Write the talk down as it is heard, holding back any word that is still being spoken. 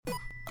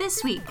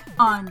This week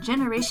on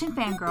Generation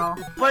Fangirl.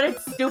 But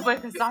it's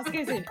stupid because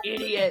Sasuke's an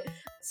idiot.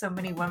 So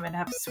many women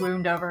have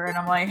swooned over, and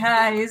I'm like,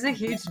 hi, he's a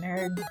huge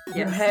nerd.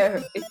 Your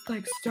hair, it's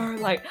like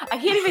starlight. I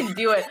can't even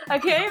do it. I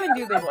can't even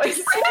do the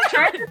voice.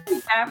 Trying to be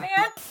Batman?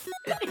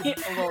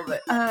 A little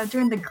bit.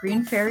 During the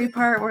Green Fairy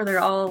part where they're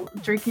all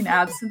drinking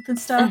absinthe and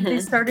stuff, they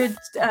started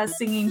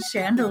singing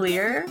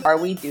Chandelier. Are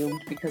we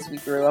doomed because we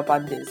grew up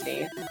on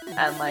Disney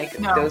and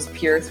those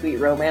pure sweet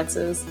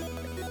romances?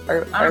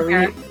 Are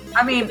we?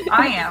 I mean,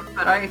 I am,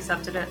 but I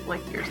accepted it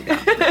years ago.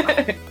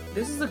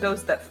 This is a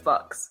ghost that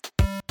fucks.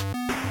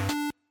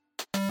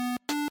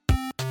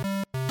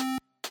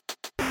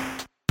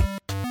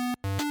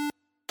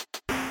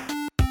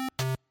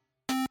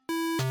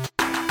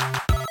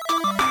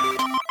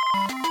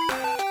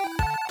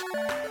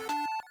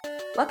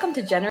 Welcome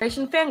to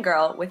Generation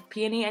Fangirl with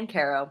Peony and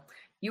Caro.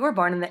 You were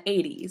born in the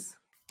 80s.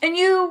 And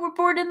you were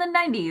born in the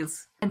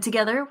 90s. And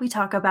together we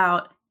talk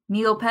about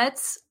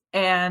Neopets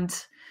and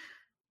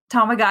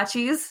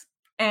Tamagotchis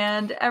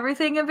and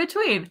everything in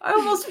between. I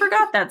almost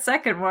forgot that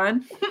second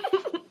one.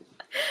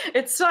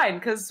 It's fine,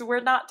 because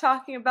we're not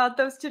talking about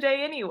those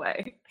today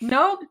anyway.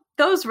 Nope.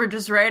 Those were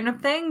just random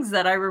things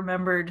that I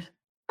remembered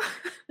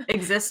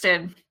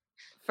existed.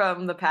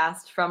 From the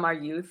past, from our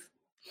youth.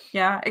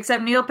 Yeah,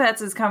 except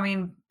Neopets is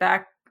coming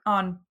back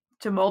on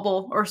to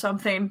mobile or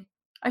something.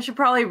 I should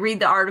probably read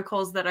the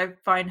articles that I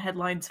find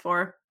headlines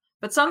for.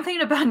 But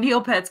something about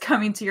Neopets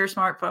coming to your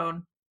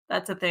smartphone.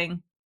 That's a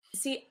thing.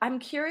 See, I'm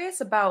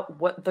curious about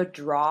what the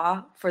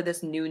draw for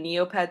this new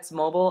Neopets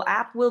mobile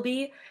app will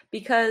be,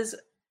 because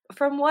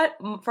from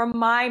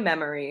my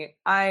memory,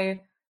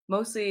 it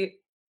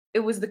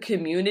was the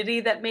community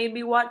that made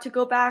me want to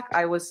go back.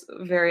 I was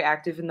very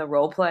active in the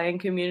role-playing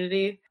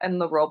community and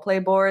the role-play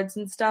boards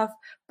and stuff,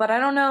 but I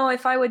don't know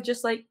if I would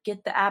just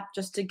get the app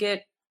just to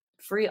get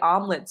free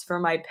omelets for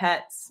my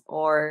pets,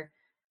 or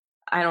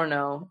I don't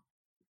know,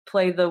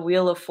 play the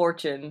Wheel of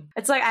Fortune.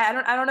 It's I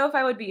don't know if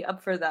I would be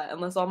up for that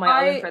unless all my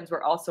other friends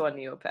were also on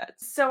Neopets.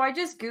 So I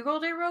just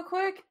Googled it real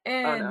quick,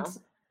 and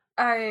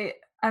I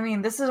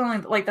mean, this is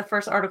only the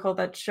first article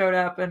that showed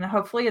up, and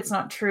hopefully it's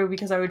not true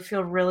because I would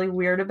feel really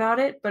weird about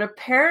it. But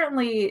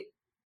apparently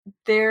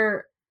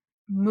they're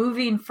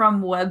moving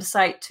from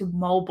website to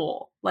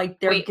mobile.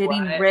 They're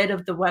getting rid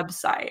of the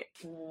website.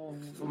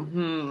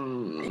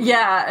 Mm-hmm.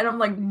 Yeah, and I'm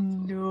like,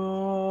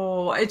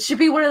 no. It should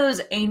be one of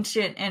those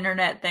ancient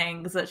internet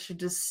things that should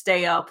just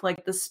stay up,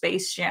 like the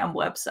Space Jam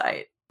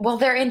website. Well,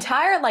 their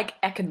entire,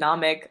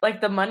 economic,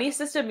 the money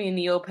system in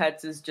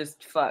Neopets is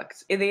just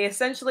fucked. They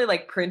essentially,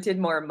 printed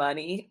more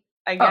money,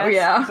 I guess. Oh,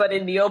 yeah. But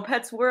in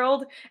Neopets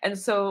world, and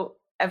so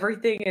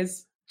everything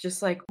is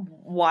just,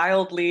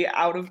 wildly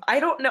out of...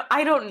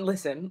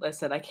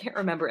 Listen, I can't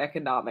remember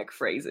economic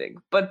phrasing,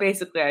 but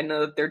basically I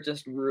know that they're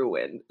just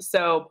ruined.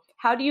 So,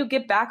 how do you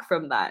get back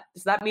from that?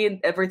 Does that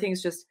mean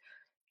everything's just...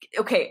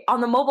 Okay,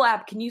 on the mobile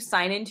app, can you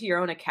sign into your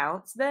own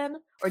accounts then?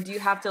 Or do you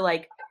have to,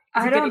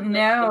 I don't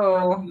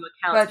know.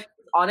 But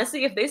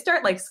honestly, if they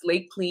start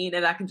slate clean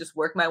and I can just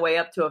work my way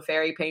up to a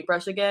fairy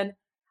paintbrush again,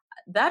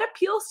 that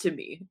appeals to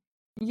me.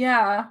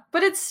 Yeah,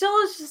 but it still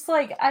is just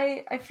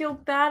I feel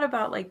bad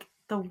about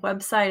the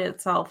website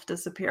itself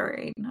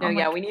disappearing.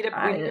 No, we need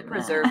to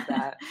preserve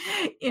that.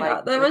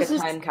 That was a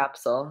time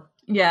capsule.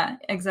 Yeah,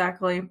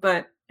 exactly.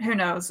 But who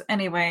knows?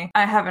 Anyway,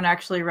 I haven't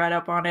actually read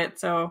up on it,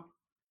 so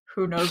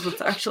who knows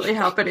what's actually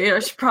happening. I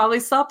should probably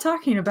stop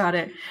talking about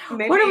it.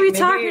 What are we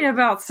talking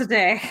about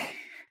today?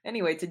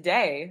 Anyway,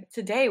 today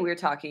we're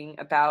talking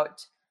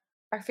about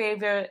our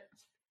favorite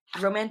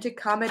romantic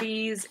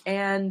comedies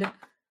and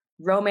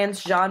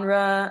romance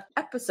genre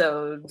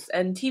episodes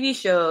and TV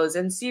shows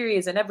and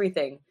series and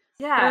everything.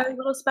 Yeah. A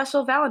little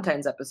special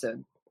Valentine's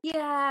episode.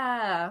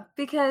 Yeah,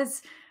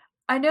 because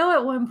I know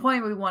at one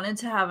point we wanted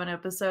to have an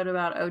episode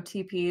about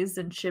OTPs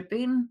and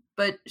shipping,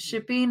 but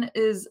shipping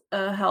is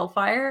a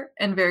hellfire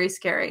and very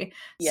scary.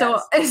 Yes. So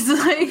it's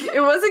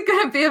it wasn't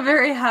going to be a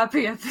very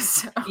happy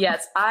episode.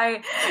 Yes,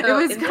 it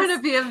was going to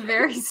be a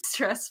very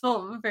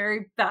stressful,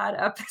 very bad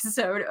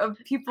episode of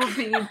people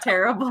being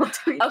terrible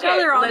to each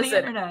other on the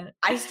internet.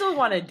 I still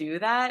want to do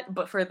that,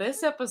 but for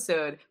this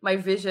episode, my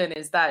vision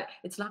is that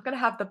it's not going to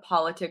have the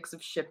politics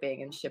of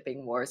shipping and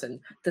shipping wars and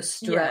the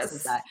stress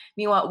of that.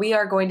 Meanwhile, we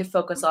are going to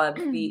focus on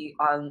the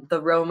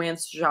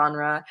romance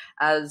genre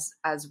as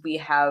we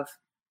have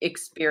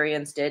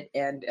experienced it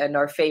and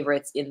our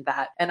favorites in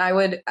that. And I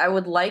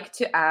would like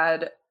to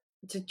add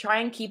to try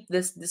and keep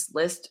this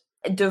list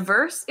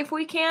diverse if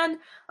we can.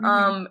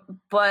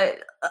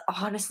 But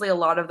honestly, a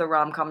lot of the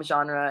rom-com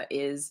genre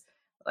is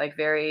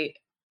very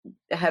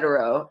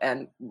hetero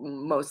and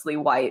mostly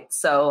white,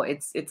 so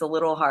it's a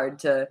little hard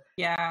to...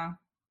 Yeah,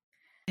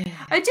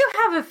 I do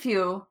have a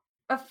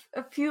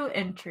few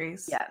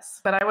entries. Yes,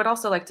 but I would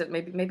also like to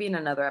maybe in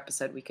another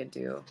episode we could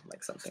do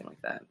something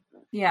like that.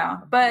 Yeah,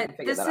 but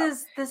this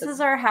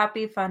is our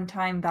happy fun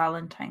time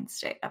Valentine's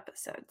Day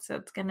episode, so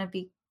it's gonna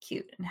be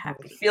cute and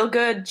happy. Feel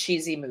good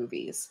cheesy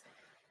movies.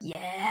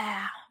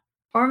 Yeah.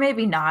 Or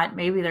maybe not.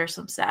 Maybe there's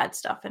some sad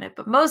stuff in it,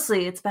 but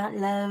mostly it's about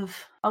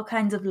love. All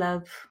kinds of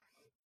love.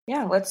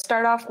 Yeah, let's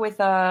start off with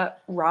a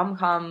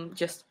rom-com,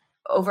 just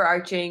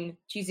overarching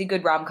cheesy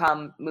good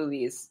rom-com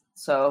movies.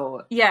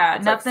 So Yeah,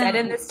 it's like set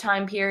in nothing. this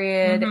time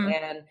period Mm-hmm.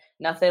 and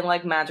nothing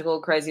like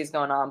magical crazy is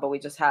going on, but we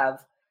just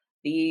have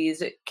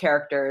these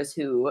characters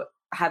who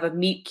have a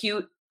meet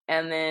cute,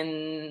 and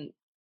then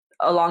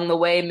along the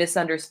way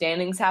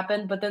misunderstandings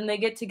happen, but then they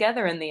get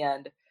together in the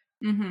end.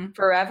 Mm-hmm.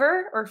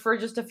 Forever or for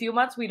just a few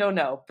months, we don't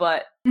know,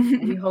 but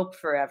we hope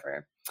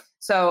forever.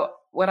 So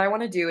what I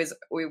want to do is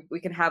we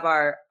can have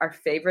our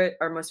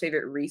most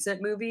favorite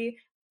recent movie,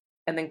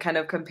 and then kind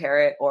of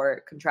compare it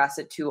or contrast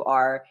it to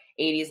our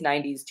 80s,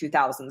 90s,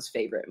 2000s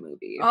favorite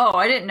movie. Oh,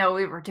 I didn't know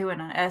we were doing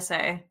an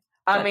essay.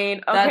 I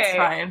mean, that's okay,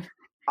 fine.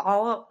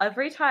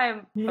 every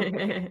time,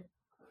 okay,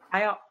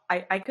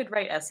 I could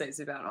write essays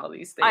about all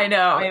these things. I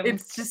know.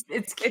 It's cute.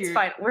 It's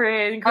fine. We're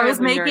I was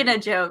incredibly making nerdy. a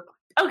joke.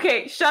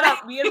 Okay, shut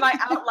up. Me and my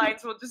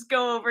outlines will just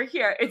go over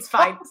here. It's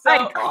fine. Oh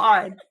my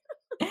God.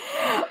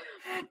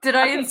 Did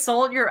I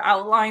insult your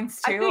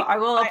outlines too? I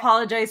will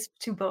apologize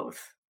to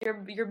both.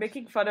 You're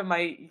making fun of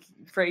my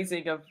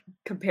phrasing of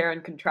compare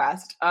and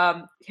contrast.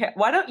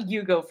 Why don't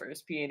you go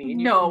first, Peony?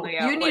 No,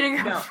 you need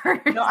to go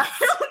first. No, I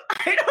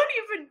don't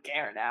even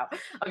care now.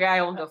 Okay,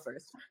 I will go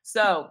first.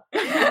 So,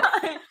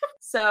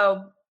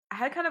 so I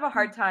had kind of a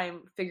hard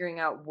time figuring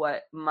out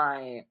what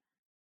my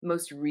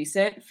most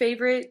recent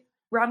favorite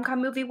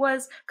rom-com movie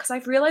was, because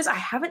I've realized I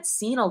haven't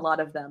seen a lot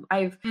of them.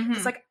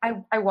 It's like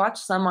I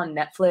watched some on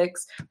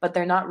Netflix, but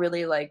they're not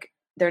really like,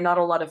 there are not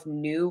a lot of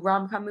new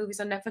rom-com movies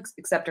on Netflix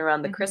except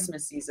around the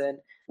Christmas season,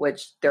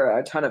 which there are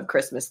a ton of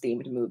Christmas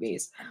themed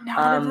movies.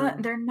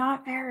 They're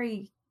not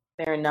very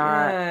they're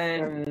not,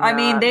 good. I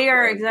mean, they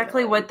are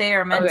exactly what they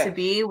are meant to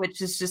be,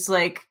 which is just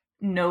like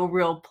no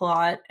real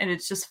plot, and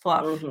it's just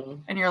fluff.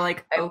 And you're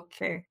like,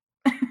 okay.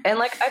 And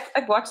like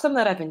I've watched some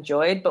that I've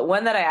enjoyed, but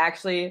one that I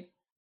actually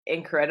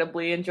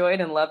incredibly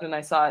enjoyed and loved, and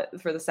I saw it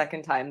for the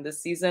second time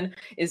this season,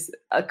 is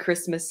A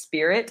Christmas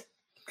Spirit.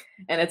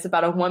 And it's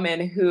about a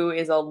woman who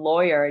is a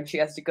lawyer, and she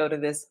has to go to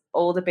this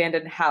old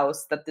abandoned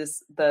house that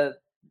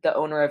the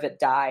owner of it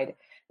died,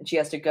 and she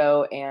has to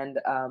go and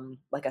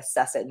like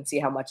assess it and see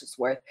how much it's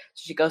worth.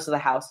 So she goes to the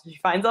house and she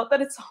finds out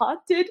that it's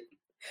haunted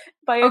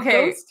by a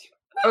ghost.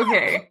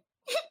 Okay.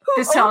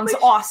 This sounds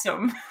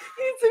awesome.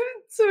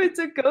 So it's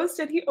a ghost,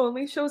 and he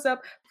only shows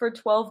up for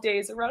 12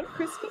 days around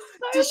Christmas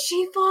time. Does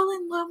she fall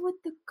in love with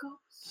the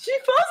ghost? She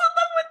falls in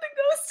love with the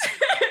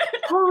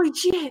ghost. Holy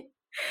shit.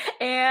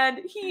 And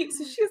she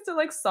has to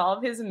like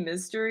solve his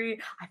mystery.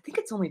 I think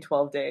it's only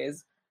 12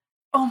 days.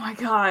 Oh my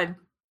God.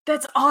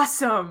 That's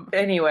awesome.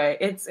 Anyway,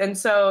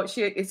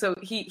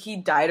 he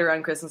died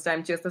around Christmas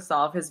time. She has to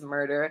solve his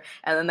murder,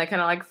 and then they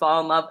kind of like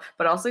fall in love.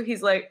 But also,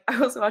 he's like, I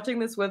was watching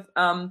this with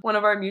one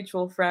of our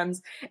mutual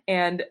friends,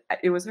 and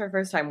it was her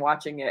first time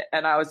watching it,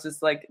 and I was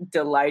just like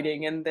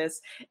delighting in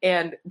this.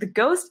 And the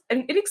ghost,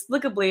 and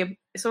inexplicably,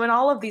 so in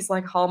all of these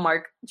like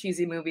Hallmark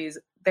cheesy movies,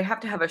 they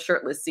have to have a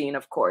shirtless scene,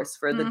 of course,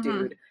 for the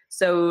dude.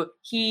 So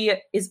he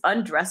is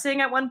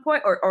undressing at one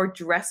point, or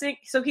dressing.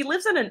 So he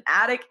lives in an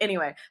attic.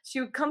 Anyway,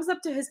 she comes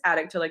up to his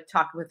attic to like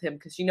talk with him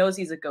because she knows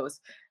he's a ghost.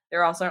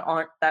 There also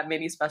aren't that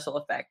many special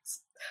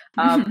effects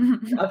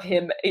of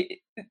him.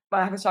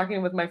 I was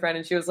talking with my friend,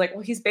 and she was like,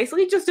 well, he's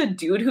basically just a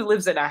dude who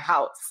lives in a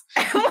house.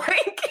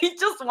 Like, he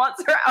just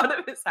wants her out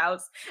of his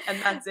house, and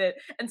that's it.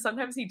 And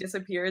sometimes he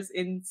disappears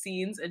in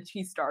scenes, and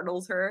he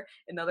startles her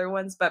in other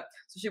ones. But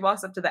so she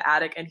walks up to the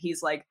attic, and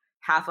he's like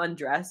half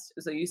undressed,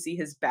 so you see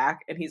his back,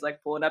 and he's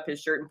like pulling up his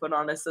shirt and putting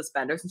on his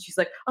suspenders, and she's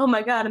like, oh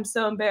my God, I'm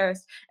so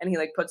embarrassed. And he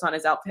like puts on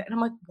his outfit, and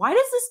I'm like, why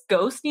does this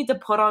ghost need to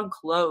put on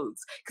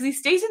clothes? Because he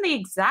stays in the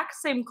exact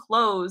same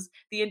clothes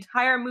the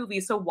entire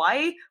movie, so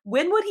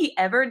when would he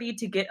ever need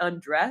to get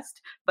undressed?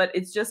 But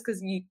it's just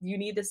because you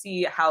need to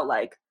see how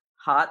like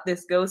hot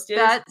this ghost is.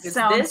 That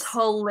sounds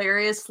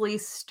hilariously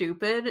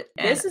stupid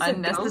and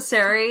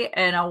unnecessary,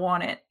 and I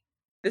want it.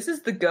 This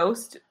is the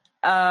ghost,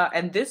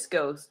 and this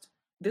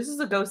is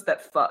a ghost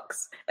that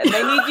fucks, and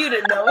they need you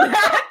to know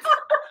that.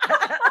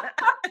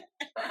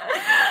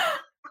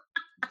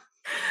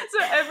 So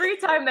every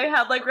time they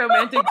had like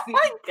romantic scenes,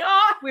 oh my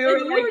God, we were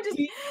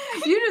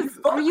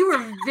you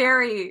were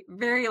very,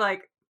 very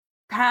like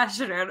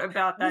passionate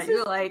about that.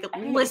 You're like,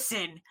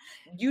 listen,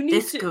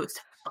 this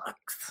ghost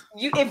fucks.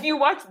 If you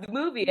watch the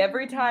movie,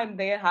 every time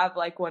they have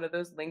like one of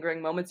those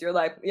lingering moments, you're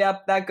like,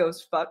 yep, that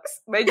ghost fucks.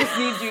 I just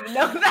need you to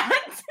know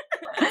that.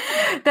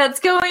 That's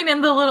going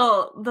in the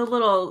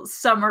little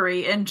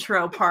summary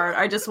intro part.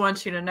 I just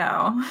want you to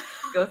know.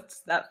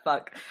 Ghosts that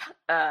fuck.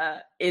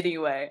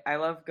 Anyway, I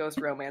love ghost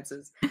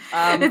romances.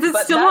 Is it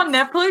still on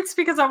Netflix?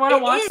 Because I want to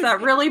watch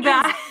that really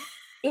bad.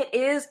 It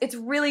is. It's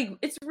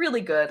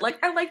really good.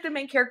 Like, I like the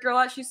main character a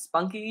lot. She's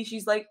spunky.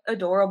 She's like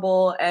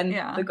adorable, and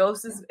the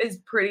ghost is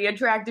pretty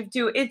attractive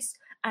too.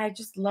 I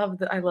just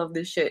love I love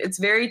this shit. It's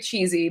very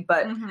cheesy,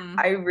 but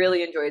I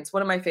really enjoy it. It's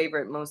one of my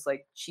favorite, most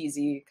like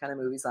cheesy kind of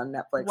movies on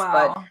Netflix.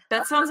 Wow, but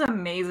that sounds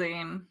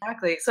amazing.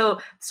 Exactly. So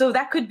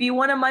that could be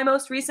one of my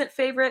most recent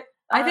favorite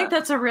I think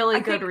that's a really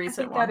good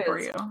recent one for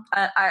you.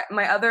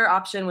 My other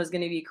option was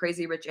going to be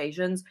Crazy Rich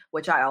Asians,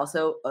 which I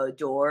also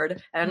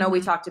adored. And I know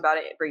we talked about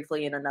it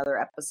briefly in another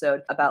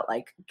episode about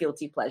like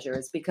guilty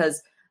pleasures,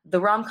 because the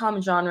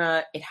rom-com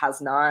genre, it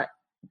has not,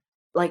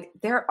 like,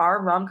 there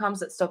are rom-coms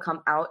that still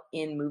come out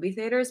in movie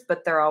theaters,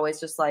 but they're always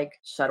just like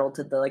shuttled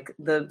to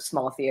the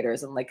small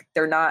theaters, and like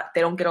they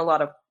don't get a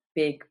lot of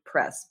big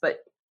press.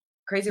 But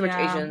Crazy Rich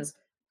Asians,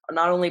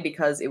 not only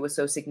because it was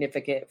so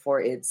significant for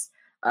its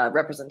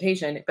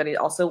representation, but it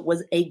also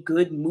was a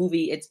good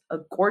movie. It's a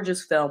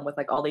gorgeous film with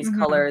like all these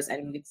colors,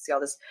 and you get to see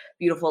all this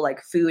beautiful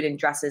like food and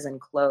dresses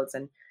and clothes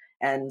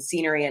and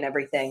scenery and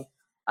everything.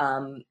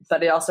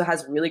 But it also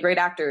has really great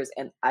actors,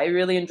 and I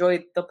really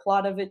enjoyed the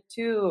plot of it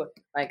too.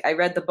 Like, I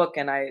read the book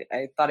and I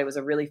thought it was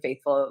a really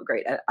faithful,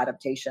 great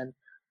adaptation.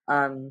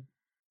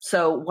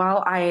 So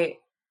while I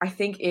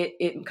think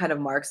it kind of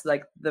marks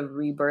like the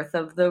rebirth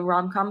of the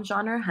rom-com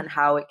genre and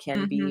how it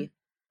can be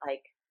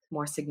like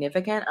more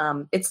significant,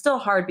 it's still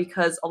hard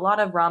because a lot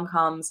of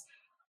rom-coms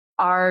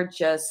are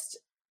just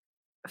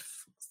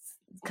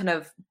kind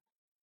of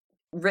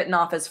written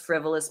off as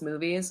frivolous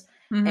movies.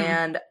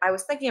 And I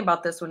was thinking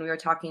about this when we were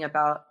talking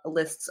about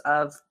lists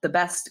of the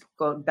best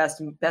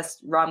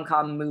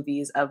rom-com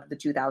movies of the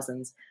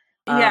 2000s.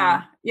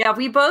 Yeah,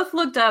 we both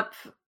looked up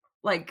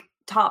like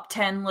top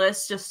 10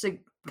 lists just to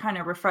kind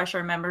of refresh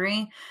our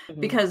memory,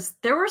 because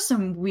there were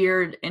some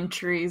weird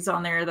entries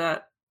on there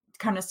that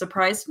kind of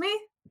surprised me,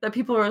 that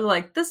people were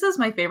like, this is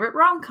my favorite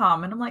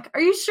rom-com, and I'm like,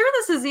 are you sure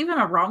this is even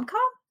a rom-com?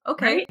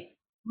 Okay.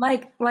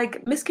 Right?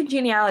 Like Miss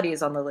Congeniality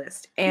is on the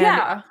list,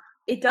 and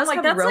it does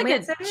have that's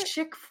romance like a in it.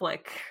 chick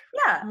flick,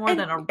 more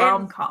than a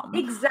rom-com.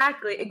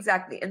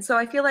 Exactly. And so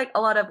I feel like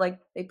a lot of like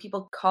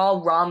people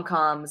call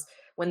rom-coms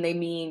when they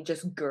mean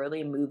just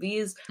girly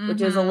movies,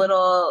 which is a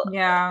little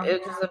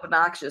it's just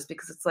obnoxious,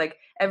 because it's like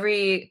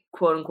every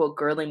quote unquote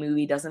girly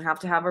movie doesn't have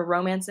to have a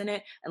romance in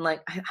it. And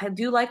like I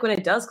do like when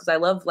it does, because I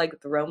love like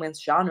the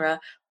romance genre.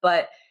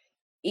 But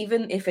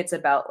even if it's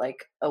about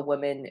like a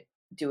woman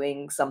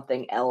doing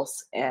something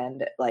else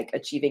and like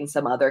achieving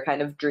some other kind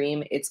of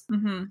dream,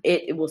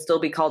 it will still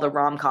be called a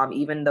rom-com,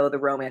 even though the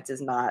romance is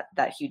not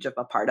that huge of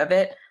a part of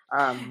it.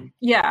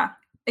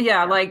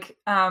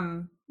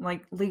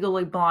 Like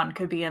Legally Blonde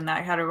could be in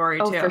that category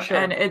too. For sure.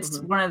 And it's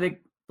one of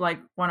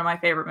my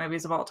favorite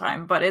movies of all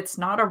time, but it's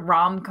not a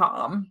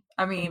rom-com.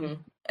 I mean,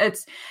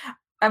 at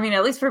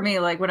least for me,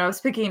 like when I was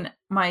picking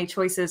my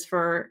choices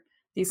for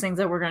these things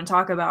that we're going to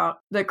talk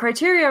about, the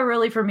criteria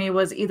really for me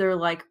was either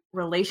like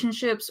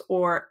relationships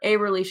or a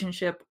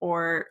relationship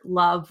or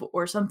love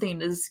or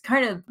something is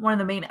kind of one of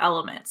the main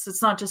elements.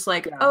 It's not just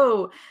like,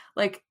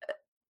 like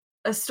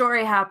a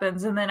story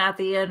happens and then at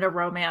the end a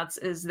romance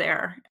is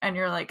there and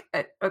you're like,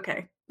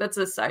 okay, that's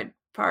a side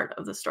part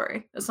of the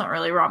story. It's not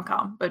really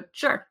rom-com, but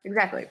sure.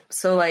 Exactly.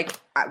 So like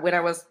when I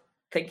was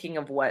thinking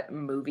of what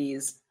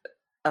movies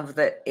of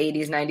the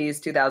 80s,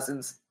 90s,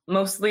 2000s,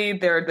 mostly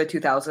they're the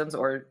 2000s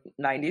or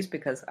 90s,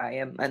 because I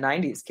am a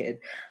 90s kid.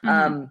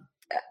 One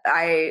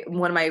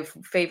of my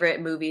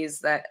favorite movies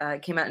that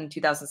came out in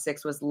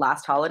 2006 was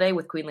Last Holiday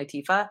with Queen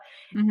Latifah.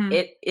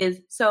 It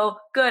is so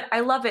good. I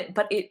love it,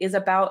 but it is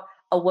about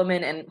a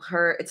woman and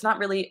her. It's not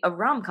really a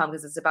rom-com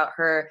because it's about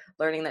her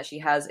learning that she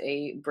has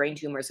a brain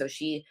tumor. So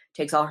she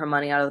takes all her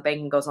money out of the bank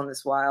and goes on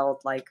this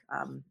wild like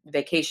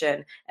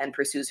vacation and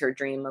pursues her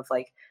dream of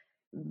like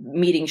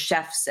meeting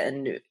chefs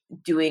and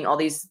doing all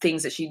these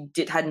things that she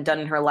hadn't done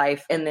in her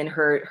life. And then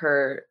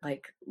her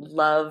like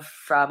love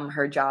from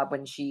her job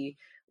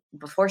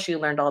before she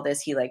learned all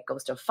this, he like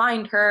goes to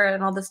find her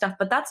and all this stuff.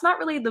 But that's not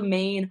really the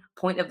main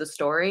point of the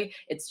story.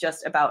 It's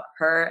just about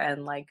her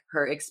and like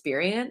her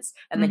experience.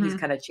 And then he's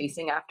kind of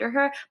chasing after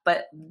her.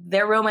 But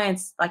their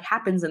romance like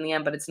happens in the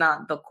end, but it's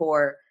not the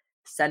core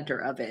center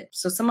of it.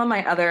 So some of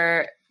my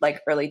other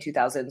like early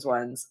 2000s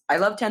ones, I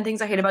love 10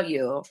 Things I Hate About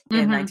You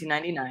in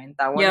 1999.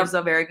 That one is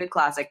a very good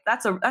classic.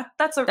 That's a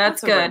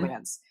good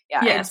romance.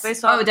 Yeah, yes. It's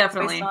based on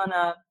definitely. It's based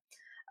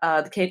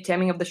on the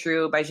Taming of the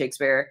Shrew by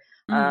Shakespeare.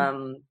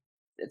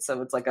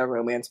 It's like a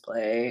romance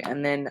play.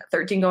 And then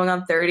 13 Going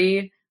on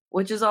 30,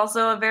 which is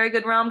also a very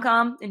good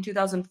rom-com in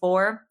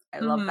 2004. I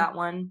love that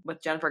one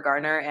with Jennifer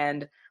Garner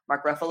and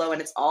Mark Ruffalo, and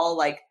it's all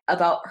like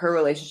about her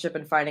relationship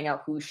and finding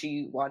out who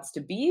she wants to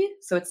be.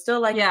 So it's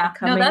still like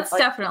that's like,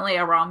 definitely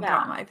a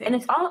rom-com, I think. And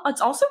it's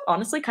also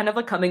honestly kind of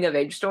a coming of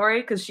age story,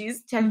 because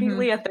she's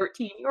technically a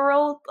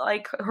 13-year-old,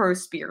 like her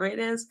spirit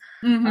is.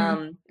 But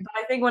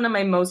I think one of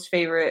my most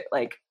favorite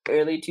like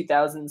early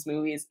 2000s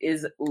movies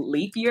is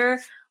Leap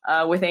Year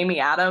with Amy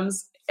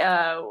Adams,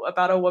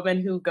 about a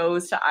woman who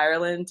goes to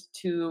Ireland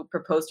to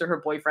propose to her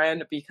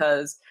boyfriend,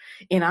 because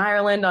in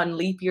Ireland on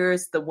leap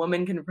years the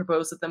woman can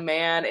propose to the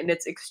man, and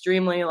it's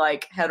extremely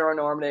like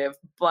heteronormative,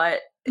 but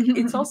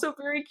it's also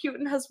very cute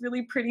and has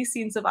really pretty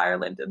scenes of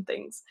Ireland and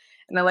things.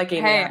 And I like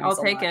Amy Adams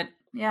I'll take it.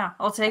 Yeah,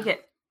 I'll take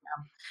it.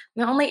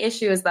 The only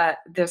issue is that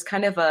there's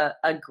kind of a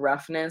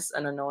gruffness,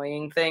 an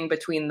annoying thing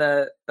between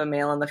the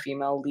male and the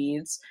female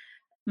leads,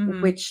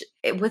 which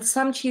with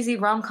some cheesy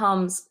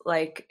rom-coms,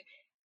 like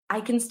I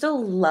can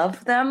still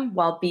love them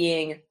while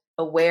being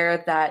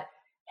aware that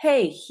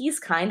hey, he's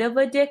kind of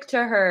a dick to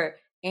her.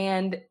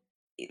 And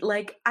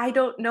like, I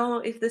don't know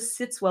if this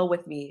sits well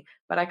with me,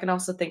 but I can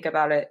also think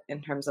about it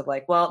in terms of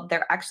like, well,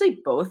 they're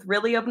actually both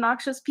really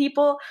obnoxious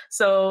people.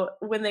 So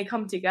when they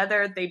come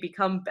together, they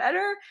become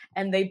better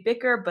and they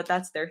bicker, but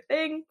that's their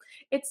thing.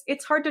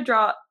 It's hard to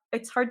draw.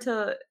 It's hard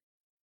to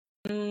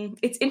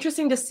it's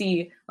interesting to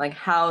see like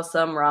how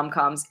some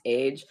rom-coms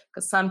age,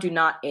 because some do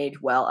not age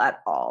well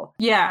at all.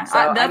 Yeah,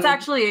 so, that's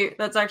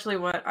actually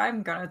what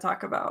I'm gonna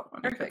talk about.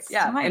 Perfect.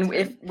 Yeah, and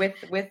if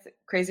with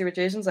Crazy Rich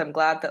Asians, I'm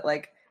glad that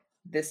like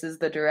this is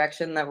the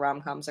direction that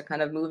rom-coms are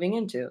kind of moving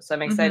into. So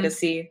I'm excited to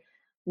see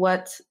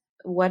what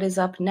is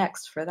up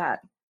next for that.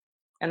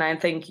 And I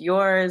think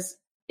yours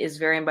is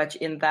very much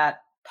in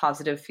that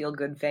positive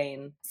feel-good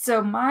vein. So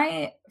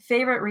my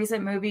favorite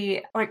recent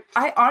movie, like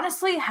I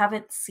honestly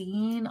haven't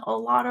seen a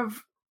lot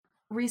of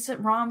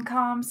recent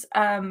rom-coms,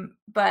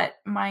 but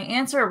my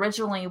answer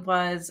originally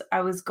was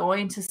I was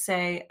going to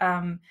say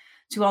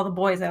To All the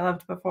Boys I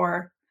Loved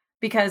Before,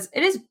 because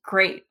it is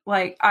great.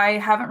 Like, I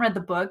haven't read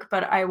the book,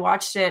 but I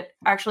watched it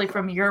actually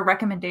from your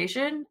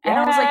recommendation, and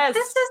I was like,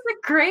 this is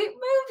a great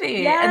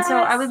movie. And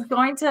so I was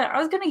going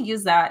to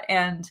use that,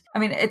 and I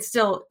mean, it's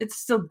still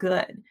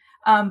good.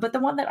 But the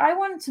one that I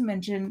wanted to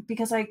mention,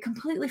 because I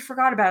completely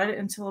forgot about it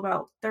until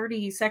about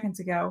 30 seconds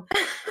ago,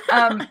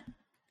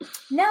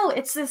 no,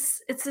 it's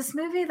this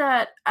movie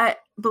that I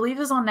believe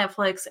is on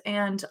Netflix,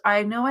 and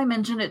I know I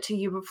mentioned it to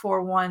you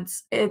before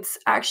once. It's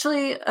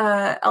actually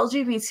a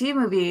LGBT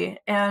movie,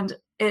 and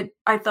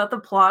I thought the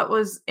plot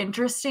was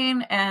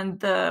interesting, and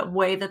the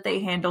way that they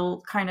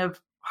handle kind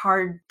of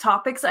hard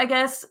topics, I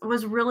guess,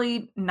 was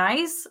really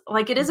nice.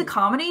 Like, it is a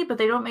comedy, but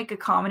they don't make a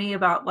comedy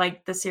about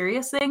like the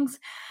serious things.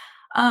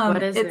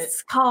 What is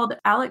it's called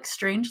Alex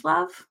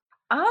Strangelove.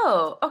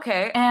 Oh,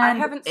 okay. And I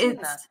haven't seen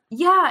that.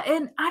 Yeah,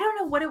 and I don't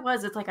know what it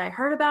was. It's like I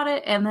heard about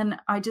it, and then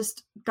I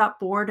just got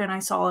bored, and I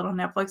saw it on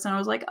Netflix, and I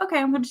was like, okay,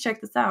 I'm going to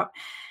check this out.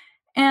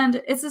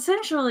 And it's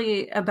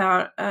essentially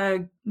about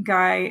a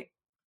guy,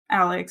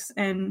 Alex,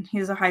 and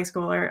he's a high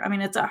schooler. I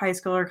mean, it's a high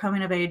schooler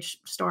coming of age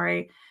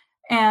story.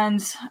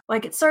 And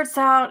like, it starts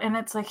out and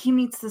it's like he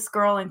meets this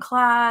girl in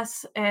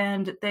class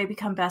and they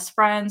become best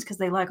friends because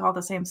they like all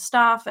the same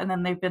stuff. And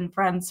then they've been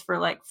friends for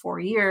like 4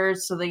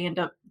 years. So they end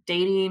up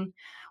dating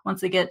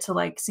once they get to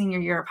like senior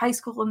year of high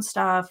school and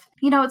stuff.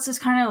 You know, it's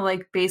just kind of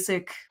like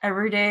basic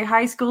everyday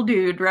high school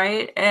dude,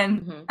 right?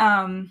 And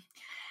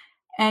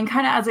and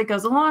kind of as it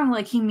goes along,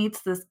 like he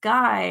meets this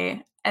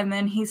guy and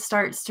then he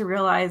starts to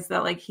realize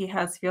that like he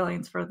has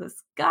feelings for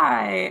this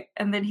guy,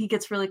 and then he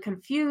gets really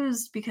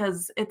confused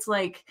because it's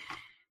like,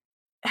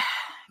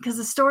 because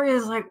the story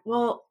is like,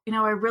 well, you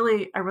know, I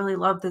really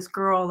love this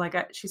girl, like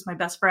she's my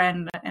best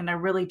friend and I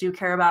really do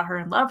care about her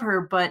and love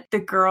her, but the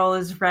girl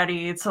is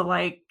ready to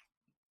like,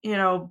 you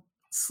know,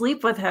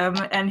 sleep with him,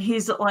 and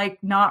he's like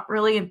not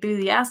really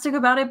enthusiastic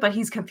about it, but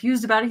he's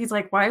confused about it. He's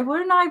like, why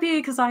wouldn't I be,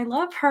 because I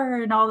love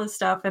her and all this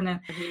stuff. And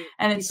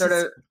he sort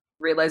of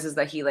realizes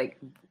that he like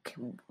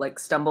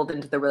stumbled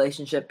into the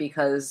relationship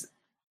because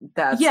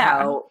that's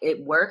how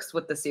it works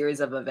with the series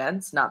of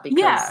events, not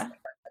because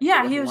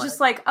he was just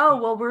like, oh,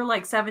 well, we're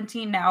like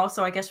 17 now,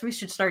 so I guess we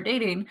should start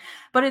dating.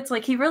 But it's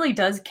like he really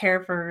does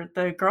care for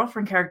the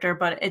girlfriend character,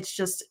 but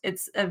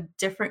it's a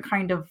different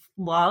kind of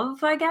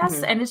love, I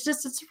guess. And it's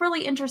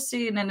really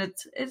interesting, and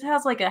it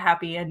has like a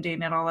happy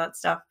ending and all that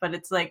stuff. But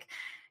it's like,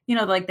 you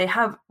know, like they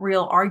have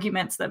real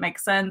arguments that make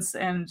sense,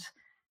 and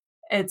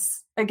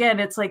it's like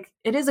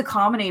it is a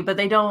comedy, but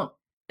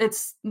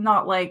it's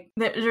not like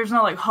there's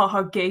not like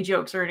haha gay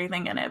jokes or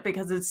anything in it,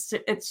 because it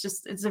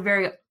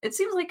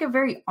seems like a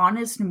very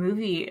honest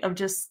movie of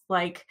just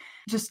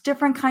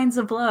different kinds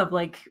of love,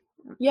 like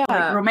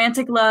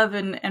romantic love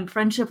and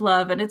friendship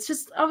love. And it's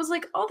just, I was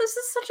like, oh, this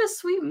is such a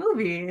sweet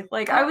movie.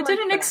 Like I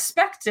didn't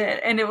expect it,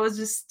 and it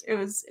was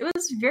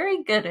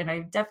very good, and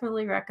I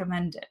definitely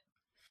recommend it.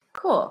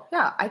 Cool.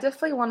 Yeah, I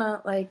definitely want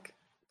to like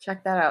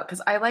check that out,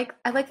 because I like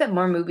that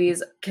more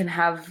movies can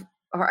have,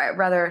 or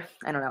rather,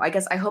 I don't know, I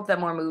guess I hope that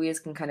more movies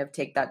can kind of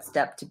take that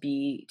step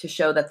to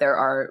show that there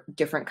are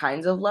different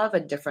kinds of love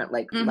and different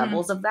like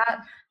levels of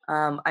that.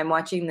 I'm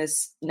watching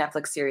this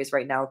Netflix series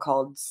right now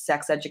called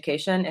Sex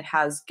Education. It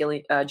has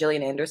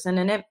Gillian Anderson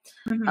in it.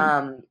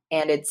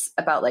 And it's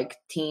about like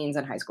teens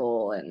and high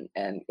school, and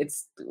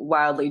it's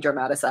wildly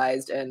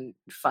dramatized and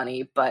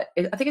funny, but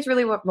I think it's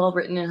really well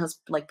written and has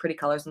like pretty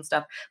colors and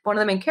stuff. But one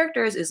of the main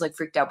characters is like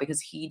freaked out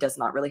because he does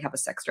not really have a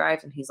sex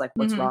drive, and he's like,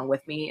 what's wrong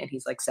with me? And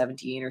he's like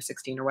 17 or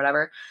 16 or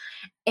whatever.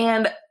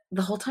 And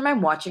the whole time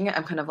I'm watching it,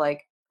 I'm kind of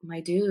like, my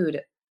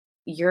dude,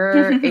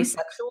 you're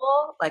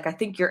asexual. Like, I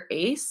think you're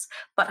ace,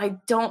 but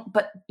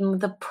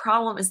the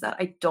problem is that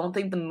I don't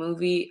think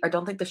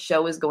the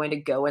show is going to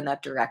go in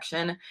that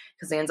direction,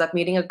 because he ends up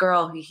meeting a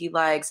girl who he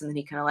likes, and then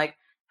he kind of like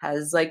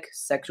has like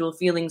sexual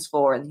feelings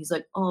for, and he's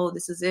like, oh,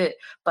 this is it.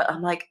 But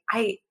I'm like,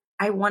 I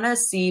want to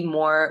see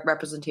more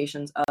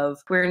representations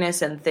of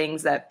queerness and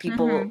things that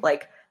people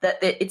like, that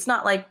it's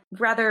not like,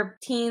 rather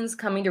teens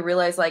coming to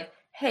realize like,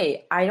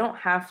 hey, I don't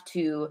have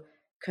to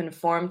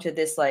conform to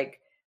this like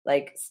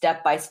like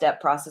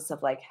step-by-step process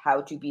of like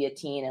how to be a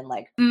teen and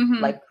like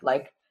Mhm.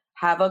 like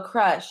have a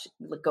crush,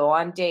 go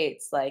on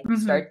dates, like Mhm.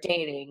 start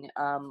dating,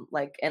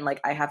 like and like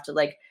I have to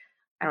like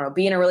I don't know,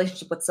 be in a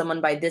relationship with someone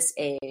by this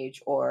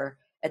age or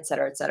et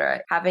cetera, et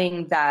cetera.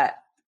 Having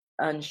that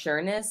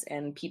unsureness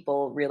and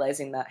people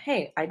realizing that,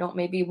 hey, I don't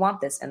maybe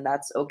want this and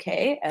that's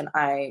okay. And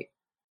I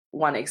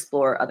want to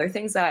explore other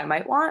things that I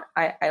might want.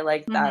 I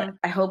like that. Mhm.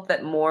 I hope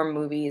that more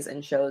movies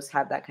and shows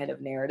have that kind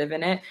of narrative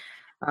in it.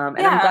 And I'm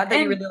Yeah, glad that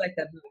you and really like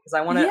that movie because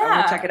I wanna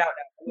check yeah. it out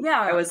now.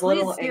 I Yeah, was a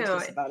little please do.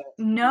 anxious about it.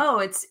 Mhm. No,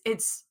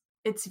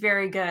 it's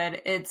very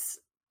good.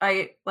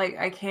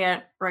 I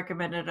can't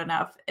recommend it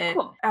enough. It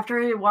Cool. After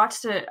I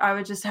watched it, I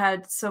would just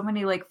had so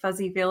many like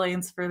fuzzy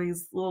feelings for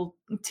these little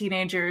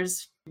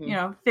teenagers,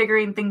 Mhm.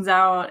 figuring things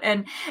out,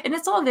 and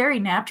it's all very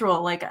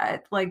natural.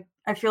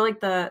 I feel like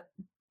the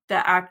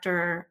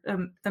actor,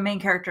 the main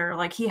character,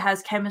 like he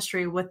has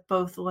chemistry with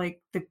both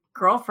like the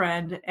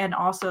girlfriend and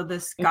also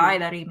this guy Mhm.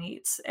 that he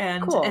meets,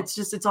 and Cool.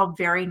 it's all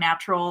very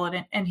natural,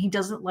 and he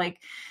doesn't like,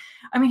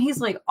 I mean, he's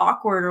like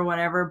awkward or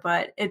whatever,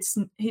 but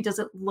he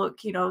doesn't look,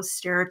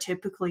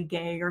 stereotypically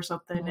gay or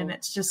something, and Mhm.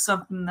 it's just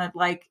something that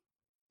like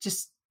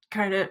just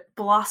kind of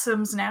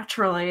blossoms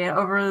naturally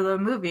over the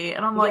movie,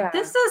 and I'm like, Yeah.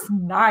 this is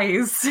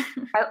nice.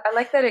 I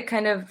like that it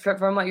kind of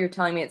from what you're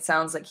telling me, it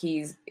sounds like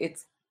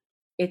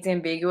it's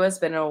ambiguous,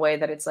 but in a way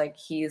that it's like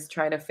he's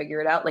trying to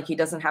figure it out. Like he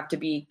doesn't have to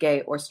be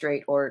gay or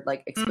straight or like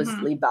Mhm.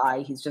 explicitly bi.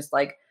 He's just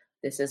like,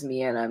 this is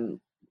me and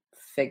I'm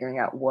figuring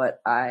out what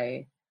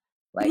I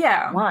like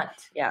Yeah.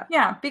 want. Yeah.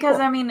 Yeah, because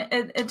I Cool. mean,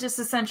 it just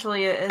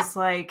essentially is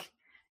like,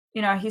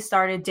 he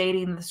started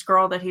dating this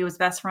girl that he was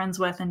best friends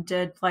with, and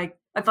did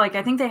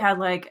I think they had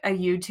like a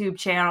YouTube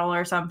channel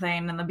or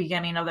something in the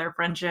beginning of their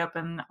friendship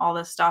and all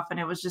this stuff, and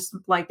it was just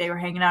like they were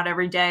hanging out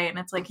every day, and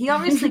it's like he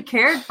obviously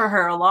cared for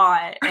her a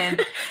lot,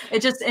 and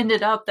it just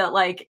ended up that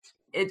like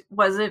it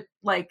wasn't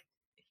like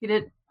he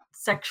didn't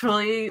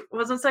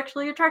wasn't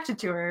sexually attracted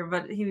to her,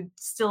 but he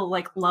still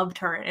like loved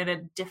her in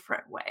a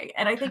different way.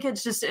 And I think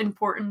it's just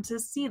important to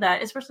see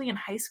that, especially in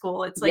high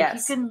school. It's like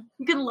Yes.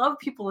 you can love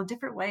people in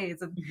different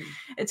ways, and Mhm.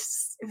 it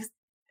was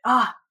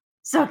ah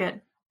so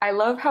good. I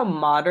love how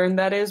modern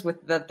that is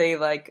with that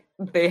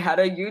they had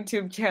a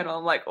YouTube channel.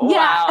 I'm like,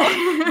 Yeah.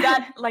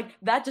 wow.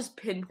 That just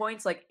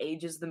pinpoints like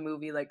ages the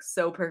movie like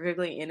so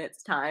perfectly in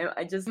its time.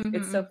 It's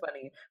Hmm. so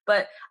funny.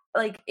 But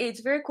like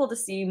it's very cool to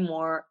see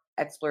more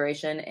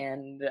exploration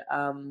and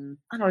I don't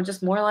know,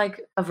 just more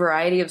like a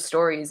variety of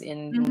stories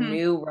in Hmm.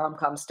 new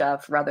rom-com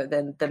stuff rather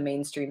than the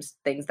mainstream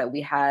things that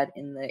we had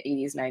in the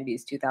 80s,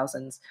 90s,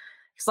 2000s.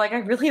 It's like I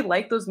really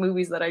like those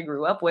movies that I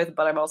grew up with,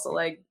 but I'm also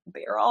like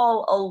they're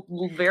all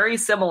very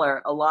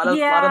similar. A lot of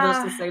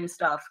those the Yeah. same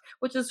stuff,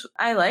 which is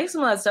I like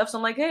some of that stuff. So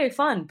I'm like, hey,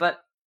 fun,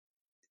 but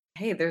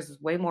hey, there's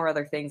way more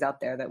other things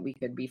out there that we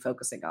could be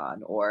focusing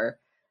on or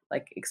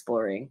like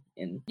exploring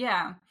in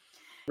Yeah. Yeah,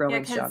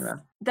 romance because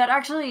genre. that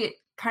actually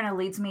kind of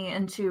leads me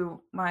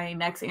into my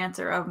next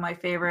answer of my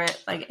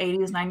favorite like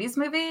 80s 90s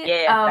movie,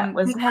 Yeah, that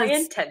was my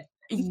because intent.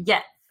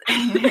 yes.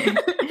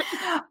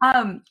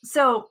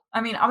 So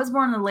I mean, I was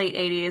born in the late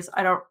 80s.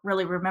 I don't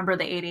really remember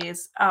the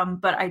 80s,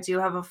 but I do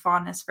have a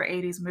fondness for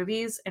 80s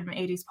movies and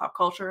 80s pop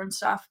culture and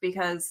stuff,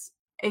 because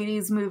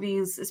 80s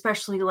movies,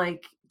 especially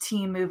like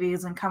teen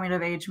movies and coming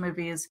of age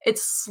movies,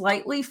 it's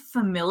slightly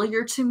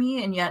familiar to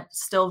me and yet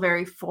still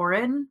very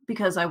foreign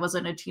because I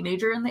wasn't a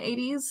teenager in the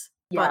 80s.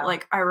 But Yeah.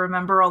 like I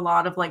remember a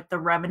lot of like the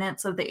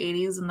remnants of the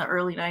 80s and the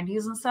early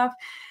 90s and stuff.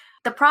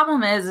 The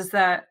problem is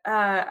that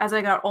as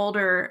I got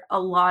older, a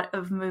lot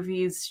of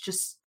movies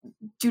just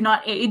do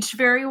not age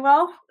very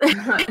well.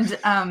 And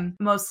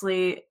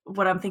mostly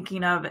what I'm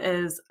thinking of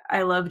is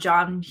I love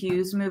John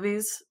Hughes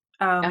movies,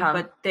 Uh-huh.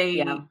 but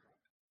Yeah.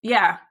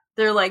 yeah,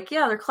 they're like,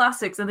 yeah, they're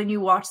classics. And then you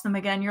watch them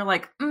again, you're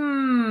like,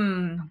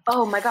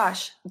 Oh my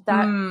gosh,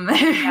 that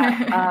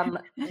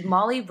mm.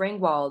 Molly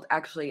Ringwald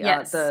actually,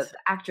 Yes. the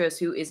actress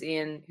who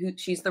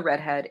she's the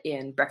redhead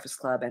in Breakfast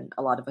Club and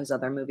a lot of his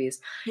other movies.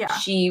 Yeah.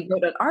 She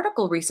wrote an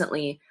article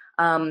recently,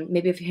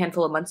 maybe a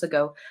handful of months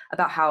ago,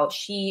 about how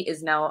she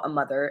is now a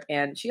mother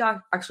and she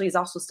actually is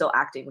also still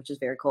acting, which is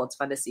very cool. It's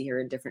fun to see her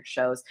in different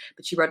shows.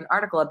 But she wrote an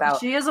article about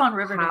She is on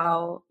Riverdale.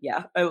 how,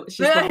 yeah, she's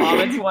the mom.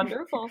 It's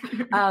wonderful.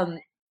 Um,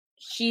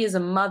 she is a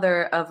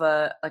mother of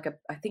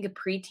I think a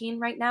preteen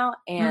right now,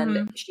 and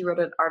Hmm. she wrote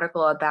an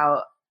article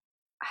about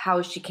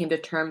how she came to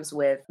terms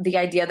with the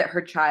idea that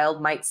her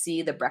child might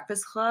see the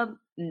Breakfast Club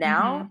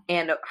now Hmm.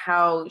 and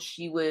how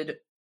she would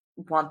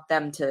want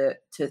them to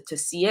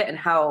see it and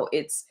how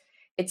it's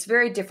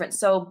very different.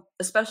 So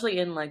especially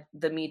in like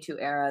the Me Too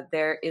era,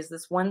 there is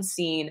this one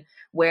scene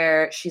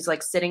where she's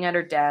like sitting at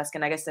her desk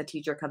and I guess the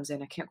teacher comes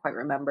in. I can't quite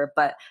remember,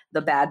 but the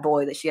bad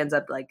boy that she ends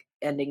up like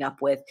ending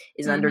up with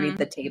is underneath Hmm.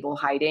 the table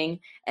hiding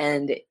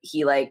and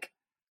he like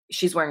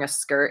she's wearing a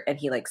skirt and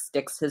he like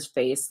sticks his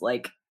face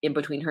like in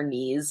between her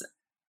knees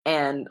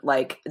and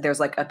like there's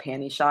like a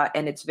panty shot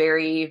and it's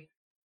very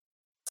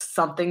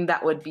something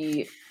that would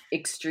be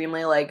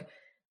extremely like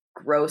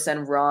gross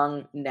and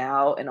wrong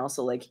now and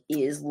also like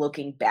is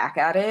looking back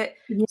at it.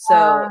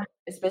 So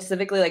Yeah.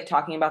 specifically like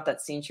talking about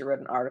that scene, she wrote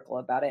an article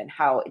about it and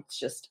how it's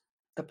just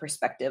the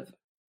perspective,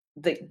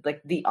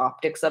 the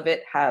optics of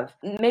it have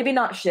maybe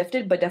not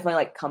shifted, but definitely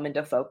like come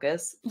into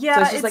focus. Yeah,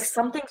 so it's just like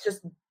some things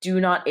just do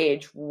not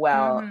age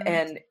well, Mhm.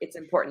 and it's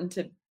important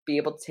to be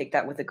able to take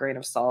that with a grain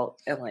of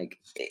salt, and like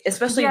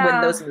especially when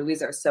Yeah. those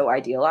movies are so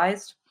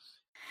idealized.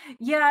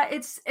 Yeah,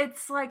 it's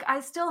like I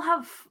still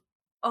have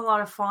a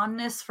lot of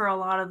fondness for a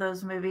lot of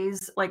those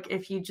movies. Like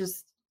if you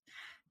just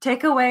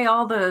take away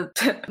all the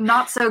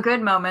not so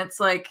good moments,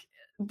 like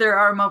there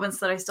are moments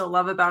that I still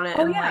love about it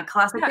Oh and yeah, like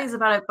classic yeah, things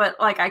about it, but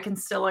like I can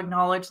still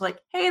acknowledge like,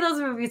 hey, those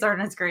movies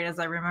aren't as great as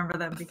I remember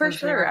them for because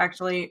they were sure.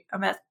 actually a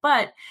mess.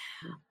 But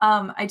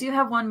I do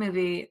have one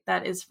movie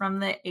that is from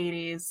the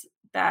 80s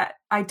that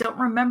I don't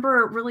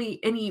remember really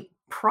any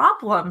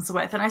problems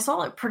with, and I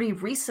saw it pretty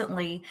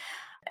recently.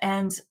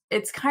 And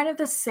it's kind of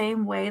the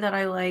same way that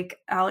I like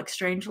Alex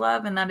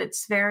Strangelove, and that it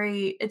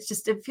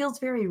feels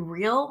very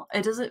real.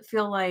 It doesn't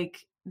feel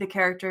like the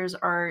characters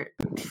are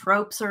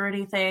tropes or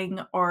anything,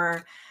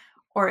 or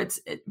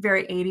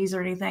very 80s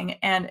or anything.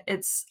 And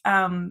it's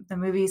the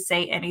movie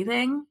Say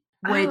Anything,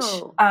 which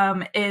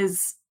Oh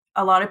is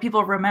a lot of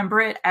people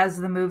remember it as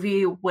the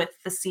movie with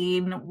the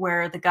scene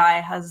where the guy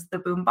has the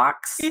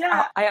boombox.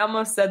 yeah, I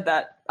almost said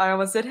that. I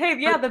almost said, hey,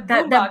 yeah, But the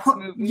Boombox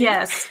movie.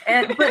 yes,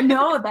 but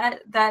no,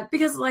 that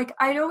because like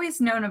I'd always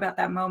known about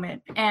that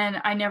moment,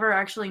 and I never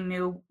actually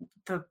knew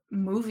the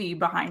movie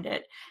behind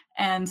it,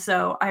 and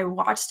so I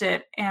watched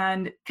it,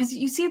 and because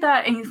you see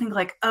that and you think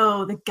like,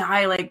 oh, the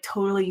guy like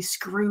totally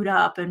screwed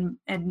up, and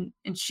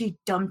she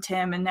dumped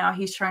him, and now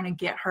he's trying to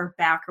get her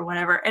back or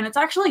whatever, and it's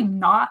actually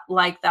not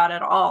like that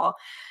at all.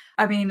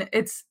 I mean,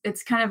 it's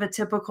kind of a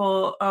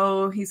typical,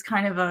 oh, he's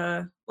kind of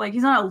a like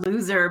he's not a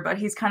loser, but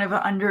he's kind of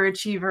an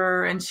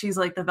underachiever, and she's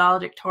like the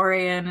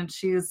valedictorian, and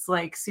she's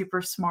like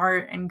super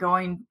smart and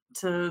going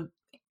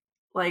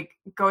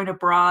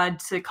abroad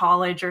to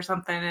college or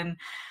something, and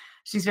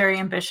she's very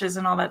ambitious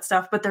and all that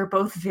stuff, but they're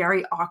both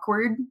very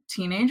awkward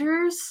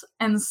teenagers,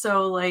 and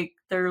so like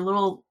their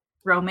little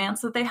romance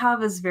that they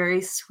have is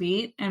very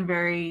sweet and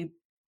very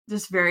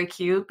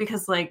cute,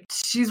 because like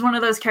she's one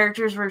of those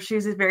characters where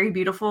she's very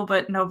beautiful,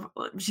 but no,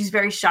 she's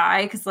very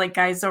shy because like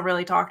guys don't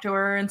really talk to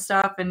her and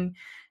stuff, and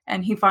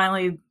he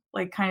finally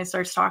like kind of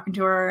starts talking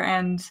to her,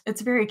 and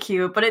it's very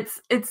cute, but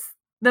it's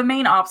the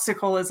main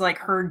obstacle is like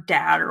her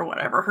dad or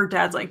whatever. Her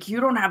dad's like, you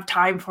don't have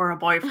time for a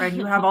boyfriend,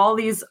 you have all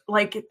these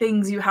like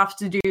things you have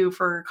to do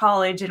for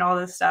college and all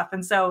this stuff,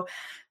 and so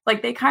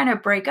like they kind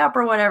of break up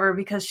or whatever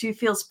because she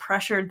feels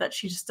pressured that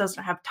she just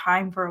doesn't have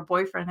time for a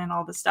boyfriend and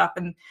all this stuff.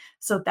 And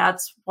so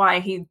that's why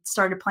he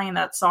started playing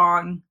that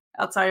song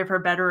outside of her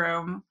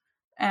bedroom.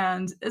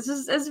 And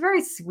it's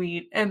very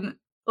sweet. And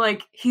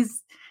like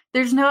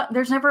there's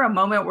never a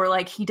moment where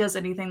like he does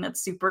anything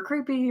that's super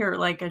creepy or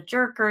like a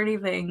jerk or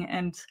anything.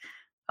 And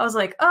I was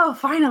like, oh,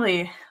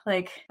 finally,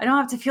 like I don't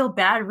have to feel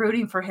bad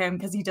rooting for him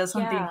because he does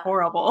something Yeah.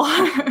 horrible.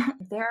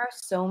 There are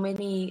so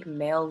many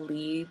male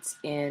leads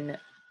in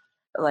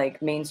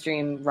like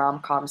mainstream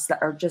rom-coms that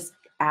are just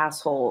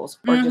assholes,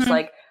 or just Mm-hmm.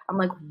 like, I'm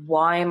like,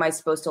 why am I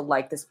supposed to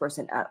like this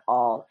person at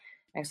all?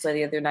 Actually,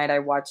 the other night I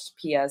watched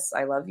PS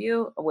I Love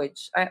You,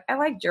 which I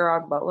like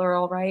Gerard Butler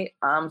all right.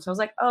 So I was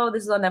like, oh,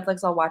 this is on Netflix,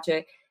 I'll watch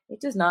it. It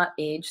does not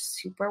age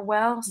super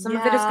well. Some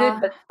of it is good, Yeah.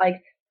 but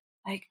like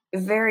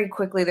very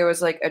quickly there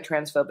was like a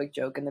transphobic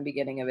joke in the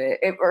beginning of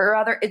it, or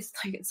rather it's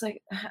like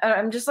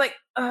I'm just like,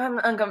 I'm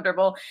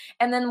uncomfortable.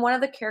 And then one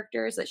of the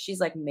characters that she's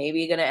like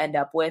maybe gonna end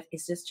up with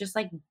is just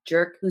like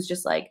jerk, who's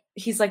just like,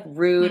 he's like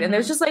rude, and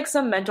there's Mm-hmm. just like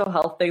some mental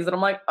health things that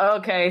I'm like,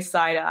 okay,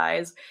 side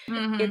eyes.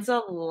 Mm-hmm. It's a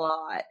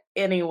lot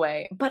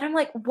anyway, but I'm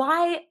like,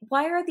 why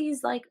are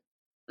these like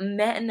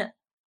men,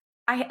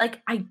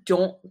 I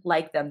don't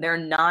like them. They're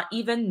not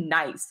even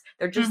nice.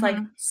 They're just like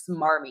Mm-hmm.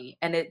 smarmy,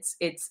 and it's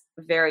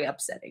very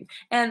upsetting.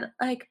 And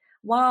like,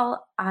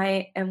 while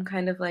I am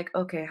kind of like,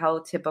 okay, how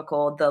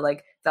typical, the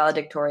like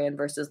valedictorian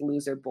versus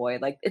loser boy.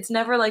 Like it's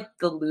never like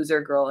the loser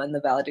girl and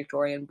the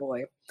valedictorian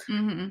boy.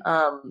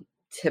 Mm-hmm.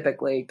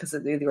 Typically, because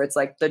either it's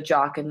like the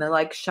jock and the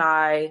like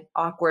shy,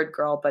 awkward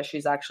girl, but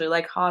she's actually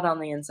like hot on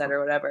the inside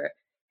or whatever.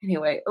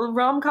 Anyway,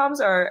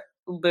 rom-coms are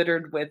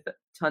littered with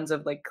tons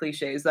of like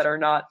cliches that are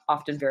not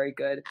often very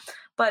good,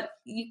 but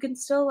you can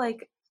still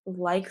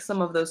like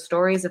some of those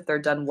stories if they're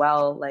done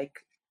well, like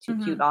two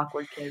cute Mm-hmm.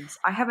 awkward kids.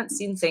 I haven't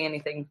seen Say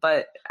Anything,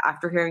 but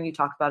after hearing you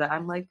talk about it,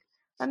 I'm like,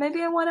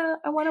 maybe I wanna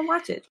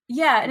watch it.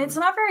 Yeah, and it's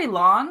not very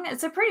long.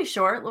 It's a pretty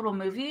short little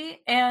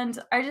movie. And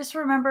I just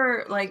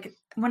remember like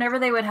whenever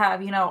they would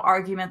have,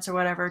 arguments or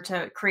whatever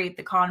to create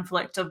the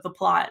conflict of the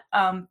plot,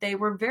 they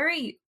were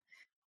very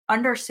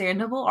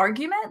understandable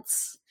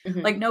arguments.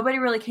 Mhm. Like nobody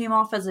really came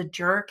off as a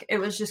jerk. It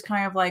was just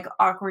kind of like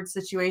awkward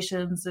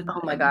situations and,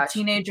 Oh my and gosh.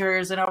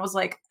 teenagers. And I was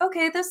like,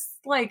 okay, this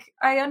like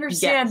I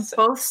understand Yes.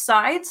 both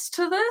sides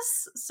to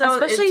this. So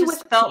it Especially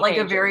just with felt like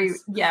a very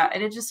teenagers.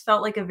 and it just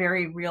felt like a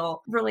very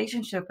real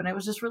relationship. And it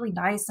was just really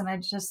nice. And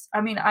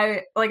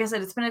I like I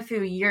said, it's been a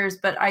few years,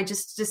 but I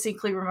just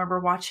distinctly remember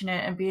watching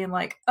it and being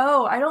like,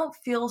 oh, I don't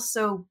feel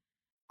so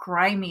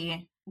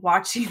grimy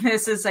watching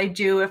this as I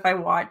do if I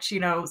watch,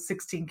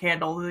 16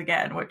 Candles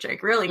again, which I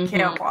really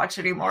can't watch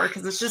anymore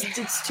because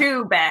it's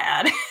too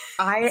bad.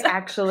 I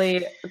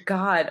actually,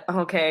 God,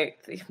 okay,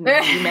 you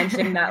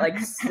mentioning that like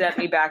sent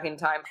me back in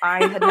time.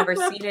 I had never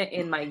seen it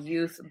in my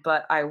youth,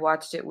 but I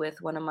watched it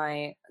with one of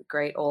my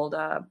great old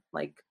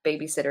like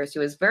babysitters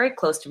who is very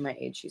close to my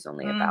age. She's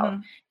only about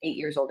 8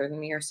 years older than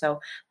me or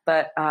so.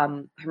 But I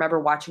remember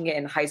watching it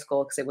in high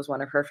school because it was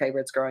one of her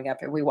favorites growing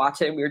up, and we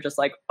watched it and we were just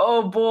like,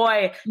 oh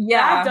boy,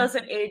 that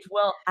doesn't age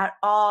well at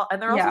all.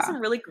 And there are also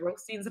some really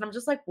gross scenes, and I'm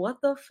just like,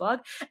 what the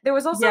fuck? There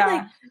was also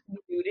like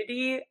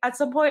nudity at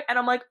some point, and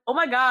I'm like, oh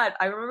my God.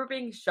 I remember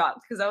being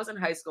shocked because I was in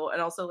high school,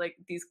 and also like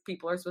these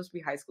people are supposed to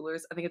be high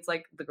schoolers. I think it's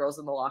like the girls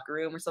in the locker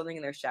room or something,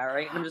 and they're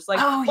showering, and I'm just like,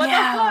 what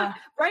the fuck?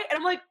 Right? And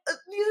I'm like,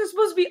 these are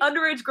supposed to be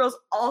underage girls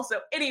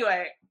also.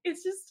 Anyway,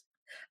 it's just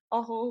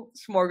a whole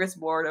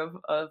smorgasbord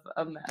of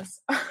a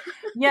mess.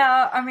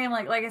 Yeah, I mean,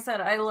 like I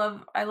said, I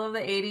love the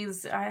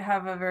 80s. I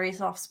have a very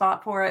soft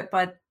spot for it,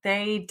 but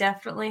they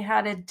definitely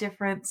had a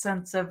different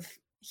sense of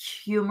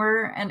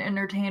humor and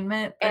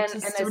entertainment that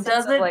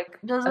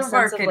doesn't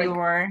work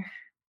anymore.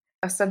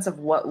 A sense of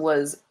what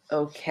was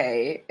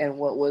okay and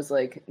what was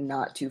like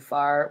not too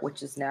far,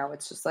 which is now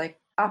it's just like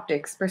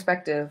optics,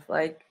 perspective,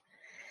 like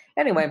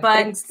anyway.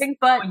 Things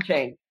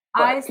change.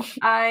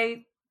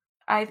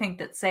 I think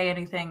that Say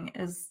Anything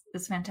is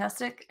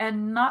fantastic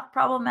and not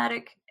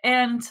problematic,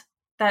 and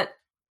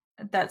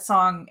that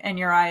song In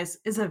Your Eyes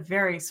is a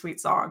very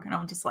sweet song, and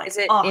I'm just like, is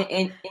it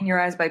in Your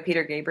Eyes by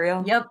Peter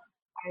Gabriel? Yep.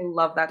 I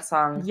love that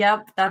song.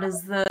 Yep, that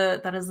is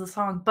the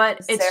song. But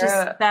it's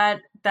just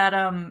that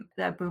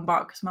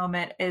boombox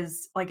moment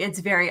is like, it's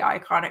very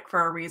iconic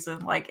for a reason.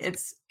 Like,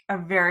 it's a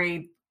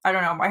very, I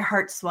don't know, my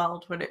heart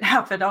swelled when it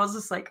happened. I was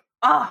just like,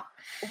 oh.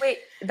 Wait,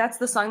 that's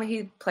the song that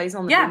he plays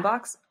on the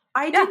boombox?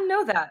 I didn't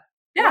know that.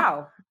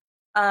 Yeah.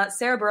 Wow.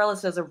 Sarah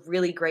Bareilles does a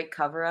really great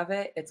cover of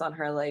it. It's on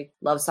her like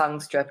Love Song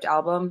Stripped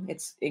album.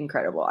 It's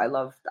incredible.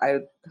 I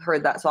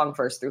heard that song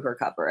first through her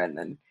cover, and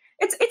then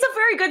it's a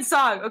very good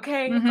song,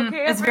 okay?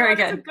 Okay, it's very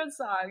good. It's a good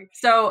song.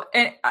 So,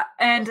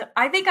 and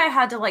I think I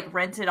had to like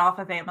rent it off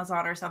of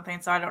Amazon or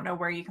something, so I don't know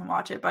where you can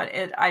watch it, but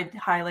I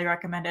highly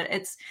recommend it.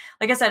 It's,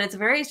 like I said, it's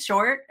very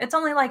short. It's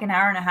only like an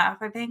hour and a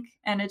half, I think,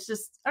 and it's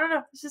just, I don't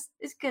know,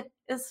 it's good.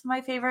 It's my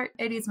favorite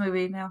 80s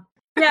movie now.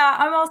 Yeah,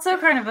 I'm also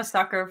kind of a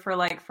sucker for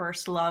like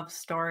first love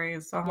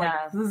stories. So I'm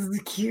like, this is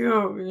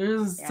cute.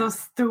 This is so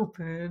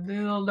stupid. They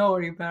don't know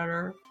any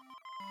better.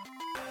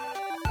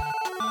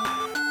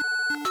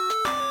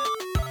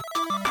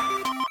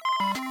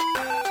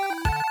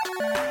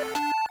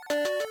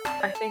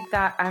 I think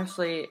that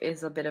actually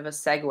is a bit of a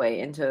segue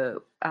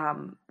into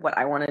what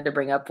I wanted to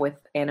bring up with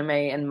anime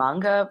and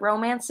manga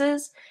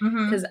romances,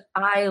 because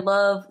I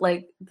love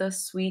like the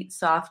sweet,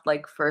 soft,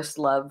 like first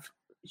love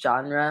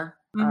genre.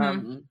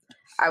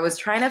 I was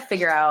trying to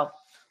figure out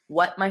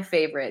what my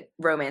favorite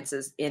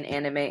romances in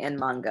anime and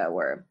manga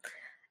were.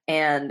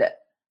 And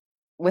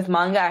with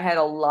manga, I had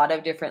a lot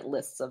of different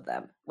lists of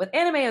them. With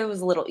anime, it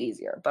was a little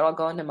easier, but I'll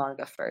go into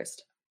manga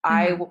first.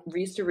 I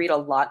used to read a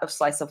lot of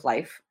slice of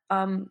life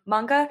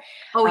manga.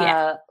 Oh,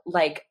 yeah.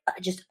 Like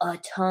just a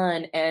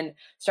ton. And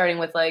starting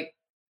with like,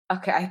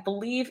 okay, I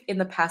believe in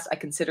the past I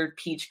considered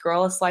Peach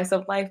Girl a slice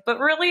of life, but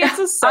really it's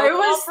a soap I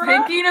was opera.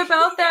 thinking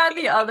about that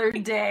the other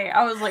day.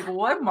 I was like,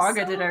 what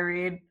manga did I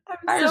read?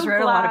 I just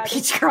read a lot of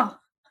Peach Girl.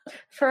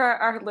 For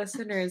our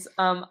listeners,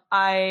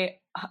 I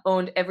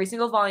owned every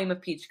single volume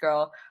of Peach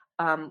Girl,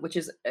 which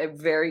is a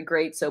very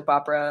great soap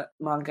opera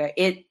manga.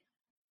 It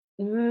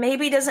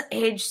maybe doesn't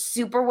age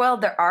super well.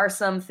 There are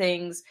some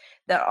things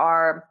that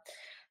are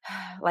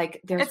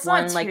like there's it's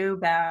one not like too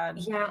bad.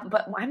 Yeah,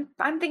 but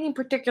I'm thinking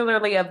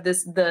particularly of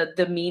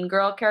the mean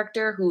girl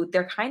character who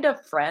they're kind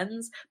of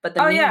friends, but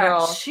the mean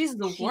girl, she's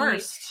the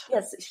worst.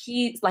 Yes,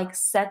 she like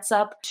sets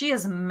up. She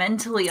is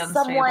mentally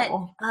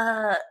unstable.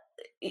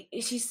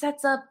 She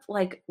sets up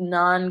like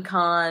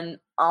non-con.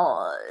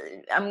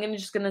 I'm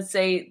just gonna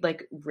say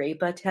like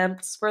rape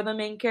attempts for the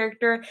main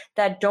character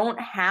that don't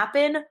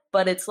happen,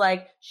 but it's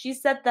like she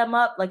set them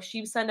up. Like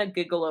she sent a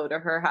gigolo to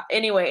her house.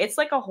 Anyway, it's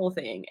like a whole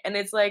thing, and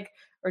it's like.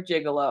 Or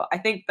gigolo. I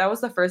think that was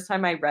the first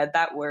time I read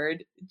that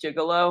word,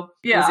 gigolo,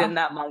 was in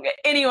that manga.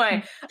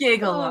 Anyway.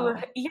 Gigolo.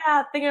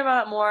 Thinking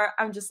about it more,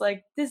 I'm just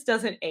like, this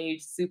doesn't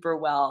age super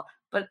well,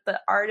 but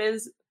the art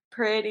is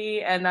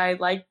pretty, and I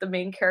like the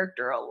main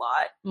character a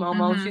lot.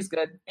 Momo, she's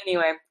good.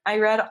 Anyway, I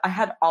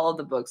had all of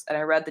the books, and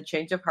I read the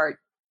Change of Heart,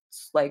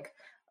 like,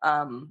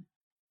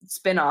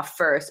 spin-off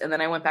first, and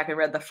then I went back and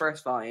read the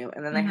first volume,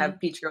 and then they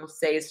have Peach Girl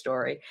Say's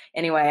story.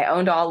 Anyway, I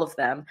owned all of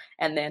them,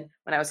 and then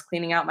when I was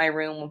cleaning out my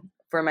room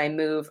for my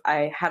move,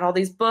 I had all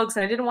these books,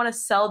 and I didn't want to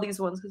sell these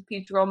ones because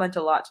Peach Girl meant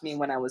a lot to me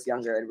when I was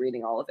younger and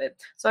reading all of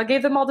it. So I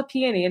gave them all to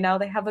Peony, and now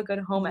they have a good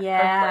home at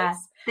her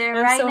place. They're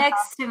right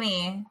next to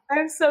me.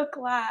 I'm so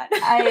glad.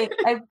 I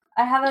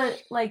have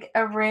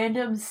a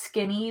random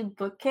skinny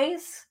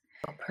bookcase.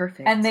 Oh,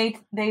 perfect. And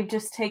they've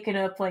just taken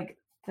up like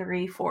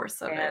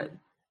 3/4 of it.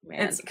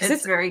 Man,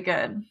 it's very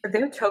good.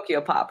 They're Tokyo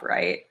Pop,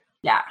 right?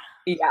 Yeah.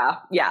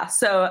 Yeah.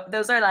 So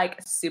those are like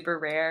super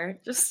rare.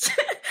 Just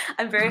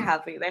I'm very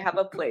happy they have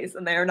a place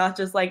and they are not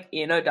just like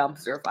in a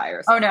dumpster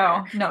fire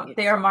somewhere. No,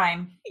 they are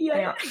mine. Yeah.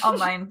 They are all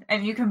mine,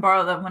 and you can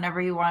borrow them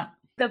whenever you want.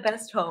 The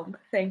best home.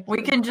 Thank you.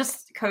 We can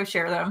just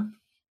co-share them.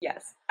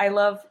 Yes, I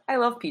love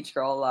Peach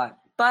Girl a lot.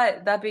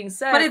 But that being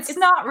said, but it's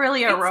not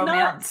really a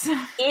romance.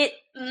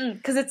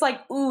 Because it's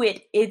like, ooh,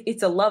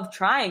 it's a love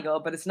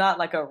triangle, but it's not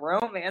like a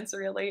romance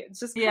really. It's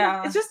just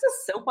it's just a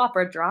soap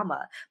opera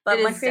drama.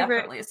 But my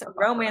favorite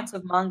romance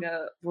of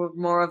manga were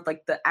more of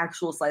like the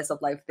actual slice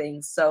of life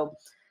things. So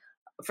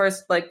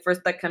first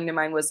that came to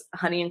mind was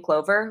Honey and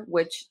Clover,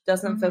 which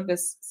doesn't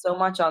focus so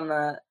much on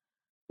the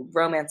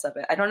romance of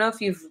it. I don't know if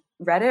you've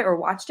read it or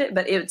watched it,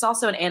 but it's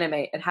also an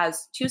anime. It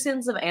has 2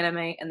 seasons of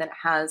anime, and then it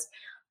has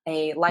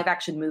a live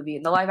action movie,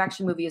 and the live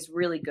action movie is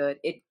really good.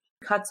 It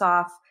cuts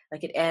off,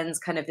 like it ends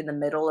kind of in the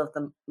middle of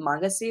the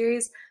manga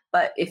series,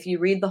 but if you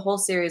read the whole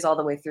series all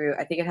the way through,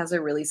 I think it has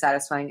a really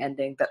satisfying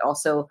ending that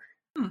also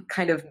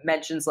kind of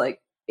mentions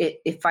like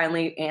it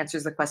finally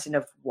answers the question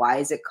of why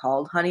is it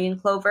called Honey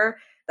and Clover.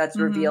 That's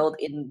revealed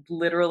in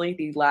literally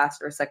the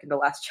last or second to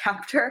last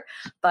chapter,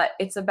 but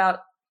it's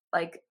about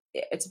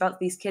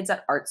these kids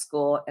at art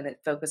school, and it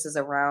focuses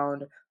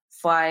around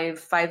five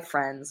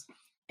friends,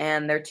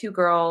 and they're 2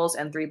 girls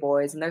and 3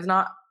 boys, and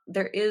I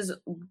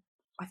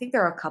think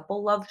there are a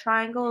couple love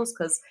triangles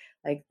because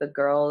like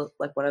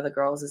one of the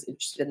girls is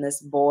interested in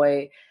this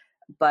boy,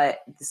 but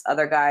this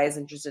other guy is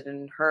interested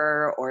in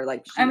her, or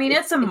like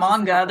it's a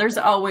manga. There's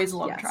always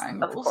love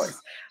triangles, of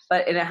course.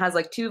 And it has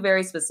like 2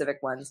 very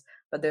specific ones.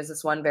 But there's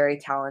this one very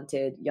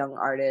talented young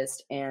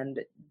artist and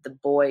the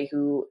boy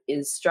who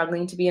is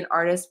struggling to be an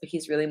artist, but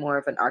he's really more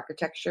of an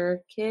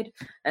architecture kid.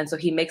 And so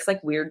he makes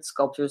like weird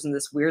sculptures in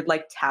this weird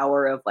like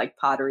tower of like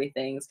pottery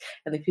things.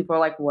 And the people are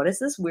like, what is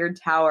this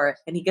weird tower?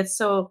 And he gets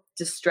so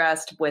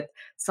distressed with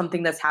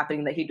something that's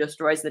happening that he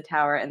destroys the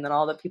tower. And then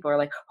all the people are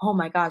like, oh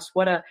my gosh,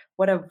 what a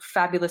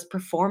fabulous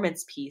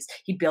performance piece.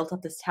 He built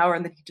up this tower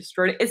and then he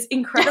destroyed it. It's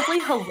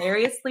incredibly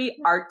hilariously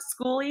art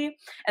schooly.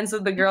 And so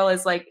the girl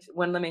is like,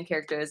 one of the main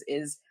characters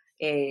is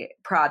a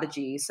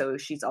prodigy, so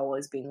she's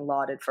always being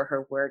lauded for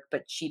her work,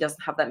 but she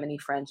doesn't have that many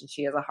friends and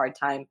she has a hard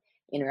time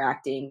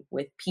interacting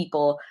with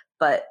people.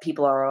 But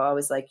people are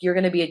always like, you're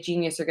going to be a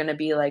genius, you're going to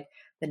be like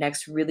the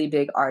next really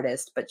big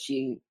artist, but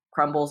she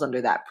crumbles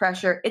under that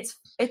pressure. It's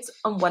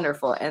a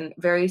wonderful and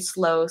very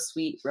slow,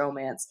 sweet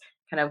romance.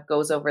 Kind of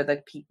goes over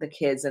the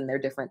kids and their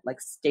different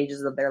like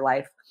stages of their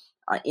life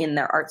in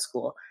their art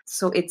school.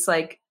 So it's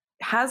like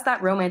has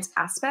that romance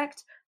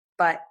aspect,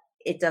 but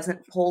it doesn't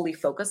wholly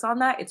focus on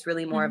that. It's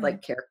really more of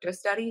like character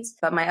studies.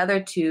 But my other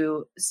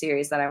 2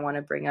 series that I want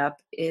to bring up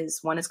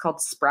one is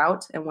called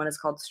Sprout and one is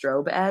called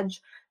Strobe Edge.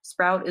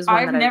 Sprout is one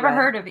I've never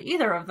heard of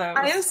either of those.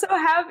 I am so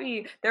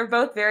happy. They're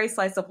both very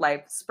slice of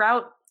life.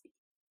 Sprout,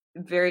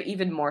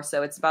 even more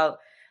so. It's about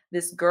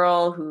this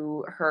girl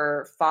who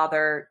her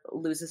father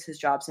loses his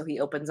job, so he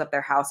opens up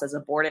their house as a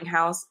boarding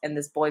house, and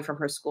this boy from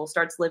her school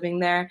starts living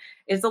there.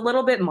 It's a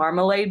little bit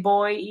Marmalade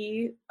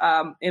Boy-y.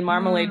 In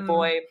Marmalade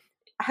Boy,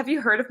 have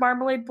you heard of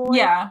Marmalade Boy?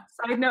 Yeah.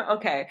 Side note?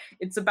 Okay.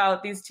 It's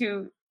about these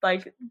 2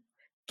 like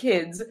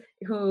kids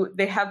who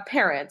they have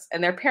parents,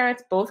 and their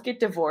parents both get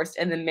divorced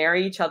and then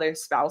marry each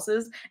other's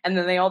spouses, and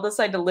then they all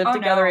decide to live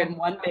together in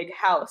one big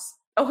house.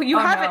 Oh, you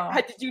haven't?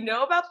 No. Did you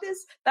know about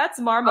this? That's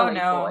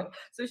Marmalade Boy.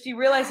 So she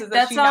realizes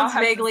that she sounds now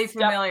has vaguely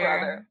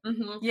familiar.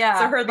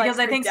 Yeah, so because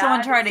I think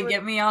someone tried to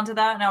get me onto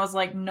that, and I was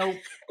like, nope.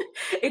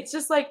 It's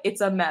just like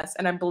it's a mess,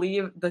 and I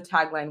believe the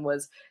tagline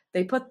was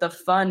they put the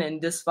fun in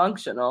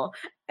dysfunctional,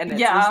 and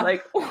it's just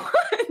like what?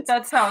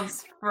 That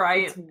sounds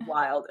right. It's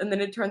wild. And then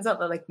it turns out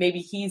that like maybe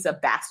he's a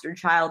bastard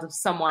child of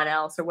someone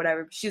else or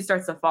whatever. She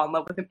starts to fall in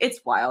love with him.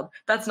 It's wild.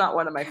 That's not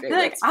one of my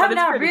favorites. Like, I'm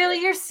not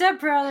really your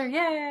stepbrother.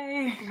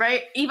 Yay.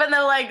 Right? Even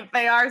though like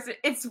they are,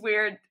 it's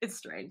weird. It's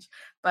strange.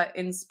 But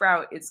in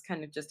Sprout, it's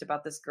kind of just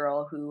about this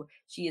girl who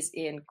she is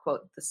in,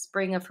 quote, the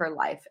spring of her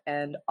life.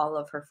 And all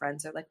of her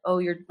friends are like, oh,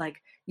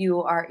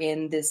 you are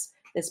in this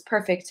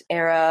perfect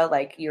era,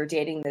 like you're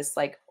dating this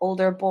like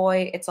older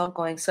boy, it's all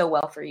going so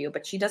well for you.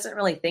 But she doesn't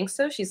really think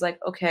so. She's like,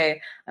 okay,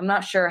 I'm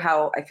not sure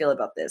how I feel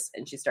about this.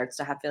 And she starts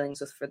to have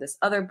feelings for this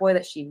other boy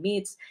that she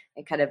meets,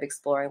 and kind of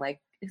exploring like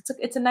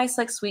it's a nice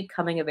like sweet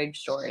coming of age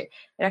story.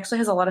 It actually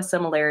has a lot of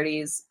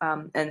similarities,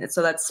 and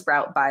so that's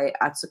Sprout by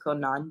Atsuko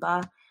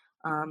Nanba.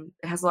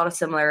 It has a lot of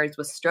similarities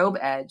with Strobe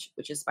Edge,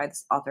 which is by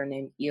this author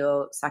named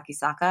Io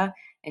Sakisaka,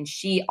 and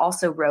she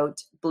also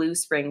wrote Blue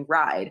Spring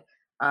Ride,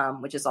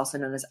 which is also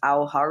known as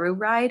Aoharu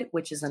Ride,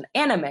 which is an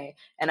anime.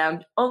 And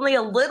I'm only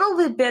a little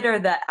bit bitter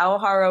that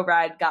Aoharu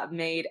Ride got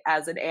made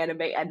as an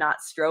anime and not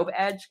Strobe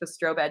Edge, because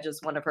Strobe Edge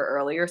is one of her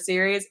earlier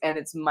series,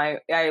 and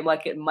I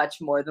like it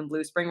much more than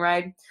Blue Spring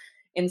Ride.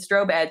 In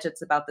Strobe Edge,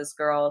 it's about this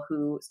girl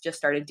who just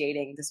started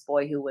dating this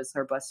boy who was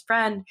her best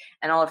friend,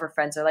 and all of her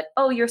friends are like,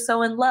 oh, you're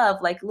so in love,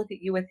 like, look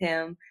at you with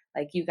him,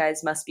 like, you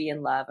guys must be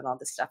in love, and all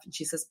this stuff. And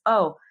she says,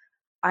 oh,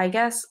 I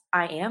guess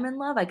I am in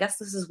love. I guess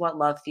this is what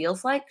love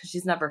feels like, because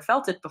she's never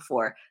felt it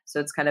before. So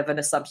it's kind of an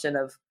assumption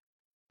of,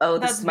 oh,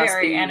 this must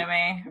very be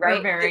anime,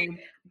 right.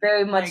 Very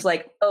very much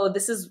like, oh,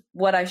 this is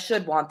what I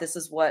should want. This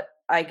is what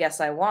I guess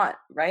I want,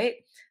 right?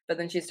 But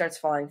then she starts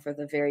falling for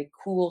the very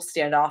cool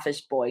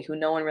standoffish boy who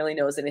no one really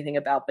knows anything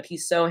about, but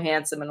he's so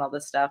handsome and all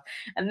this stuff.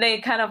 And they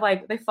kind of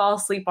like, they fall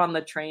asleep on the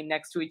train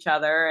next to each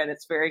other, and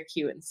it's very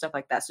cute and stuff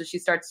like that. So she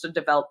starts to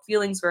develop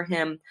feelings for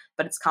him,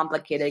 but it's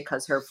complicated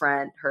because her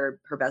friend, her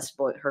best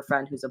boy, her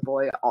friend who's a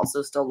boy,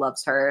 also still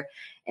loves her.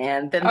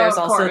 And then there's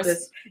also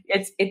this,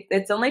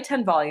 it's only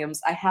 10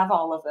 volumes. I have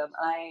all of them.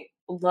 I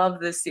love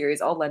this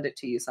series. I'll lend it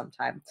to you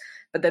sometime.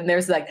 But then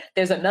there's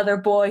another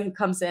boy who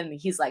comes in, and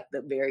he's like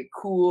the very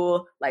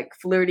cool, like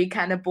flirty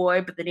kind of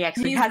boy, but then he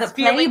actually has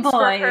feelings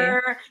for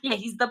her. Yeah,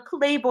 he's the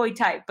playboy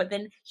type, but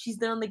then she's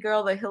the only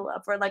girl that he'll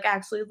ever like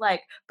actually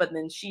like. But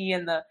then she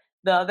and the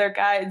other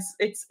guy,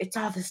 it's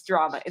all this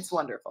drama. It's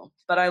wonderful.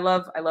 But I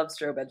love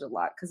Strobed a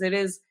lot because it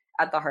is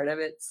at the heart of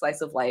it,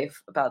 slice of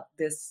life about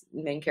this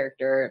main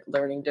character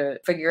learning to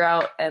figure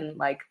out and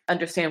like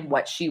understand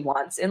what she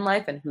wants in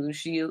life and who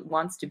she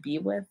wants to be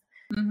with.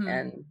 Mm-hmm.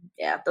 And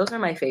yeah, those are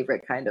my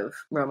favorite kind of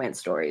romance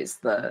stories,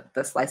 the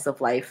slice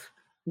of life,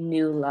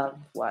 new love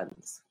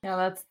ones.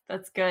 Yeah,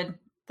 that's good.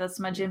 That's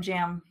my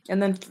jam.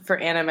 And then for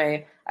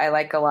anime, I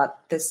like a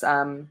lot this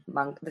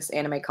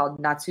anime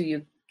called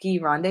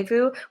Natsuyuki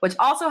Rendezvous, which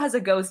also has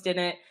a ghost in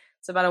it.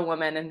 It's about a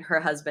woman and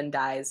her husband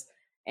dies.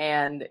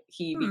 And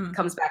he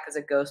comes back as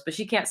a ghost, but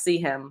she can't see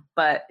him.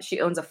 But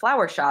she owns a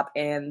flower shop,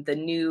 and the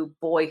new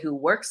boy who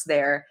works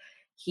there,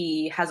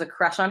 he has a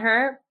crush on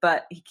her,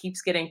 but he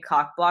keeps getting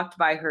cock blocked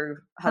by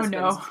her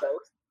husband's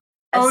ghost.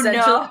 Oh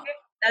no!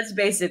 That's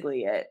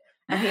basically it.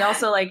 And he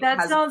also like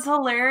sounds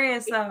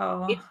hilarious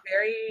though. It's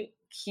very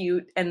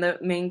cute, and the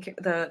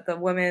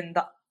woman,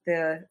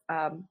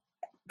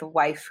 the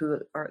wife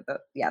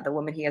the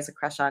woman he has a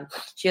crush on,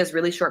 she has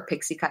really short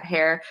pixie cut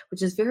hair,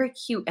 which is very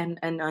cute and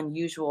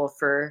unusual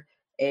for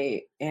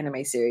a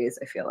anime series.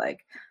 I feel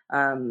like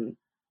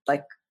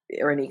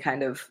or any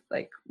kind of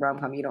like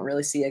rom-com, you don't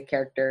really see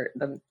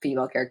the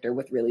female character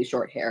with really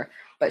short hair,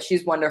 but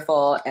she's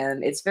wonderful,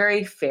 and it's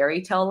very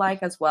fairy tale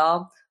like as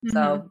well. Mm-hmm.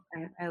 So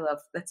I love,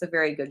 that's a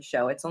very good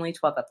show. It's only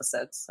 12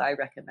 episodes, so I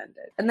recommend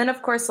it. And then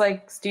of course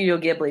like Studio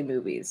Ghibli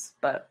movies,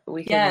 but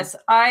we can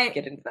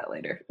get into that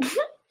later.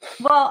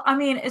 Well, I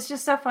mean, it's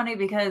just so funny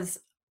because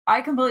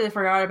I completely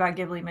forgot about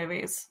Ghibli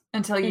movies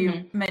until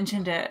you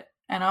mentioned it.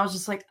 And I was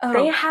just like, oh,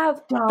 they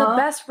have the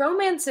best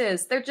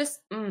romances. They're just,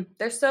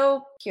 they're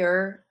so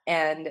pure,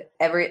 and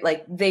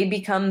they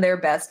become their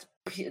best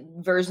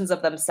versions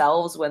of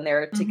themselves when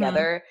they're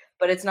together.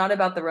 But it's not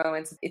about the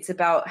romance. It's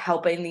about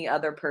helping the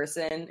other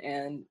person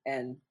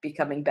and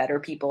becoming better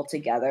people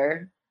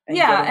together. And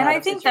I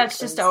think that's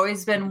just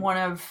always been one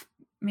of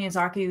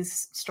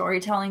Miyazaki's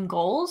storytelling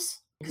goals.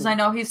 Because I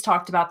know he's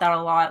talked about that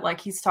a lot. Like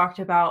he's talked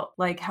about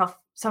like how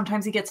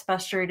sometimes he gets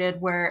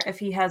frustrated where if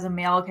he has a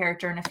male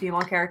character and a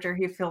female character,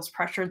 he feels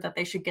pressured that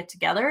they should get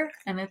together.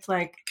 And it's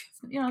like,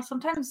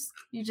 sometimes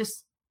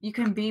you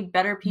can be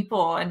better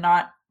people and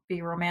not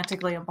be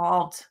romantically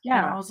involved.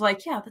 Yeah. And I was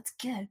like, yeah, that's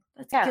good.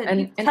 That's good.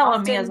 And tell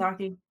him,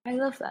 Miyazaki. I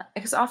love that.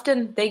 Because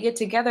often they get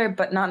together,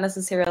 but not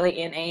necessarily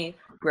in a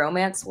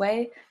romance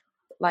way.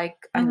 Like,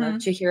 I don't know,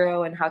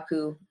 Chihiro and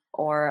Haku,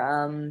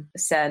 or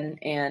Sen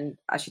and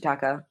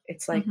Ashitaka.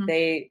 It's like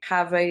they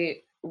have a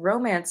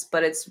romance,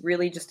 but it's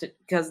really just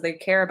because they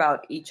care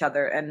about each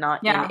other and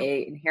not in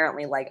a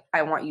inherently like,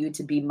 I want you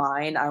to be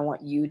mine, I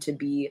want you to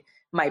be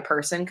my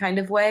person kind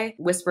of way.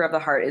 Whisper of the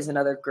Heart is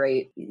another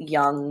great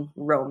young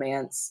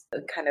romance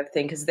kind of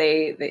thing, because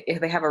they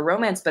have a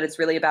romance, but it's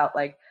really about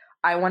like,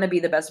 I want to be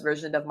the best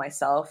version of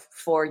myself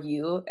for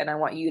you, and I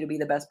want you to be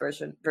the best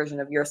version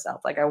of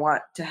yourself. Like I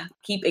want to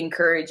keep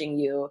encouraging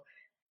you,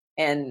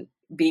 and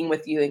being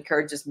with you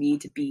encourages me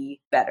to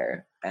be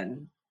better.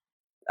 And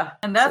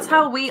that's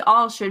how we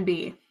all should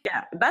be.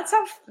 Yeah, that's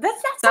how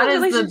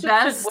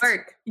relationship should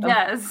work.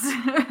 Yes.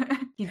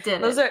 You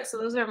did those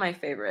are my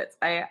favorites.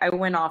 I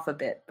went off a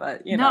bit,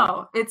 but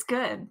no, it's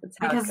good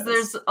because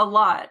there's a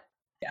lot.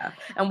 Yeah.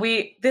 And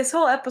this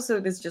whole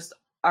episode is just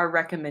our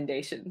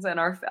recommendations and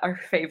our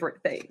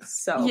favorite things.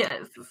 So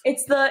yes,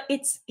 it's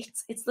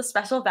the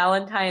special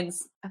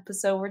Valentine's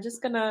episode. We're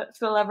just gonna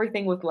fill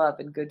everything with love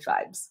and good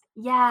vibes.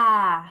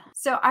 Yeah.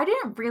 So I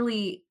didn't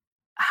really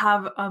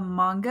have a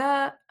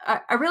manga.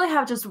 I really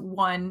have just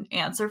one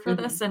answer for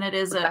this, and it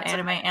is an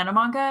anime and a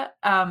manga.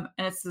 And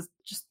it's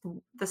just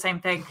the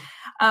same thing.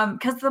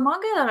 Because the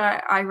manga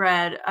that I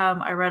read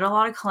a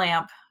lot of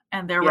Clamp,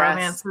 and their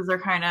romances are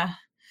kind of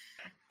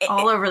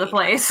all over the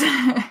place.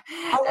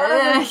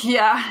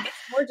 Yeah.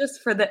 It's more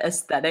just for the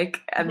aesthetic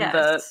and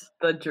the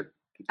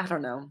I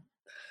don't know.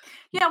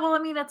 Yeah, well, I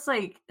mean, it's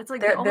like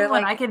the only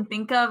one I can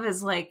think of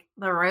is like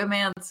the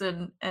romance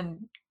and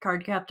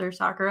Cardcaptor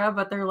Sakura,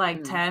 but they're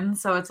like 10,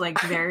 so it's like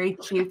very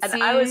cutesy.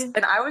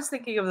 and I was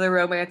thinking of the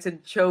romance in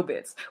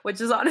Chobits,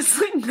 which is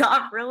honestly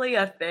not really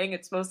a thing.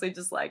 It's mostly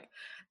just like,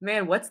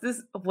 man, what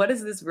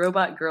is this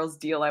robot girl's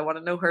deal? I want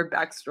to know her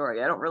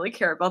backstory. I don't really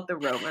care about the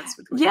romance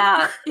between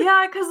them.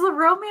 Yeah, because the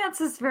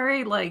romance is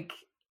very like,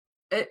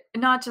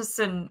 not just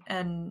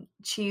in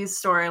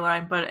Chi's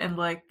storyline, but in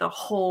like the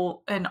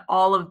whole and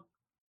all of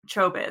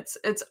Chobits.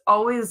 It's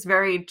always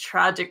very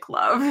tragic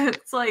love.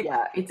 It's like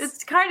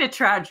it's kind of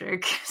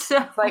tragic.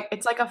 So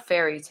it's like a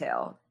fairy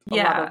tale. A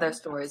lot of their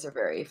stories are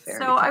very fairy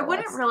tale. So I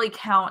wouldn't really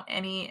count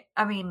any.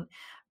 I mean,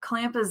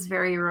 Clamp is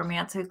very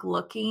romantic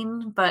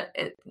looking, but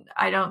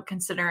I don't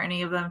consider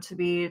any of them to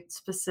be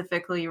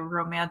specifically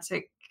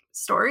romantic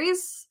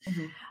stories.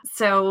 Mm-hmm.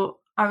 So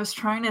I was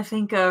trying to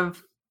think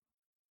of,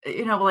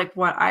 like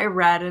what I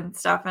read and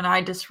stuff, and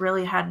I just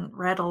really hadn't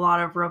read a lot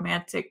of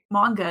romantic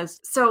mangas.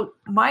 So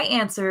my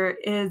answer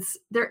is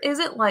there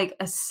isn't like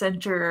a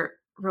center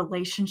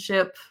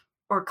relationship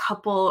or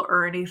couple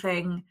or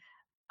anything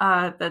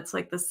that's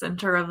like the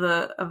center of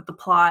the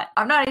plot.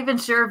 I'm not even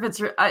sure if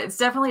it's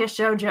definitely a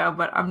shoujo,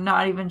 but I'm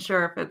not even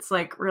sure if it's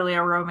like really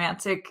a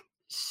romantic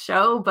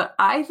show, but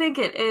I think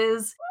it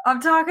is. I'm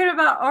talking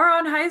about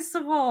Ouran High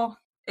School.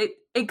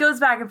 It goes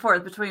back and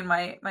forth between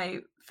my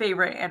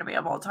favorite anime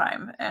of all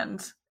time,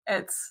 and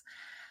it's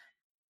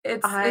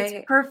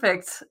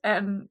perfect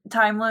and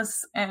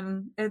timeless,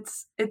 and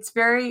it's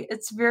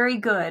very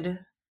good.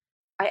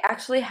 I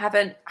actually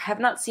have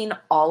not seen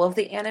all of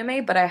the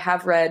anime, but I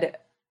have read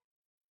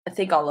I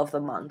think all of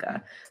the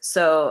manga.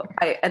 So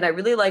I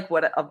really like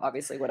what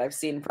I've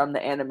seen from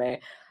the anime.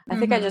 I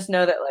think I just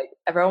know that like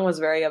everyone was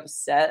very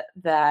upset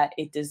that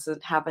it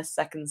doesn't have a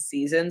second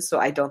season, so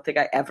I don't think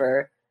I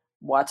ever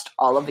watched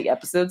all of the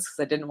episodes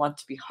because I didn't want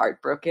to be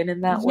heartbroken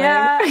in that way.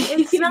 Yeah,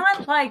 it's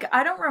not like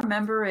I don't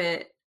remember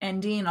it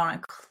ending on a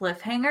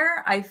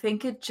cliffhanger. I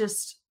think it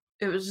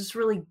was just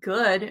really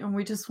good and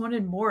we just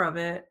wanted more of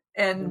it.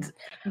 And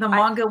the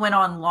manga went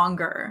on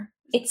longer.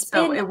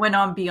 It went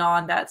on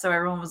beyond that, so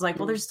everyone was like,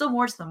 well, there's still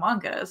more to the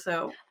manga.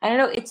 So I don't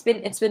know,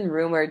 it's been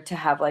rumored to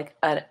have like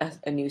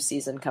a new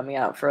season coming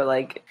out for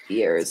like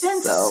years.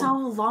 It's been so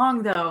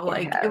long though.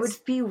 Like it would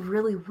be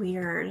really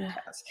weird.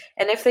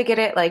 And if they get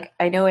it, like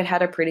I know it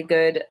had a pretty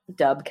good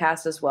dub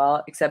cast as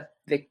well, except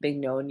Vic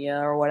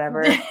Mignogna or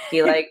whatever.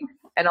 He like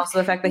and also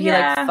the fact that he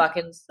like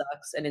fucking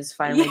sucks and is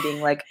finally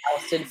being like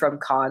ousted from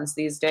cons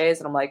these days.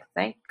 And I'm like,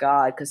 thank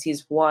God, because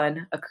he's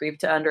one, a creep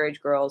to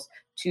underage girls,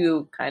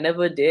 two, kind of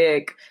a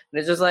dick. And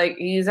it's just like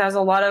he has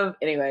a lot of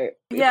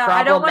Yeah,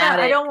 I don't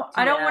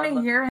want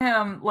to hear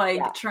him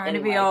like trying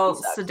to be all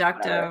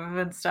seductive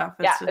and stuff.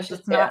 It's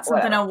just not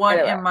something I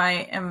want in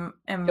my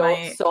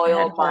Don't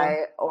soil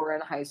my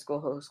Ouran High School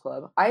host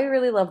club. I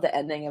really love the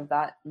ending of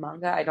that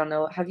manga. I don't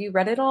know. Have you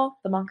read it all,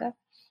 the manga?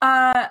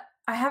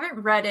 I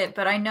haven't read it,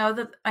 but I know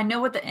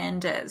what the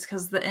end is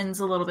because the end's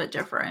a little bit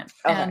different,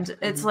 and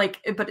it's like,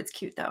 but it's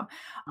cute though.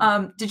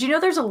 Did you know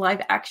there's a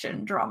live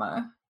action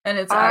drama, and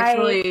it's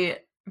actually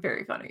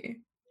very funny?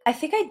 I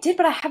think I did,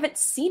 but I haven't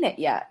seen it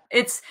yet.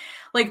 It's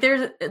like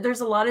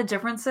there's a lot of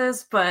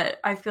differences, but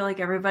I feel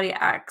like everybody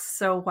acts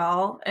so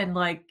well, and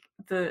like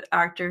the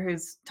actor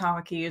who's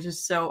Tamaki is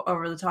just so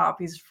over the top.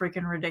 He's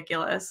freaking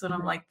ridiculous, and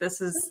I'm like, this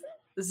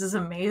is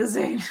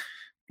amazing.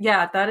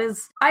 Yeah, that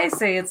is. I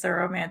say it's a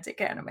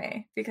romantic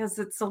anime because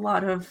it's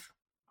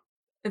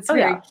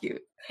very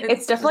cute.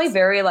 It's definitely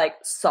very like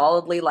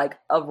solidly like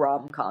a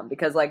rom-com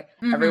because like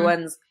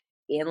everyone's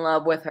in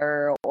love with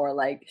her or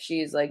like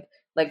she's like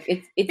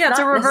it's not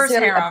a reverse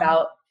harem.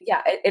 About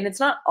and it's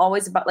not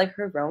always about like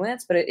her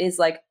romance, but it is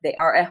like they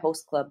are a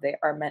host club. They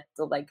are meant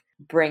to like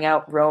bring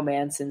out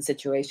romance in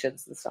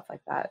situations and stuff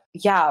like that.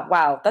 Yeah,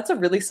 wow, that's a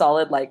really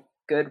solid like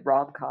good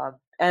rom-com.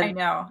 And I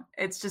know.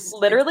 It's just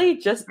literally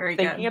just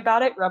thinking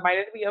about it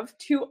reminded me of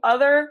two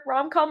other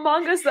rom-com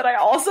mangas that I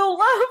also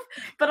love.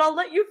 But I'll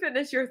let you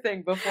finish your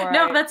thing before.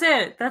 No, that's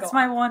it. That's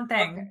my one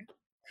thing.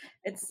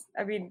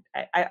 Okay.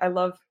 I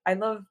love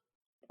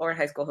Ouran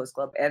High School Host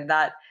Club, and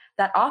that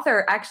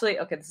author actually.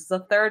 Okay, this is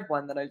the third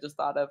one that I just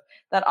thought of.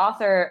 That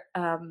author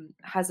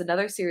has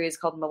another series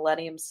called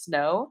Millennium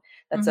Snow.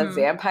 That's a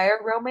vampire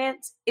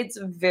romance. It's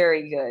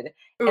very good,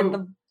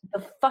 and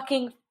the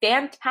fucking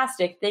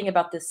fantastic thing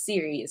about this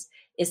series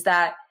is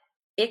that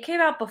it came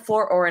out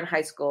before Ouran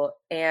High School,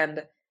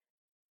 and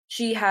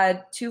she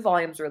had 2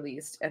 volumes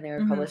released, and they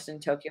were published in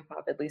Tokyo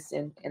Pop, at least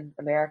in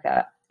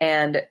America.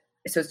 And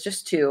so it's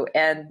just 2,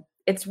 and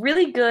it's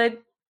really good,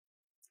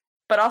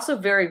 but also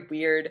very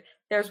weird.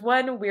 There's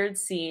one weird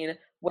scene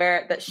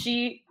where that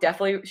she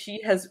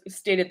has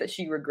stated that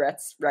she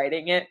regrets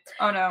writing it.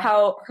 Oh no.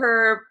 How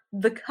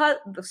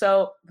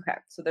so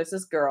there's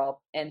this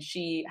girl and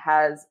she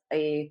has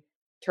a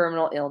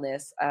terminal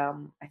illness.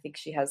 I think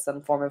she has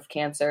some form of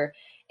cancer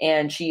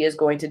and she is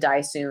going to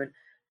die soon.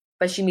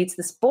 But she meets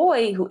this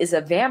boy who is a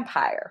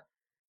vampire.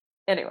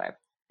 Anyway.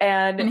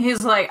 And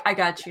he's like, I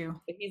got you.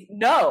 He's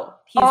not.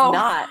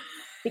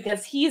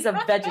 Because he's a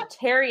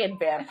vegetarian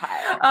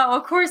vampire. Oh,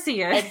 of course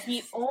he is. And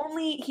he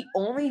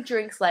only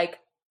drinks like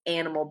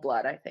animal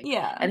blood, I think.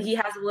 Yeah. And he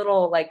has a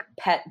little like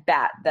pet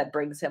bat that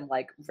brings him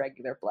like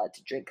regular blood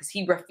to drink because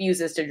he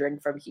refuses to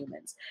drink from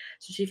humans.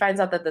 So she finds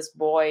out that this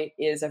boy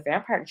is a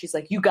vampire and she's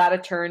like, you gotta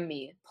turn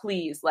me,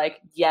 please. Like,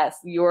 yes,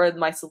 you're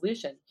my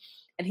solution.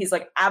 And he's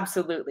like,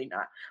 absolutely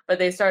not. But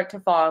they start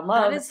to fall in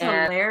love. That is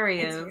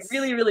hilarious. It's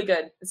really, really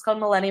good. It's called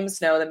Millennium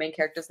Snow. The main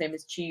character's name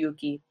is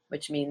Chiyuki,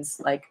 which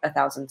means like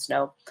 1,000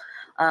 snow.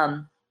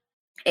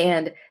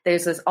 And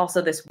there's this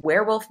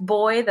werewolf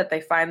boy that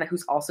they find that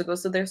who's also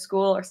goes to their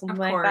school or something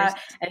like that,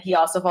 and he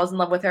also falls in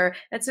love with her.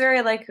 It's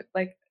very like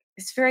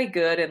it's very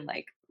good and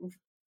like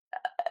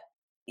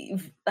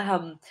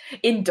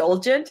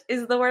indulgent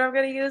is the word I'm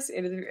going to use.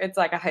 It's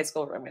like a high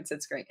school romance.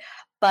 It's great.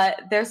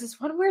 But there's this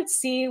one weird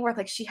scene where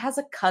like she has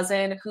a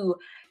cousin who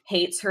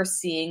hates her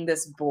seeing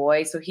this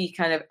boy, so he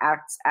kind of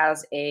acts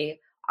as a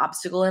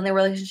obstacle in their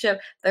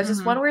relationship. There's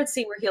this one weird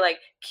scene where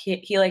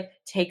he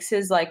takes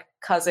his like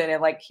cousin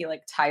and like he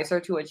like ties her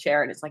to a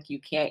chair and it's like you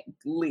can't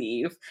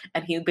leave,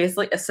 and he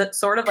basically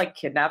sort of like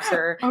kidnaps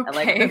her and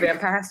like the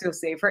vampire has to go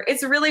save her.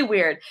 It's really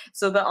weird.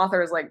 So the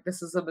author is like,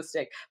 this is a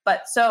mistake.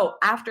 But so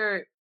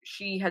after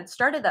she had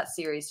started that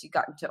series, she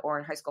got into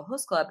Ouran High School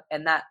Host Club,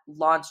 and that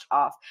launched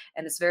off.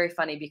 And it's very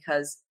funny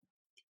because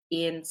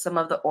in some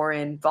of the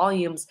Ouran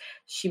volumes,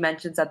 she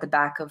mentions at the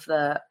back of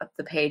the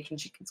page, and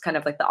it's kind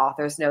of like the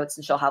author's notes,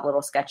 and she'll have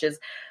little sketches.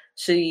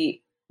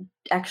 She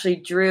actually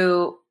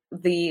drew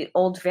the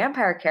old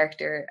vampire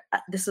character.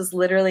 This was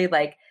literally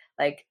like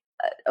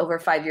over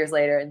 5 years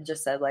later, and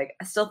just said like,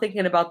 I'm still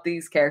thinking about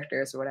these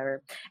characters or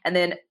whatever. And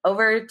then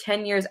over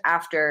 10 years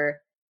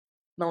after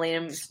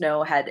Millennium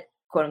Snow had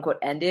quote unquote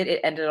ended,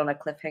 it ended on a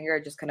cliffhanger.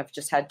 It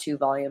just had 2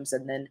 volumes,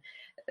 and then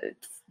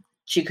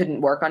she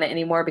couldn't work on it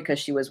anymore because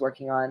she was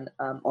working on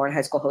Ouran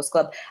High School Host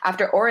Club.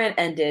 After Ouran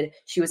ended,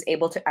 she was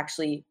able to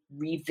actually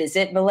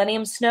revisit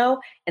Millennium Snow.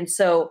 And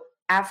so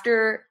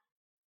after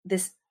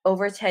this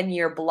over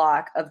 10-year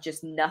block of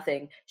just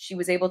nothing, she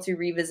was able to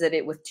revisit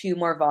it with 2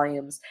 more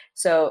volumes.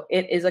 So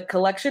it is a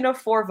collection of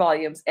 4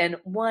 volumes. And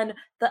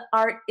the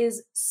art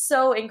is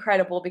so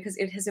incredible because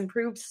it has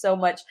improved so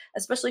much,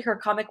 especially her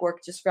comic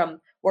work, just from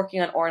working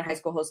on Ouran High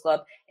School Host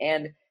Club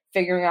and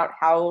figuring out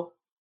how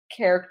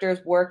characters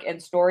work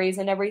and stories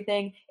and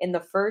everything. In the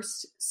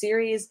first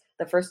series,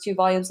 the first 2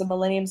 volumes of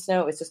Millennium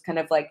Snow, it's just kind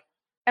of like,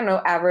 I don't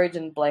know, average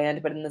and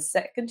bland. But in the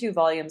second 2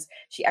 volumes,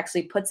 she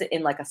actually puts it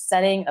in like a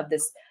setting of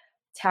this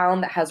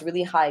town that has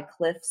really high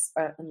cliffs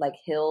and like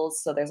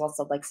hills. So there's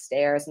also like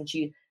stairs, and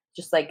she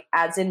just like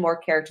adds in more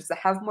characters that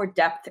have more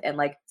depth and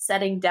like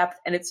setting depth,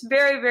 and it's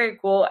very, very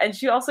cool. And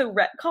she also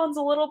retcons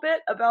a little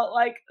bit about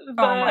like the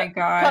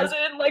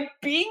cousin like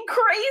being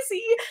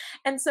crazy,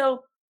 and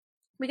so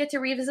we get to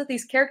revisit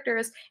these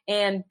characters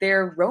and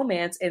their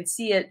romance and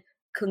see it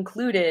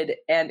concluded,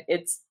 and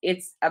it's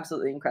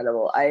absolutely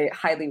incredible. I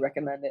highly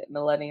recommend it.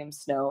 Millennium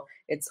Snow.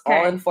 It's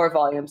all in 4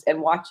 volumes,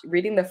 and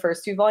reading the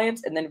first 2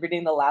 volumes and then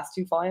reading the last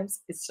 2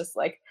 volumes, it's just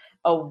like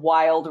a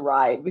wild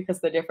ride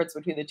because the difference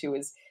between the 2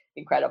 is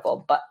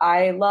incredible. But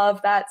I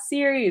love that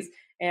series,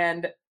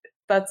 and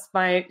that's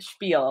my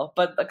spiel.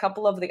 But a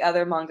couple of the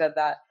other manga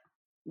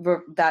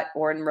that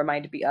Ouran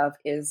reminded me of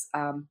is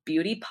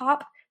Beauty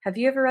Pop. Have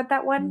you ever read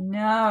that one?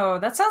 No,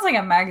 that sounds like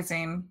a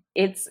magazine.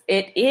 It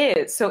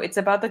is. So it's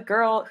about the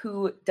girl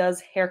who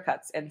does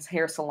haircuts and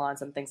hair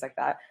salons and things like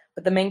that.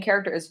 But the main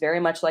character is very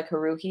much like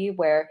Haruhi,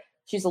 where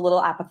she's a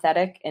little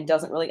apathetic and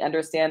doesn't really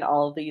understand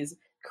all of these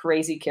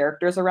crazy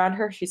characters around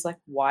her. She's like,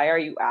 why are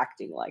you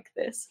acting like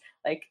this?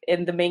 Like,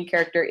 and the main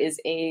character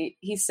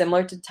he's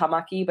similar to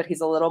Tamaki, but he's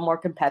a little more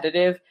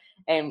competitive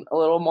and a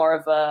little more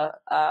of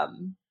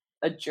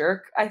a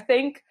jerk, I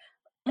think.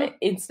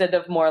 Instead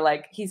of more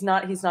like he's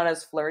not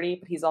as flirty,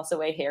 but he's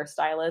also a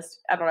hairstylist.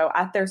 I don't know,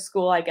 at their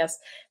school, I guess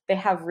they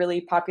have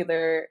really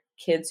popular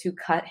kids who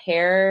cut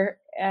hair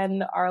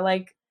and are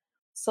like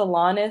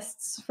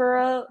salonists for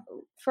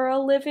a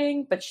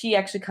living, but she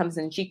actually comes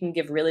in, she can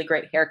give really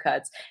great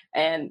haircuts,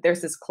 and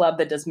there's this club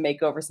that does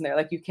makeovers, and they're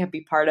like, you can't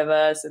be part of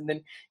us, and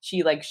then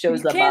she like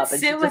shows them up and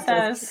sit with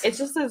us. It's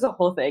just there's a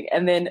whole thing.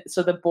 And then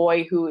so the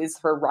boy who is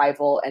her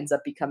rival ends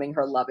up becoming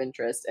her love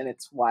interest, and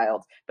it's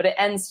wild. But it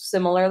ends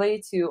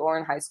similarly to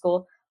Ouran High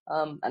School,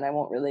 and I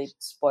won't really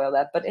spoil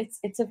that, but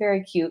it's a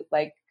very cute,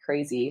 like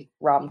crazy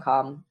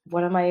rom-com.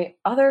 One of my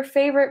other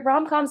favorite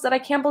rom-coms that I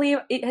can't believe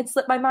it had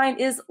slipped my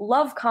mind is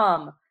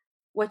Lovecom,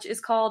 which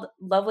is called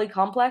Lovely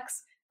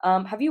Complex.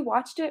 Have you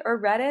watched it or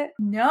read it?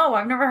 No,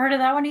 I've never heard of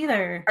that one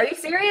either. Are you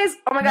serious?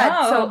 Oh my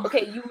god. So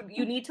okay,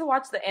 you need to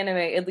watch the anime.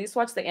 At least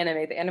watch the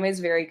anime. The anime is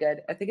very good.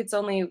 I think it's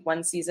only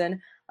 1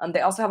 season. They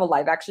also have a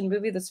live action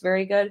movie that's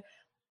very good,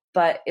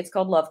 but it's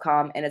called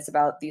Lovecom, and it's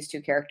about these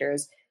 2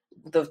 characters,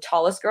 the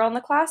tallest girl in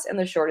the class and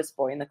the shortest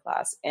boy in the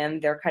class,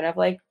 and they're kind of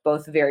like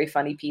both very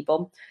funny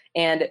people,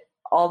 and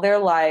all their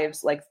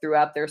lives, like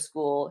throughout their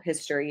school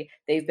history,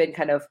 they've been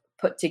kind of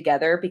put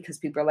together because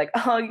people are like,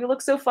 oh, you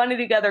look so funny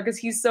together because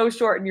he's so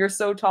short and you're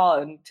so tall,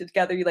 and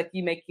together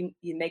he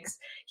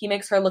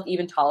makes her look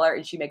even taller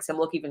and she makes him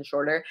look even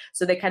shorter.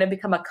 So they kind of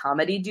become a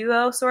comedy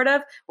duo, sort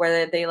of,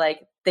 where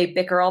they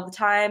bicker all the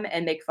time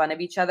and make fun of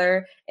each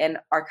other and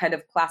are kind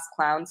of class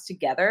clowns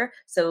together.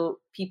 So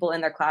people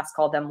in their class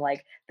call them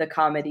like the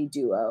comedy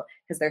duo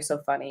because they're so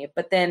funny.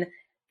 But then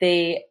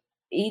they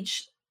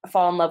each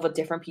fall in love with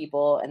different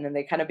people, and then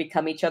they kind of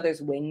become each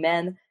other's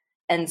wingmen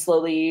and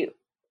slowly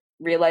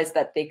realize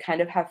that they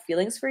kind of have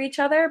feelings for each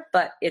other,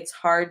 but it's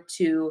hard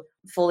to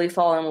fully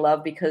fall in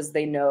love because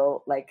they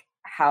know like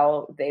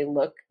how they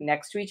look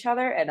next to each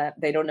other, and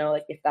they don't know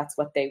like if that's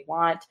what they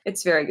want.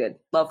 It's very good.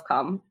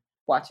 Love-com.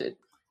 Watch it.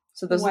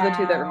 So those are the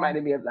two that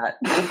reminded me of that.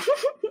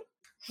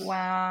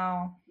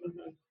 Wow.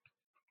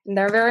 Mm-hmm.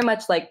 They're very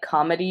much like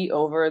comedy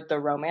over the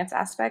romance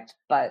aspect,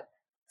 but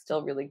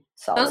still really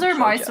solid. Those are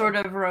my sort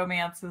of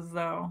romances,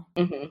 though.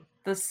 Mm-hmm.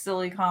 The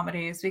silly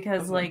comedies,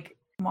 because like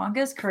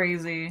manga's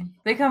crazy.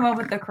 They come up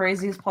with the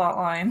craziest plot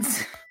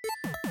lines.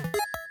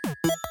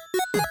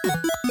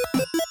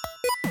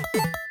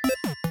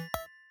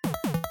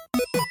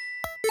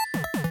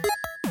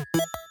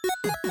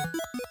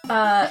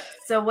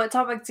 So what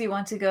topic do you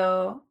want to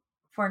go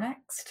for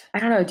next? I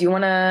don't know. Do you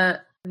want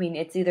to? I mean,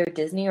 it's either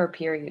Disney or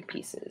period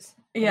pieces.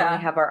 Yeah.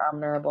 We have our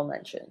honorable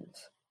mentions.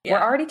 Yeah.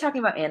 We're already talking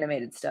about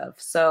animated stuff,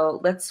 so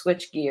let's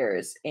switch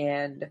gears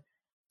and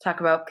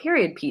talk about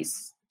period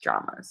piece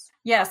dramas.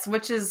 Yes,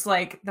 which is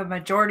like the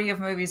majority of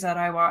movies that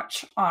I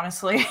watch,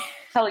 honestly.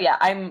 Hell yeah.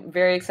 I'm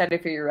very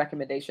excited for your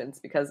recommendations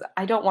because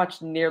I don't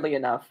watch nearly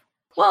enough.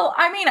 Well,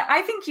 I mean,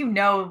 I think you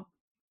know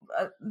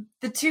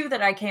the two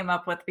that I came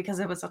up with because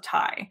it was a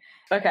tie.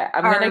 Okay,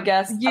 I'm gonna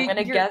guess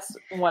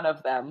one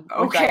of them,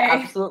 which I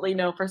absolutely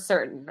know for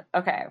certain.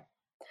 Okay,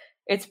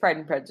 it's Pride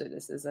and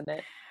Prejudice, isn't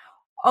it?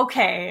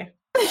 Okay,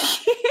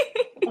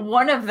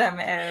 one of them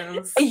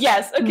is.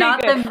 Yes, okay,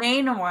 not good. the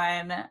main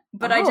one,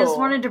 but I just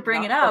wanted to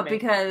bring it up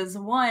because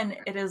one,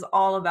 it is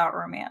all about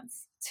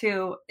romance.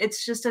 Two,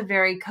 it's just a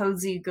very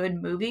cozy,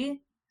 good movie.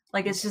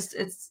 Like it's just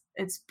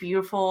it's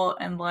beautiful,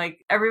 and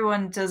like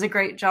everyone does a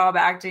great job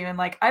acting, and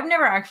like I've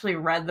never actually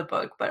read the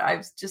book, but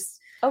I've just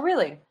Oh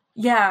really?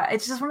 Yeah,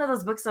 it's just one of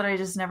those books that I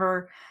just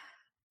never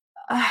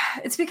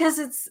it's because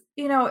it's,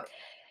 you know,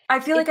 I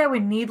feel like I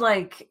would need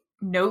like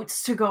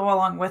notes to go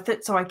along with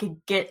it so I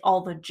could get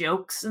all the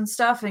jokes and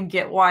stuff and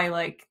get why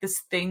like this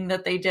thing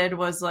that they did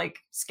was like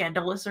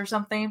scandalous or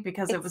something,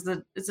 because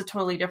it's a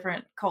totally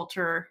different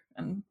culture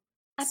and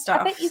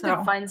stuff. I bet you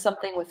could find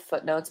something with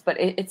footnotes, but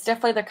it's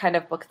definitely the kind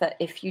of book that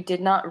if you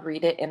did not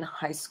read it in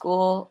high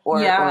school or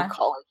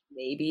college,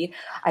 maybe,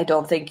 I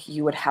don't think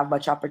you would have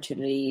much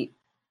opportunity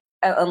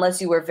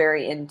unless you were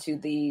very into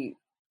the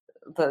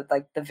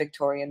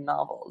Victorian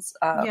novels.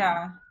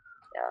 Yeah.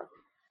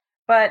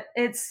 But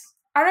it's,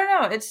 I don't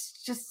know,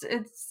 it's just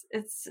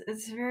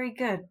it's very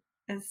good.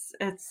 I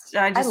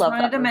just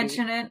wanted to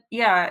mention it.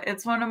 Yeah,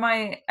 it's one of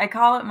my, I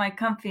call it my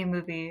comfy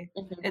movie.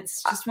 Mm-hmm.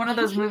 It's just one of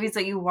those movies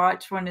that you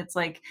watch when it's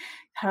like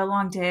had a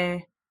long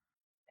day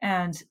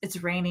and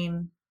it's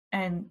raining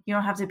and you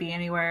don't have to be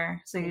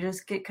anywhere, so you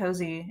just get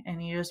cozy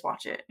and you just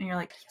watch it and you're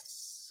like,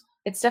 yes.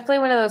 It's definitely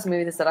one of those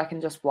movies that I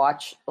can just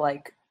watch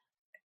like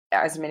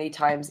as many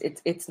times.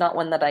 It's not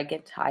one that I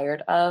get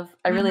tired of.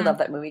 I really love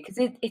that movie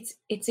because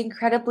it's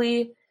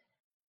incredibly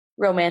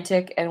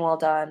romantic and well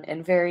done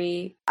and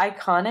very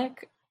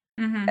iconic.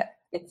 Mm-hmm.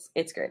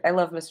 It's great. I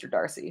love Mr.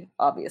 Darcy,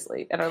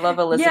 obviously, and I love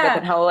Elizabeth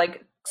and how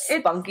like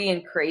spunky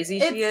and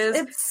crazy she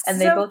is. And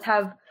they both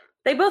have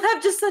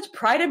just such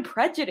Pride and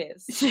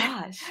Prejudice.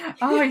 Gosh.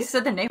 Oh, you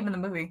said the name of the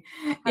movie.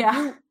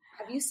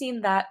 Have you seen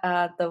that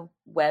the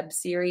web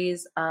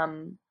series,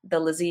 the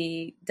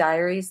Lizzie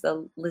Diaries,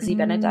 the Lizzie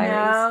Bennet Diaries?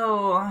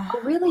 No.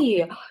 Oh,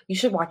 really? You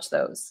should watch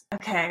those.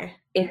 Okay.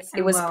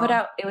 It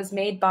was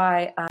made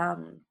by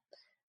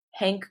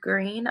Hank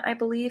Green, I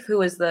believe,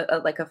 who is the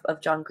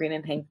of John Green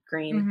and Hank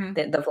Green,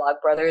 the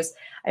Vlogbrothers.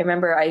 I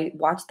remember I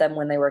watched them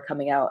when they were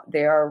coming out.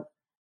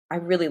 I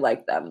really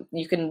like them.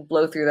 You can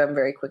blow through them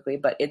very quickly,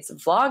 but it's a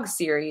vlog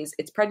series.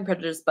 It's Pride and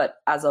Prejudice, but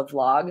as a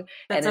vlog.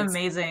 That's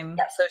amazing.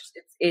 Yeah, so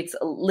it's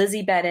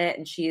Lizzie Bennet,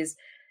 and she's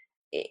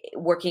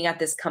working at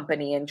this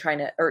company and trying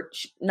to,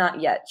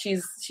 not yet.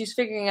 She's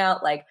figuring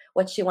out like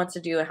what she wants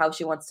to do and how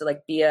she wants to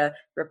like be a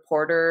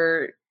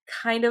reporter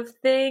kind of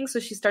thing. So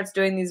she starts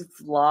doing these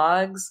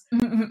vlogs.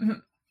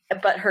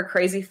 But her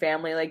crazy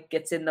family like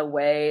gets in the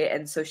way,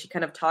 and so she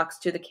kind of talks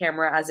to the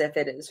camera as if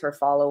it is her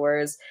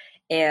followers.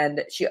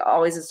 And she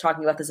always is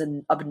talking about this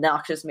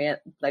obnoxious man,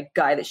 like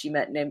guy that she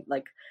met named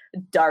like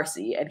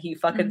Darcy, and he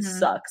fucking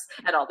sucks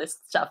and all this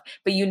stuff.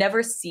 But you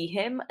never see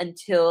him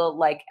until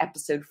like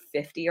episode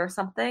 50 or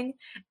something.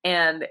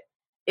 And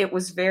it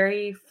was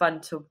very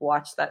fun to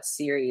watch that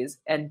series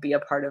and be a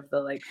part of the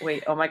like,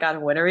 wait, oh my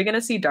God, when are we going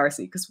to see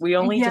Darcy? Because we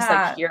only just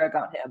like hear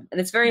about him. And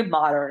it's very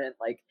modern and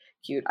like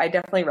cute. I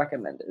definitely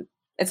recommend it.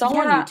 It's all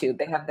on YouTube.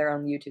 They have their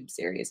own YouTube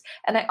series.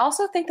 And I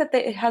also think that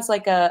it has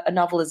like a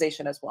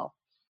novelization as well.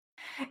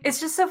 It's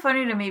just so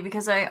funny to me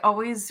because I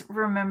always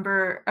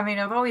remember, I mean,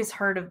 I've always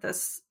heard of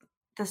this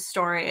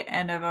story,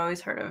 and I've always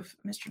heard of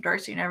Mr.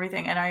 Darcy and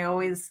everything, and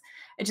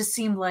it just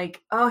seemed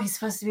like, oh, he's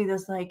supposed to be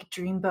this like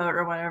dreamboat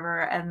or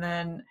whatever, and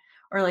then,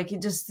 or like he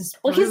just this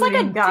he's like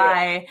a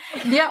guy.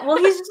 Yeah, well,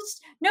 he's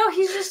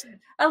just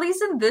at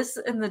least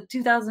in the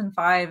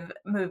 2005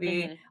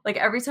 movie, like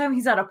every time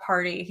he's at a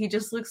party, he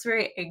just looks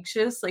very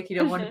anxious, like he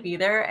don't want to be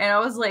there, and I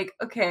was like,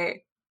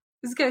 okay,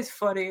 this guy's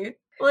funny.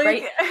 Like,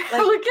 right?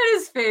 Like, look at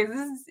his face.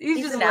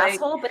 He's just an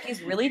asshole, but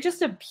he's really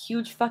just a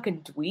huge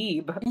fucking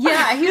dweeb.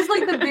 Yeah, he's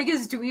like the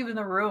biggest dweeb in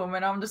the room,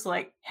 and I'm just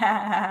like,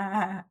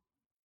 ha.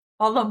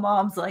 all the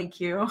moms like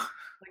you.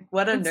 Like,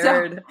 what a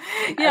nerd.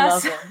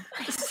 Yes. I love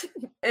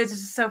him. It's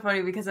just so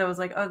funny because I was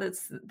like, oh,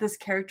 that's this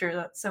character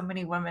that so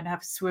many women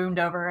have swooned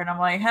over. And I'm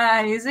like,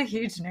 he's a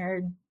huge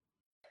nerd.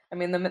 I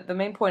mean, the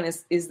main point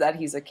is that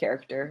he's a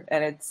character,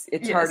 and it's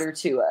yes. harder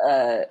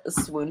to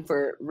swoon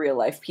for real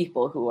life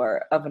people who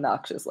are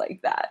obnoxious like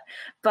that.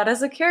 But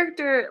as a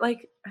character,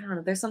 like, I don't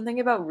know, there's something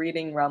about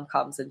reading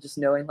rom-coms and just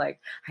knowing, like,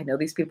 I know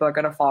these people are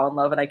gonna fall in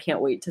love, and I can't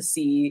wait to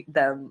see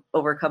them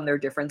overcome their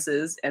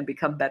differences and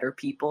become better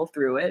people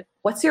through it.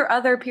 What's your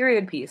other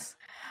period piece?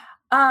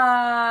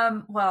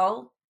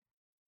 Well,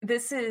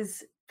 this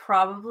is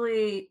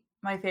probably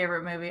my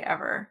favorite movie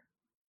ever,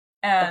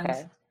 and.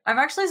 Okay. I'm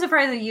actually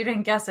surprised that you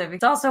didn't guess it.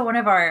 It's also one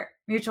of our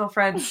mutual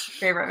friends'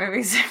 favorite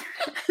movies.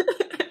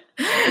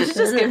 You should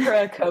just give her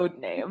a code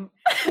name.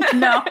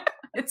 No,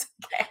 it's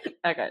okay.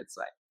 Okay, it's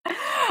fine.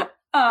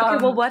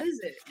 Okay, well, what is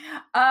it?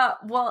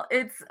 Well,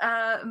 it's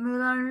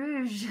Moulin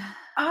Rouge.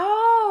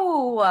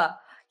 Oh,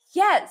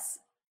 yes.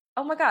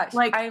 Oh my gosh.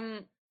 Like,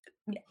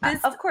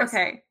 of course.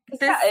 Okay.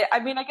 I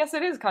mean, I guess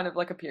it is kind of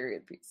like a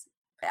period piece.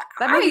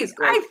 That movie is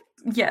great.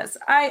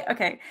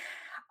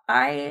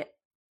 I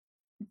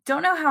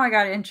don't know how I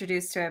got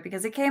introduced to it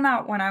because it came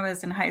out when I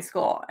was in high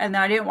school, and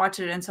I didn't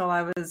watch it until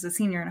I was a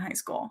senior in high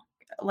school.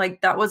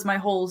 Like, that was my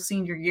whole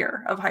senior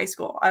year of high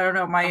school. I don't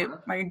know,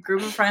 my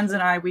group of friends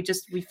and I, we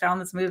found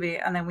this movie,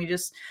 and then we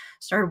just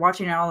started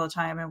watching it all the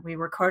time, and we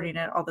recording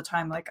it all the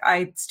time. Like,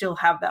 I still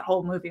have that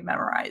whole movie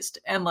memorized,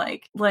 and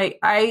like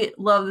I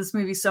love this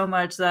movie so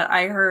much that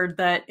I heard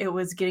that it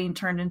was getting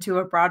turned into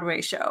a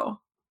Broadway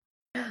show.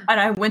 And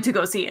I went to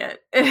go see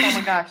it. Oh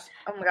my gosh!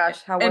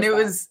 How was and it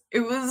that? It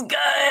was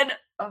good.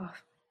 Oh,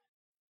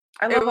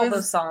 I love all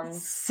those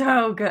songs.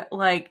 So good.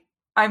 Like,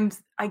 I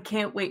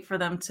can't wait for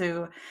them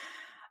to,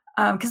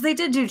 because they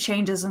did do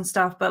changes and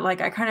stuff, but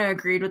like I kind of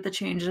agreed with the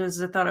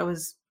changes. I thought it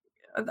was,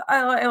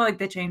 I like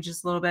the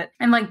changes a little bit,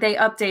 and like they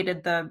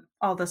updated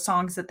all the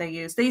songs that they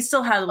used. They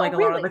still had like a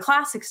lot of the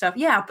classic stuff,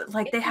 yeah, but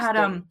like they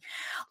had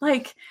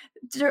like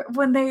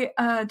when they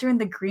during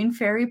the Green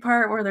Fairy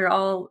part where they're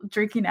all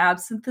drinking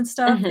absinthe and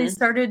stuff, they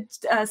started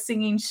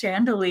singing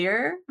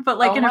Chandelier, but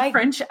like in a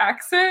French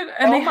accent,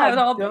 and they had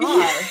all I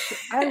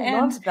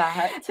loved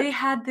that. They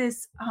had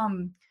this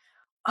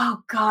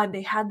oh God,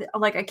 they had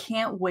like, I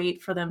can't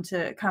wait for them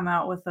to come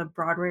out with a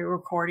Broadway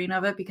recording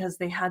of it, because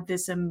they had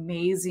this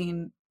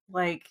amazing,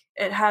 like,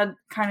 it had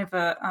kind of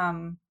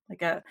a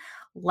like a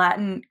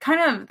Latin,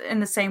 kind of in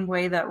the same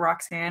way that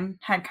Roxanne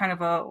had kind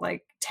of a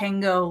like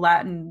tango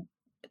Latin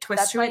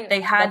twist to it.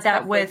 They had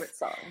that with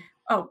song.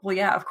 Oh, well,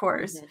 yeah, of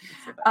course.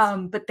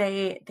 But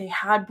they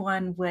had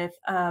one with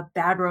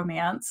Bad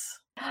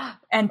Romance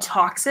and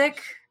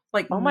Toxic,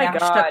 like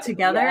mashed up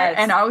together. Yes,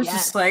 and I was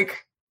just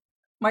like,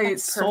 my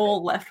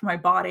soul left my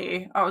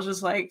body. I was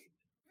just like,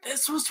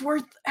 this was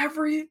worth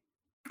every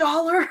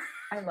dollar.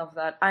 I love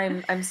that.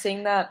 I'm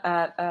seeing that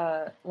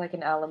at like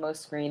an Alamo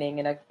screening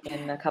in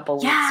a couple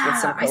weeks with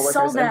some coworkers. I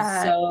saw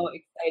that. I'm so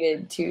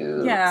excited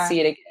to see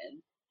it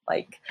again.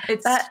 Like,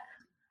 it's that.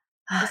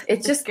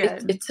 It's just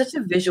it's such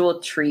a visual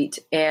treat,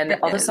 and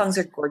all the songs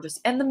are gorgeous,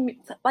 and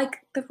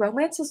the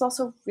romance is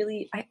also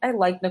really. I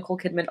like Nicole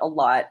Kidman a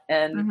lot,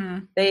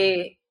 and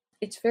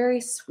it's very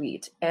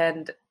sweet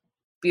and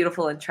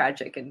beautiful and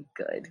tragic and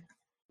good.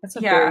 That's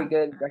a very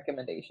good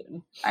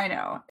recommendation. I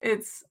know.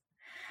 It's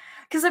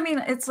because, I mean,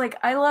 it's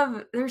like,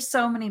 there's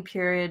so many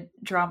period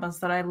dramas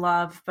that I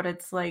love, but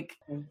it's like,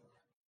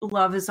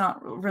 love is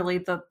not really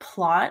the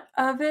plot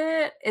of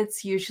it.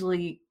 It's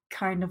usually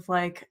kind of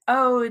like,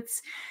 oh,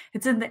 it's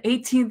in the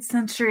 18th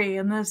century,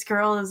 and this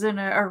girl is in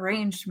an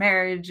arranged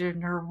marriage,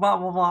 and her blah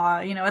blah blah.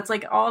 You know, it's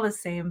like all the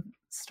same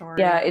story.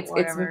 Yeah, it's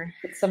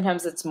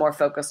sometimes it's more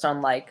focused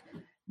on like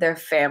their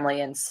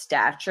family and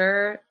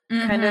stature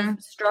kind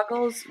of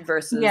struggles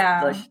versus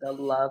the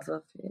love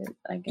of it,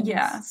 I guess.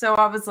 Yeah. So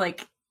I was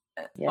like,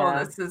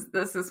 oh,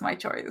 this is my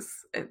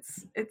choice. It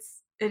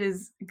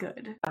is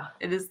good.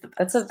 It is the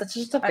best. That's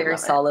just a very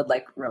solid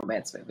like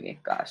romance movie.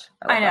 Gosh.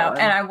 I know.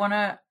 And I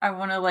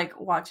wanna like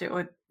watch it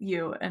with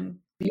you, and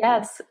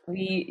Yes,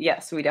 we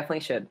definitely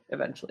should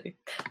eventually.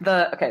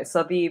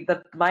 So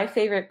my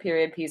favorite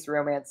period piece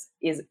romance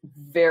is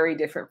very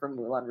different from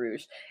Moulin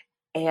Rouge.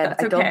 And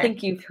I don't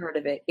think you've heard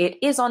of it. It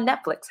is on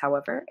Netflix,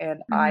 however,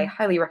 and I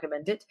highly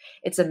recommend it.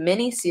 It's a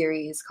mini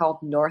series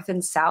called North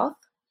and South.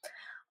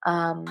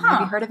 Have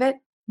you heard of it?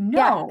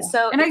 No.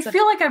 Yeah, I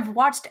feel like I've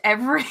watched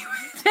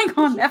everything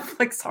on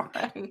Netflix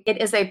already.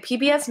 It is a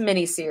PBS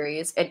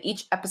miniseries, and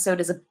each episode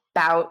is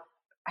about,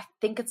 I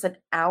think it's an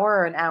hour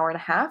or an hour and a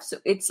half. So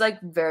it's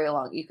like very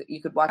long.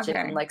 You could watch it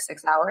in like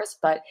 6 hours,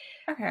 but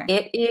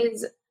it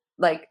is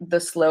like the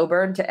slow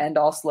burn to end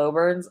all slow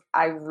burns.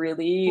 I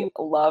really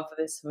love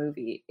this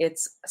movie.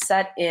 It's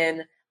set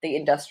in the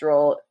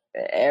industrial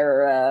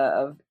era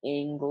of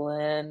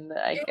England,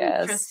 I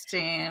guess.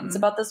 Interesting. It's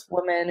about this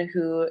woman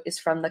who is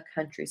from the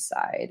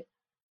countryside,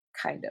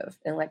 kind of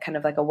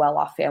like a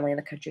well-off family in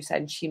the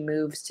countryside, and she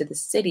moves to the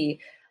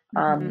city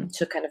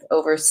to kind of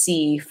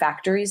oversee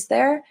factories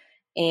there,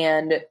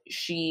 and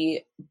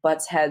she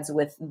butts heads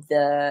with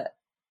the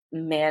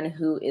man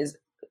who is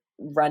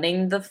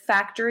running the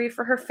factory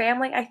for her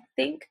family, I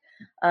think.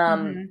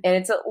 And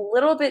it's a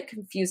little bit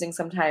confusing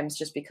sometimes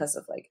just because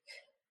of like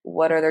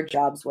what are their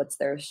jobs, what's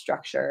their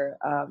structure,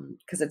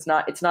 because it's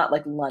not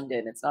like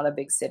London, it's not a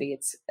big city,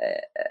 it's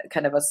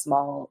kind of a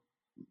small,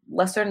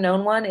 lesser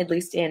known one, at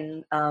least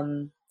in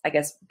I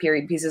guess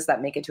period pieces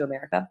that make it to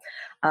America.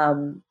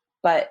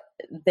 But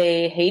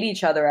they hate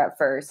each other at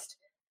first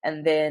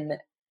and then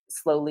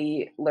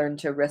slowly learn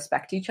to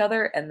respect each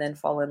other and then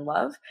fall in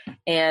love.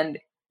 And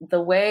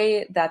the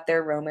way that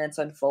their romance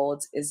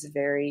unfolds is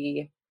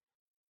very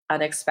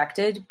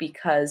unexpected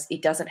because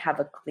it doesn't have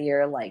a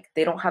clear, like,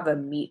 they don't have a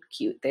meet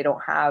cute. They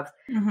don't have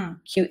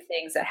cute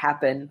things that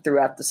happen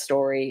throughout the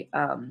story.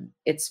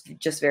 It's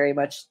just very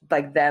much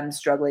like them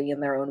struggling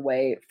in their own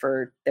way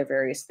for their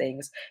various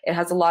things. It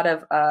has a lot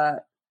of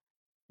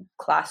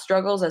class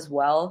struggles as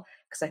well,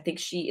 because I think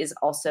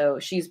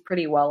she's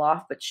pretty well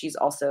off, but she's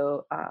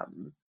also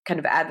kind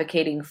of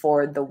advocating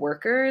for the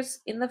workers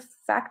in the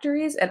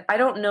factories. And I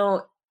don't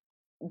know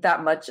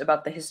that much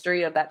about the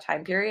history of that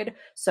time period,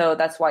 so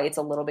that's why it's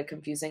a little bit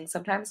confusing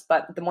sometimes.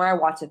 But the more I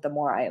watch it, the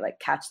more I like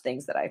catch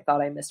things that I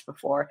thought I missed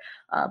before.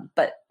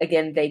 But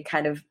again,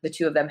 the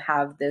two of them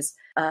have this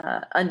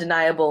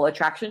undeniable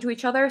attraction to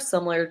each other,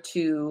 similar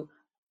to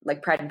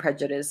like Pride and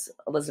Prejudice,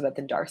 Elizabeth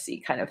and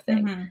Darcy kind of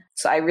thing.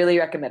 So I really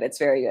recommend it. It's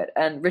very good.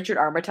 And Richard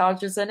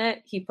Armitage is in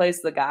it. He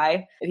plays the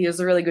guy. He does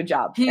a really good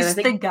job. He's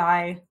the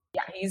guy.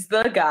 Yeah, he's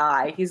the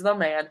guy. He's the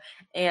man.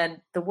 And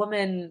the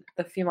woman,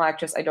 the female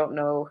actress, I don't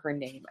know her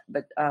name,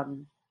 but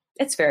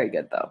it's very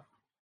good though.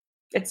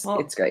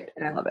 It's great,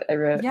 and I love it.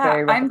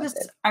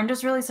 I'm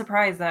just really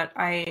surprised that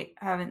I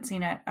haven't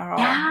seen it at all.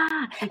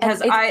 Yeah,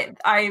 because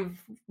I've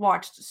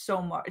watched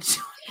so much.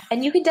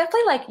 And you can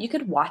definitely you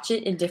could watch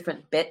it in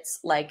different bits.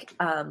 Like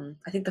I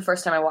think the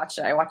first time I watched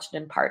it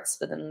in parts,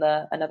 but then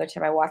another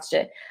time I watched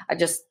it, I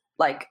just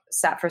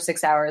sat for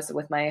 6 hours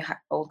with my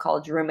old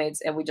college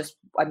roommates, and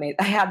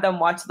I had them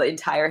watch the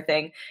entire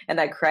thing, and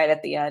I cried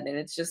at the end, and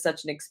it's just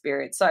such an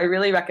experience. So I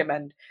really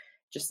recommend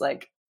just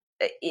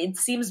it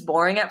seems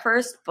boring at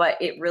first, but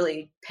it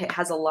really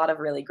has a lot of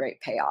really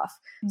great payoff.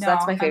 So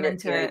that's my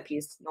favorite period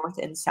piece, North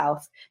and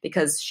South,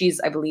 because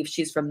I believe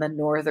she's from the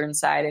northern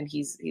side and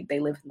they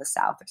live in the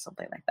South or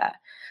something like that.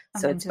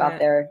 So it's about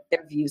their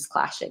views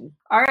clashing.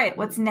 All right,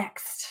 what's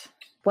next?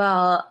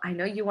 Well, I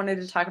know you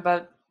wanted to talk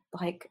about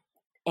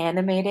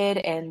animated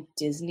and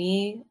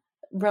Disney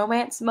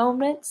romance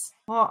moments.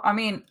 Well, I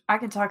mean, I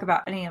could talk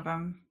about any of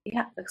them.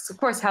 Yeah, of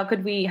course. How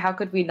could we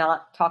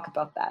not talk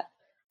about that?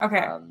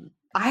 Okay.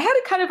 I had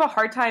a kind of a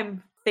hard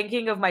time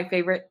thinking of my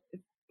favorite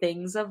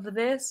things of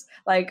this.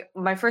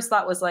 My first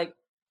thought was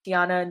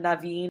Tiana and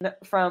Naveen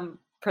from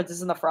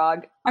Princess and the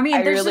Frog. I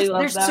mean,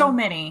 there's so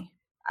many.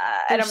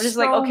 And I'm just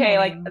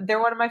okay, they're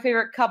one of my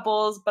favorite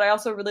couples, but I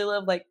also really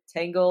love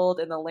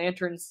Tangled and the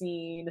lantern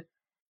scene.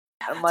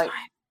 Yeah,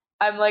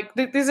 I'm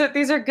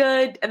these are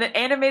good. And then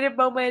animated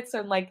moments,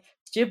 and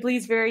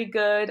Ghibli's very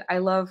good. I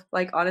love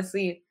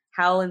honestly,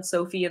 Hal and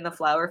Sophie in the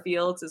flower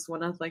fields is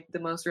one of the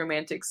most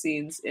romantic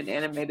scenes in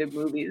animated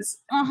movies.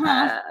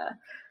 I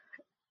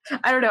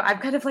don't know. I'm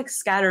kind of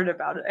scattered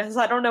about it, as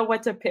I don't know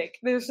what to pick.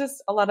 There's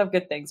just a lot of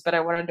good things, but I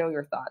want to know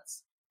your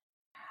thoughts.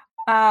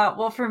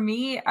 Well, for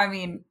me, I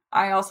mean,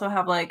 I also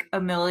have a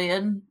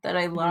million that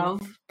I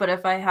love, but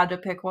if I had to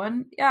pick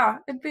one, yeah,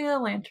 it'd be a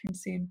lantern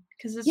scene,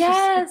 because it's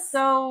just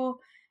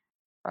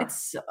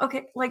it's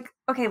okay.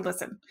 Okay,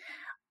 listen.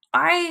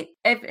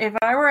 If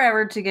I were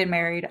ever to get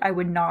married, I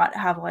would not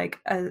have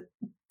a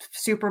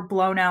super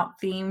blown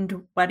out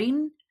themed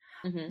wedding,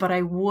 but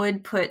I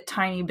would put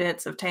tiny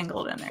bits of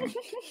Tangled in there.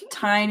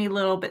 Tiny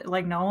little bit,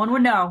 no one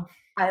would know.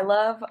 I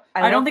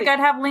don't think I'd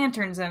have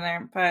lanterns in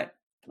there, but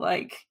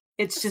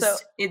it's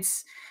just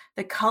it's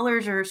the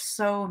colors are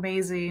so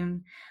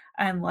amazing,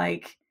 and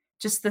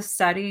just the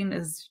setting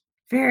is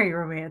very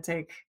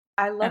romantic.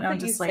 I love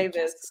that you say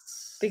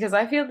this, because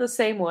I feel the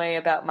same way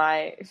about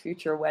my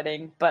future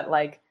wedding, but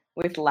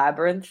with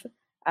Labyrinth,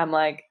 I'm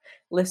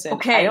listen,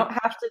 okay, I don't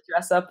have to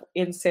dress up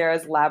in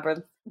Sarah's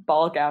Labyrinth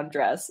ball gown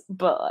dress,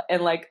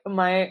 and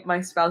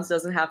my spouse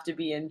doesn't have to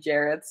be in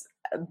Jarrett's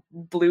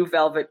blue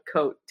velvet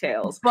coat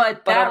tails.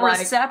 But that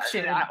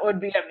reception, that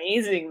would be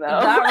amazing, though.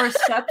 That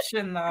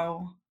reception,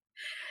 though,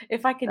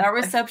 if I can, that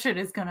reception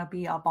is gonna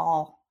be a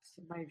ball.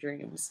 My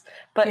dreams.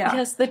 But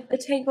yes, the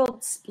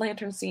Tangled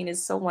lantern scene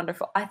is so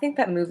wonderful. I think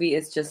that movie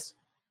is just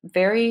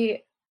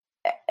very,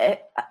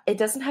 it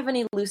doesn't have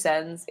any loose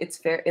ends. It's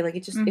very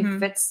it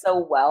fits so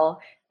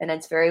well, and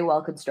it's very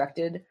well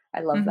constructed.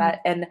 I love that.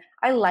 And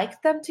I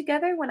liked them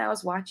together when I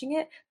was watching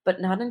it, but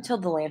not until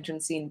the lantern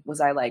scene was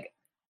I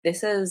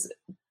this is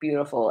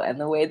beautiful. And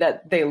the way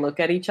that they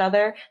look at each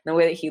other, and the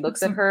way that he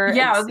looks at her.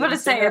 Yeah, I was going to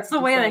say, it's the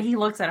way that he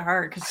looks at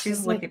her, because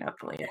she's looking up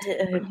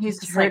at he's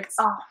just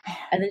oh man.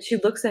 And then she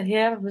looks at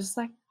him, and was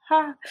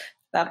ha.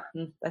 That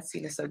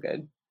scene is so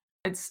good.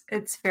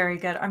 It's very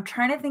good. I'm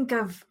trying to think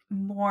of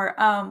more.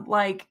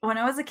 When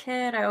I was a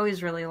kid, I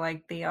always really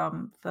liked the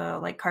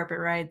carpet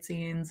ride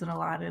scenes in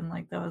Aladdin.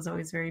 That was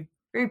always very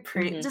very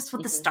pretty, just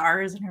with the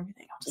stars and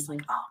everything. I'm just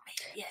like, oh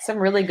man, yeah. Some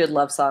really good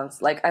love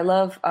songs. Like I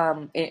love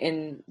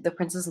in The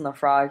Princess and the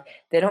Frog,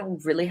 they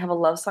don't really have a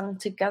love song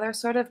together.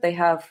 Sort of, they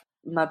have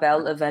Ma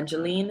Belle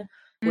Evangeline,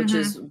 which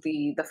is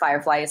the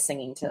Firefly is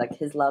singing to like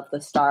his love, the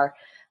star,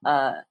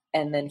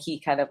 and then he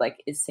kind of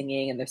like is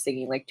singing, and they're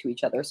singing like to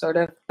each other. Sort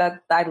of,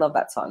 that I love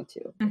that song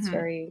too. It's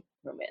very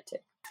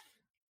romantic.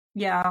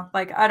 Yeah,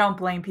 like I don't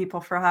blame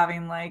people for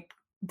having like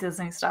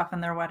Disney stuff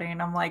in their wedding.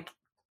 I'm like,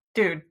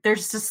 dude,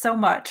 there's just so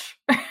much.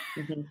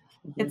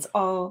 It's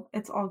all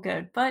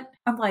good. But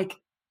I'm like,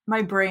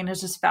 my brain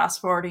is just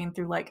fast forwarding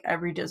through like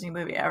every Disney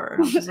movie ever.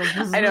 And I'm just like,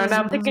 I know, and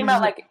I'm thinking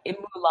about like in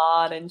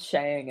Mulan and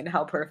Shang and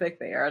how perfect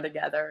they are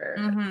together.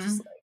 Just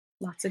like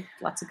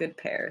lots of good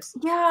pairs.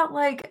 Yeah,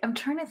 like I'm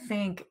trying to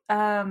think.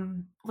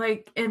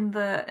 Like in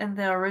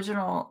the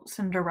original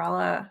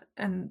Cinderella,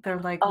 and their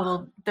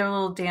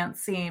little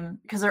dance scene,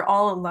 because they're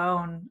all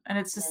alone, and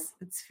it's just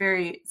it's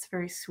very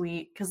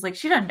sweet, because like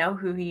she doesn't know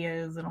who he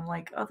is, and I'm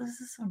like, oh, this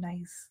is so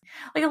nice.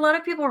 Like a lot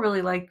of people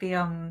really like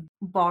the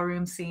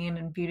ballroom scene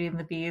in Beauty and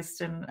the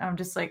Beast, and I'm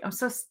just like, I'm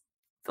just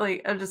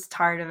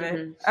tired of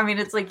it. I mean,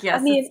 it's like,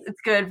 yes,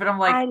 it's good, but I'm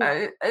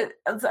like,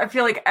 I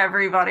feel like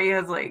everybody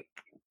has like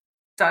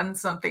done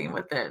something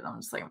with it.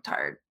 I'm just like, I'm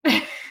tired.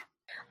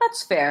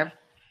 That's fair.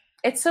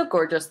 It's so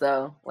gorgeous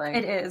though. Like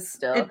it is.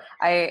 Still,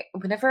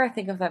 whenever I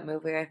think of that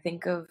movie, I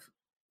think of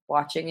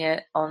watching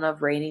it on a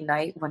rainy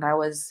night when I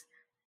was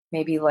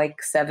maybe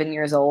like 7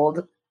 years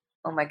old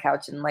on my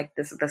couch in like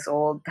this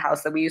old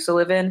house that we used to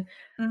live in,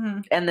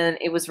 and then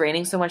it was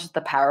raining so much that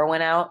the power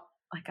went out,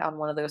 like on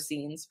one of those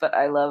scenes. But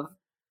I love,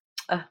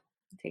 it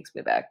takes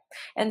me back.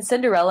 And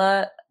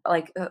Cinderella,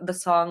 like the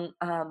song,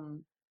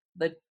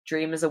 "The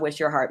Dream Is a Wish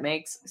Your Heart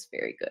Makes" is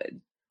very good.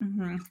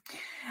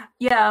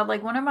 Yeah,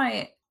 like one of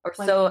my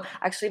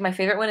actually my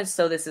favorite one is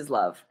 "So This Is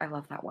Love." I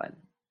love that one.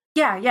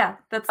 Yeah,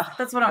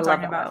 that's what I'm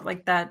talking about.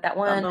 Like that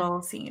one, that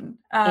little scene.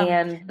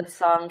 And the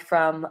song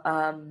from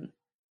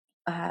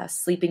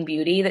Sleeping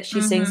Beauty that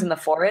she sings in the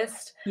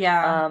forest.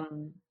 Yeah.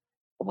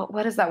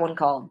 What is that one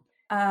called?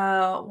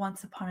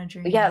 Once Upon a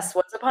Dream. Yes,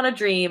 Once Upon a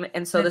Dream,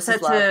 and So This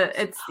Is Love.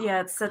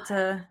 It's set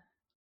to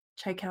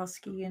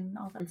Tchaikovsky and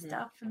all that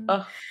stuff. And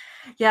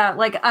yeah,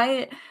 like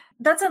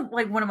that's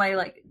like one of my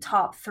like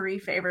top 3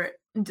 favorite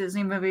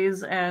Disney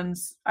movies, and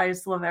I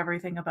just love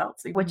everything about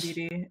Sleeping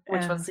Beauty.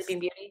 Which one's Sleeping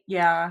Beauty?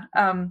 Yeah,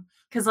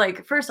 because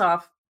like first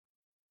off,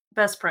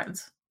 best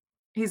prince,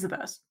 he's the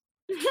best.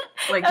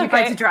 Like he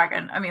fights a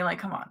dragon. I mean, like,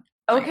 come on.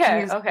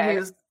 Okay,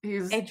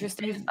 He's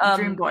interesting. He's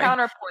dream boy.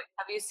 Counterpoint: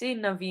 have you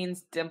seen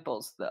Naveen's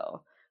dimples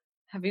though?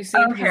 Have you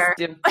seen his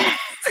dimples?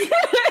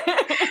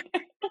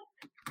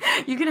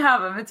 You can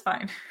have them. It's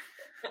fine.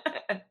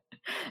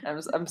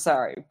 I'm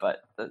sorry,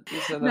 but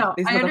these are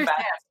the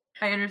facts.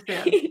 I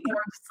understand. I'm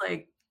just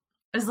like,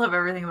 I just love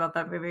everything about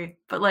that movie.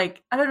 But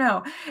like, I don't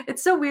know.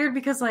 It's so weird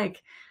because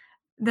like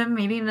them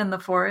meeting in the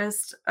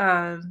forest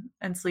and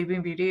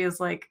Sleeping Beauty is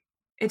like,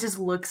 it just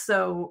looks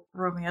so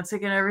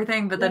romantic and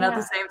everything. But then at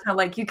the same time,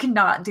 like, you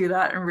cannot do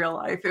that in real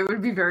life. It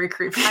would be very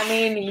creepy. I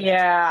mean,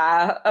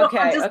 yeah.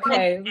 Okay.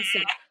 Listen,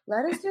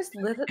 let us just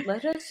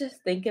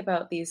think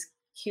about these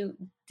cute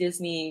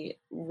Disney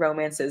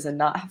romances and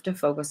not have to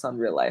focus on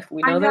real life.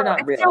 We know they're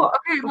not real. So,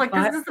 okay, like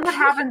this is what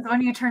happens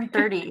when you turn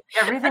 30.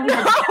 Everything is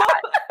bad.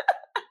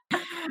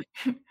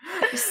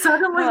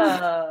 Suddenly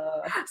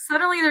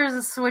there's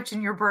a switch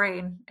in your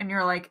brain and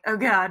you're like, oh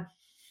god.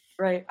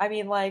 Right. I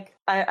mean, like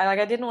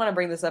I didn't want to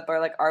bring this up,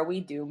 but like, are we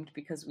doomed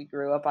because we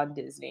grew up on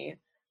Disney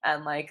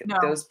and like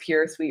those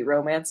pure sweet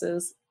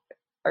romances?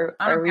 Are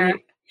we?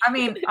 I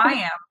mean, I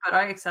am, but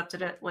I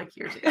accepted it like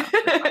years ago.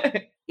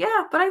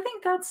 Yeah, but I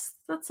think that's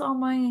all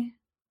my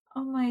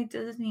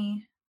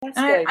Disney. That's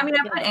good. I mean,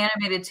 I put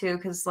animated too,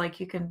 because like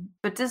you can,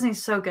 but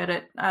Disney's so good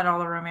at all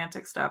the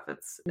romantic stuff.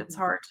 It's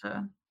hard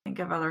to think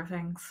of other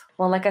things.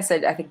 Well, like I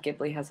said, I think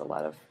Ghibli has a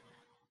lot of.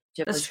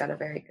 Ghibli's got a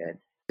very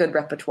good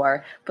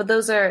repertoire, but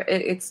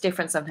it's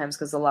different sometimes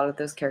because a lot of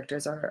those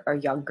characters are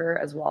younger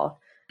as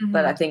well.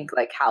 But I think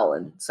like Hal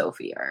and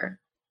Sophie are.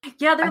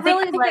 Yeah, they're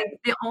really like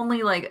the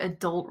only like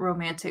adult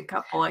romantic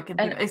couple I can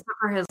think of, except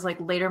for his like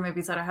later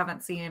movies that I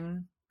haven't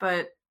seen.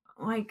 But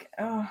like,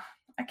 I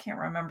can't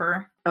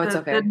remember. Oh, it's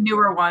okay. The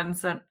newer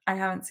ones that I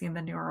haven't seen.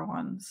 The newer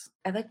ones.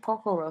 I like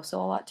Porco Rosso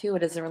a lot too. It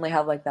doesn't really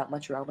have like that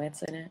much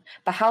romance in it.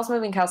 But Howl's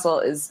Moving Castle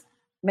is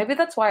maybe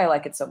that's why I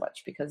like it so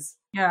much because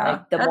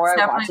like, the more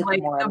I watch it, the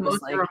more I'm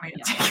just like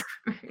romantic.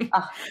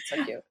 Oh, it's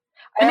so cute.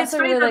 And it's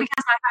funny because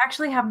I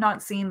actually have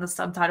not seen the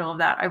subtitle of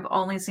that. I've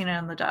only seen it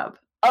in the dub.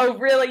 Oh,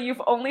 really?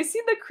 You've only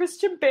seen the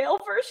Christian Bale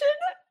version?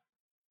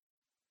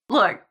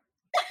 Look.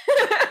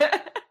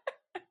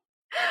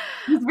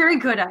 He's very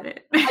good at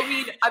it.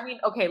 I mean,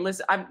 okay,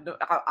 listen, I'm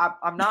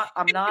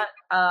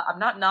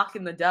not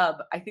knocking the dub.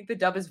 I think the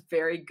dub is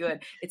very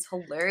good. It's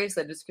hilarious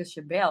that it's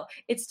Christian Bale.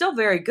 It's still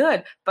very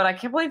good, but I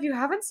can't believe you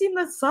haven't seen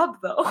the sub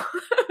though.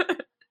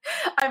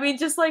 I mean,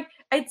 just like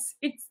it's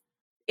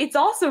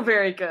also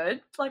very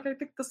good. Like I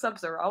think the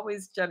subs are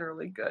always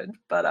generally good,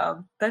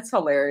 but that's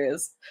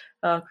hilarious.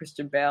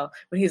 Christian Bale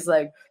when he's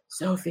like,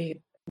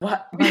 Sophie,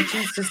 What? My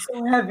chest is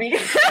so heavy.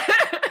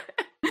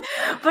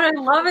 But I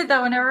love it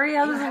that whenever he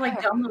has his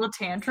like dumb little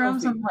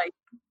tantrums, Sophie, I'm like,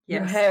 yes.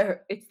 Your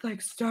hair, it's like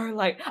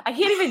starlight. I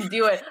can't even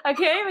do it. I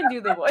can't even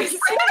do the voice.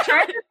 Are you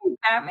trying to be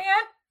Batman?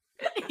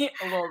 Yeah,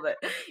 a little bit.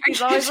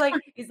 He's always like,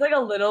 he's like a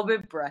little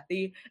bit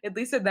breathy. At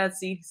least in that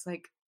scene, he's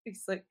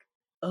like,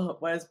 oh,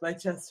 why does my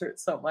chest hurt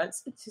so much?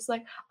 And she's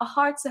like, a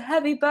heart's a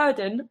heavy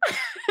burden.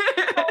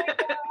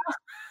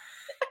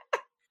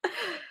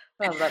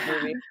 I love that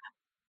movie.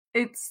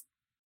 It's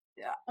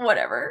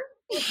whatever.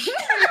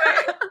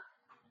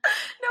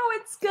 No,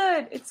 it's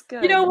good. It's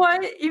good. You know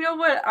what? You know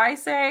what I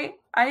say?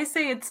 I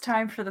say it's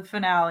time for the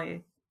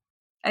finale.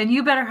 And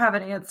you better have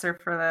an answer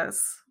for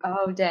this.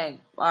 Oh,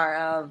 dang.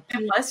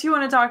 Unless you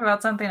want to talk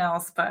about something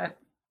else, but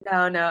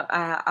no.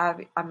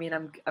 I mean,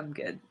 I'm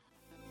good.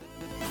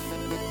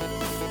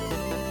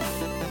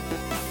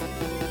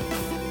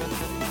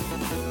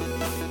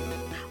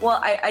 Well,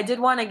 I did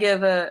want to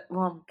give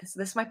because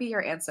this might be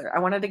your answer. I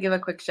wanted to give a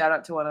quick shout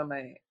out to one of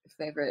my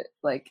favorite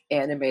like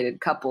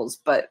animated couples,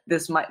 but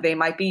they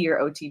might be your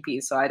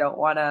OTP, so I don't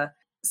want to.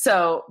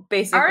 So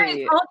basically, I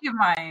already told you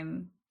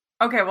mine.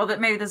 Okay, well,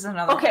 maybe this is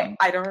another. Okay, one.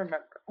 I don't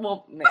remember.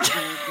 Well, maybe,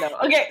 no.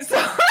 Okay,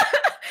 so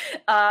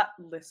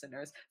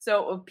listeners,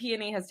 so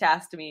Peony has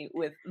tasked me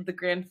with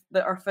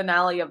our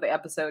finale of the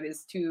episode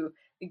is to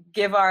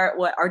give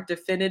our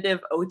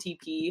definitive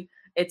OTP.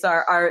 It's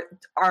our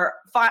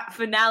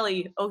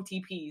finale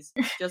OTPs.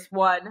 Just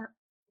one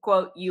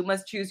quote. You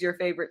must choose your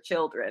favorite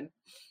children.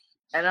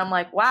 And I'm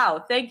like,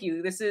 wow, thank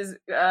you. This is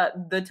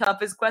the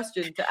toughest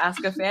question to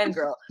ask a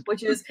fangirl,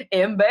 which is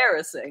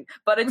embarrassing,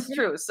 but it's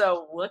true.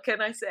 So what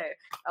can I say?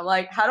 I'm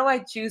like, how do I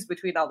choose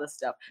between all this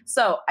stuff?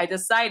 So I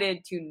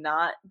decided to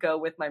not go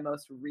with my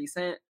most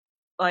recent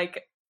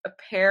like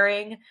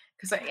pairing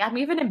because I'm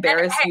even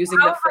embarrassed using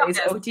the phrase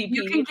OTP.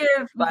 You can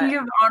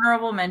give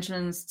honorable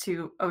mentions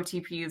to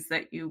OTPs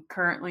that you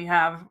currently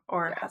have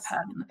or have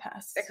had in the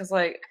past. Because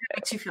like it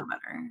makes you feel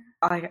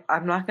better.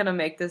 I'm not gonna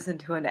make this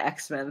into an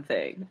X-Men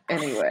thing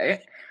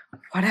anyway.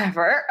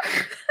 Whatever.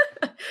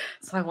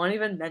 So I won't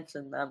even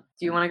mention them.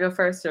 Do you want to go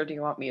first or do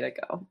you want me to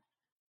go?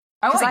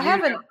 Because I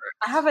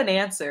have an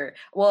answer.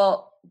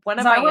 Well, one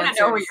of my answers. I want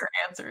to know what your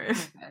answer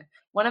is. Okay.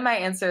 One of my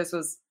answers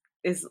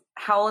is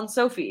Howl and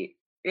Sophie.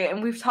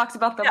 And we've talked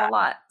about them a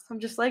lot. So I'm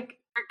just like,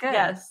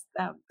 yes,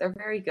 they're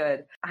very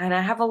good. And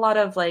I have a lot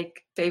of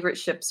like favorite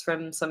ships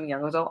from some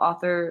young adult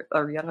author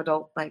or young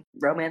adult like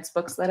romance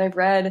books that I've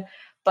read.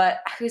 But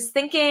I was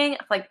thinking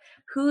like,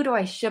 who do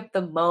I ship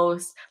the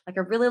most? Like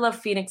I really love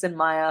Phoenix and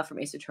Maya from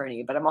Ace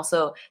Attorney, but I'm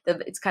also,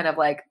 it's kind of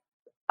like,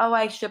 oh,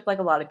 I ship like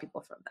a lot of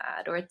people from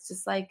that. Or it's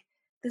just like,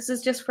 this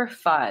is just for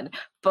fun.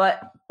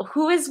 But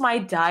who is my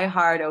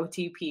diehard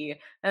OTP?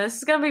 And this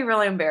is going to be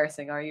really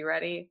embarrassing. Are you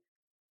ready?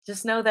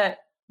 Just know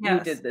that you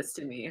did this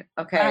to me.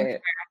 Okay. I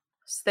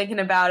was thinking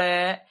about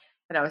it,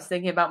 and I was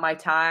thinking about my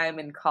time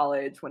in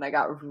college when I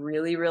got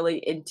really, really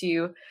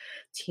into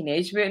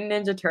Teenage Mutant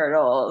Ninja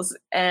Turtles.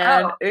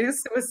 And it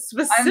was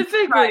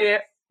specifically,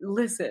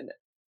 listen,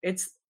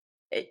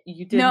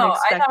 you didn't No,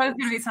 expect I thought it was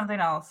going to be something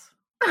else.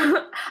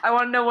 I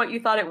want to know what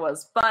you thought it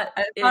was, but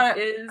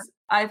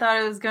I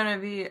thought it was going to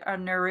be a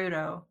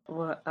Naruto.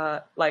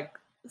 Like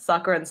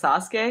Sakura and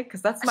Sasuke,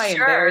 because that's my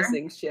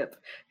embarrassing ship.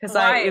 Because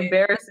I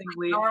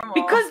embarrassingly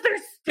because they're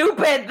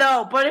stupid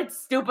though, but it's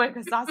stupid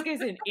because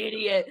Sasuke's an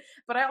idiot.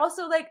 But I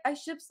also I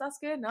ship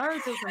Sasuke and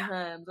Naruto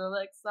sometimes, or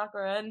like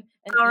Sakura and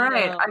all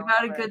right, I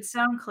got a good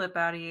sound clip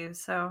out of you.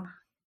 So,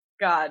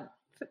 God.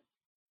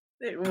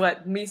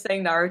 What, me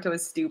saying Naruto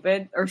is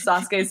stupid or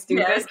Sasuke is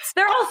stupid? Yes.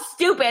 They're all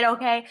stupid,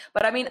 okay?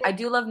 But I mean, I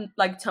do love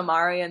like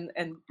Tamari and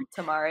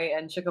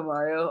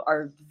Shikamaru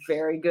are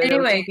very good.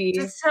 Anyway, OTPs.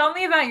 Just tell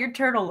me about your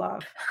turtle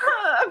love.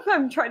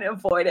 I'm trying to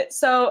avoid it.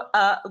 So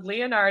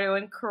Leonardo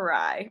and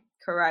Karai,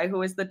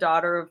 who is the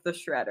daughter of the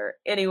Shredder.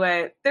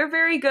 Anyway, they're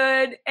very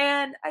good,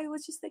 and I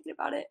was just thinking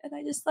about it, and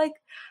I just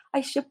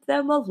I ship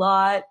them a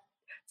lot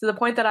to the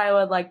point that I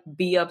would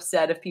be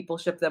upset if people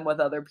ship them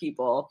with other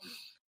people.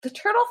 The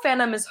turtle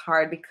fandom is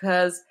hard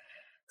because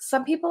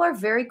some people are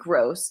very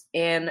gross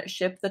and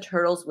ship the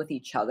turtles with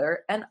each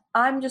other. And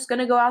I'm just going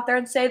to go out there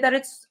and say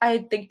that I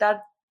think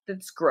that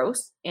it's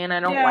gross and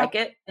I don't like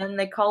it. And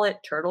they call it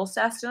turtle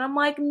cest. And I'm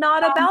like,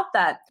 not about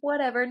that.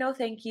 Whatever. No,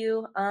 thank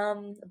you.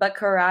 But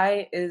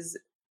Karai is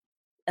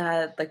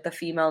the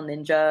female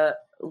ninja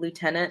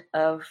lieutenant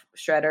of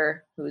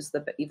Shredder, who's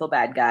the evil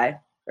bad guy,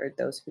 for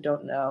those who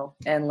don't know.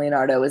 And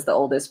Leonardo is the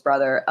oldest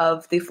brother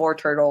of the four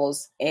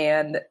turtles.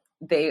 And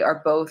they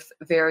are both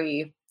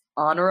very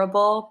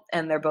honorable,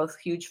 and they're both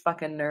huge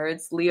fucking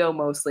nerds. Leo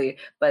mostly,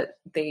 but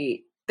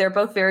they're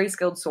both very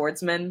skilled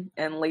swordsmen,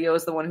 and Leo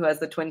is the one who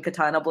has the twin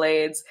katana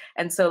blades.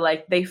 And so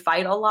they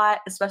fight a lot,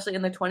 especially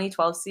in the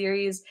 2012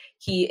 series.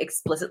 He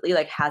explicitly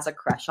has a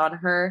crush on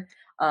her,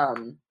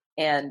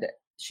 and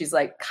she's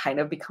kind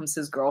of becomes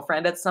his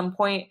girlfriend at some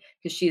point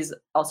because she's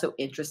also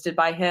interested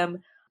by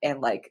him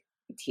and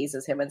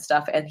teases him and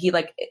stuff. And he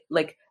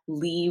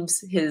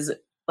leaves his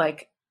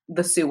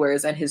the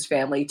sewers and his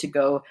family to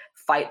go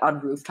fight on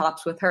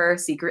rooftops with her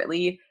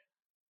secretly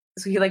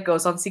So he like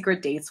goes on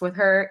secret dates with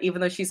her, even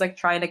though she's like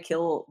trying to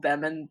kill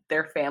them and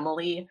their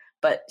family,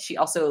 but she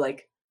also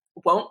like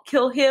won't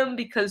kill him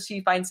because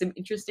she finds him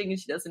interesting and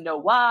she doesn't know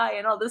why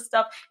and all this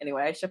stuff.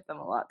 Anyway, I ship them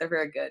a lot. They're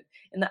very good.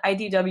 In the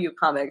IDW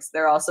comics,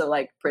 they're also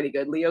like pretty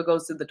good. Leo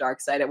goes to the dark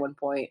side at one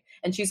point,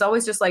 and she's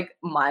always just like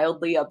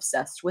mildly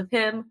obsessed with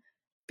him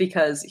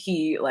because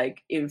he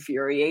like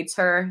infuriates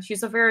her.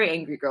 She's a very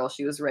angry girl.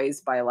 She was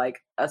raised by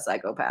like a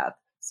psychopath.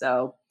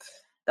 So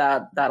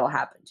that'll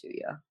happen to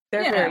you.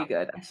 They're very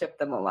good. I ship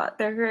them a lot.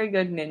 They're very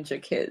good ninja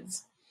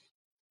kids.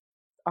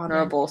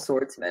 Honorable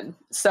swordsman.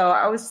 So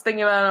I was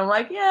thinking about it, I'm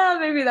like, yeah,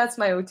 maybe that's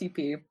my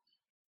OTP.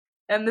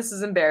 And this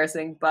is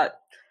embarrassing,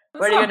 but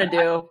what are you gonna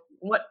do?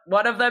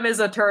 One of them is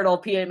a turtle,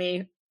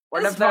 PME.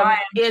 One of them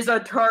is a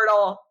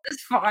turtle.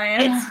 It's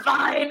fine. It's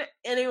fine.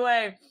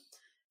 Anyway.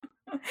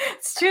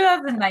 It's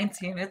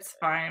 2019. It's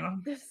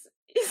fine.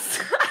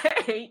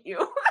 I hate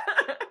you.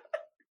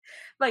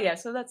 But yeah,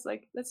 so that's my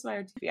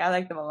OTP. I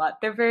like them a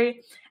lot. They're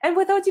very, and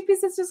with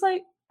OTPs, it's just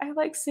like, I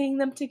like seeing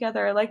them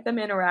together. I like them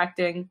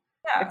interacting.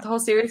 Yeah. If the whole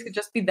series could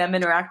just be them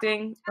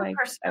interacting, like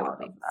I would love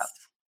that.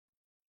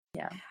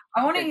 Yeah.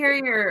 I want to hear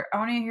your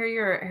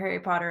Harry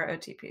Potter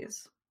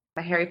OTPs.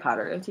 My Harry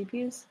Potter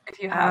OTPs? If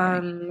you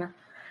have any.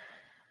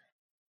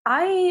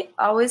 I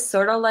always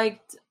sort of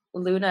liked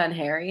Luna and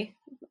Harry,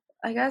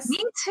 I guess.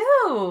 Me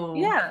too.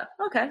 Yeah.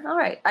 Okay. All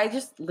right.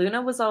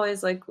 Luna was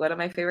always like one of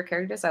my favorite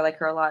characters. I like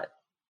her a lot.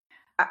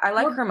 I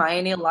like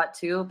Hermione a lot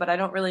too, but I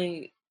don't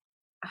really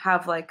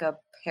have like a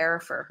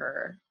pair for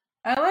her.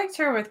 I liked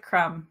her with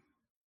Crumb.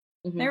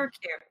 Mm-hmm. They were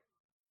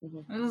cute.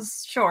 Mm-hmm. It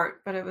was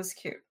short, but it was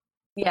cute.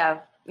 Yeah,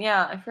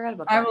 I forgot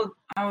about that.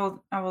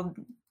 I will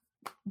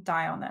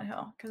die on that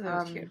hill because it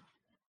was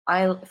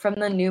cute. From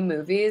the new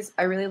movies,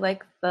 I really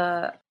like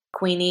the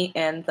Queenie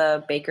and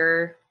the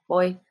Baker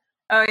boy.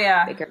 Oh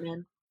yeah, Baker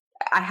man.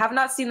 I have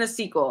not seen the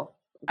sequel.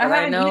 I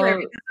haven't either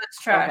because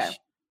it's trash. Okay.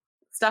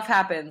 Stuff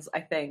happens, I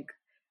think.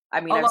 I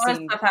mean, I've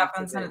seen stuff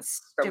happens and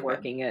it's from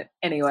working it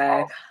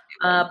anyway.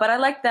 But I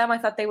liked them. I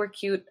thought they were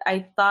cute.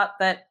 I thought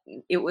that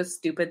it was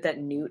stupid that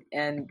Newt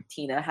and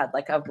Tina had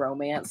like a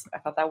romance. I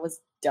thought that was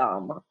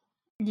dumb.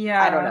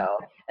 Yeah, I don't know.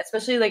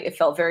 Especially like it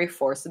felt very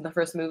forced in the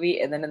first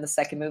movie, and then in the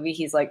second movie,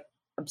 he's like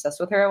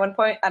obsessed with her at one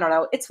point. I don't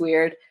know. It's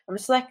weird. I'm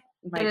just like,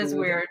 it is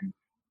weird.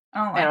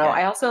 I don't know.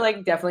 I also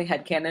like definitely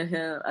headcanon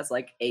him as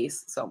like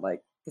Ace. So I'm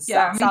like, this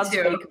sounds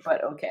fake,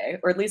 but okay.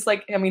 Or at least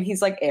like, I mean,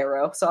 he's like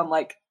Arrow. So I'm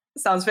like,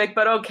 sounds fake,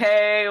 but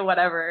okay,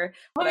 whatever.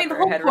 I mean, the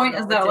whole point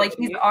is that like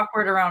he's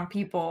awkward around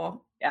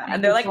people. Yeah,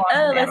 and they're like,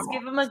 oh, let's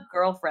give him a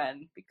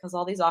girlfriend because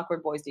all these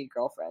awkward boys need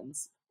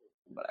girlfriends.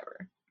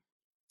 Whatever.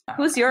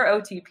 Who's your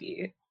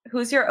OTP?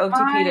 Who's your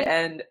OTP to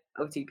end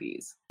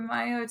OTPs?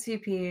 My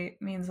OTP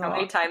means a lot. How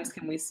many times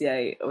can we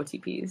say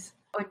OTPs?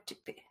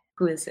 OTP.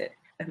 Who is it?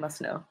 I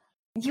must know.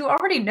 You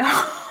already know.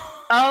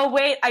 Oh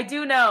wait, I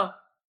do know.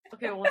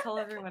 Okay, we'll tell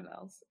everyone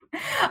else.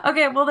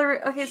 Okay, well,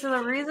 so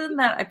the reason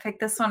that I picked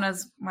this one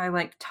as my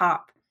like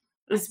top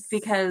is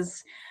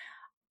because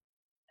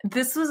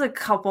this was a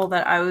couple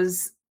that I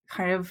was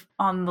kind of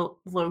on the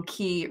low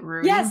key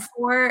rooting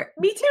for.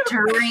 Me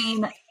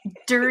too.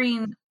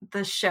 During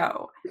the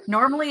show.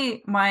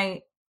 Normally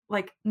I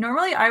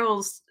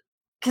will,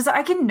 because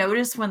I can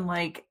notice when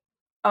like,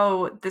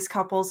 oh, this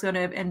couple's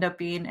gonna end up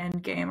being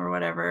endgame or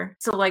whatever.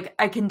 So like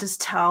I can just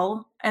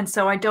tell, and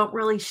so I don't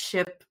really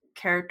ship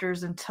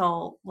characters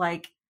until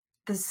like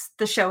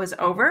the show is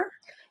over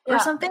or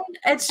something.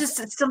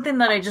 It's something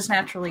that I just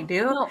naturally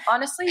do. No,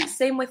 honestly,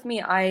 same with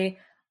me.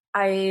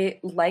 I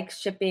like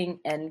shipping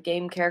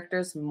endgame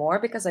characters more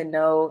because I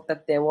know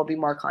that there will be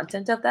more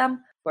content of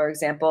them. For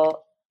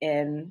example,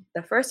 in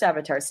the first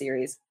Avatar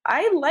series,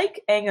 I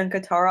like Aang and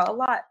Katara a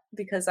lot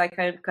because I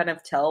kind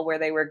of tell where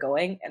they were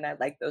going, and I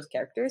like those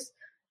characters.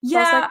 So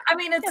I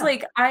mean, it's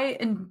like I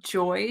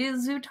enjoy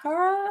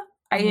Zutara.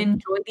 I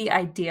enjoy the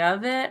idea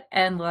of it,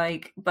 and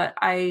like, but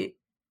I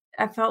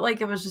felt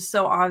like it was just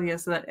so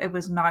obvious that it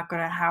was not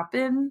going to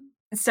happen.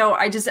 So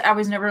I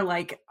was never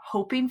like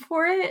hoping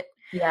for it.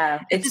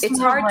 Yeah, it's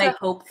hard to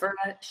hope for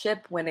a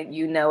ship when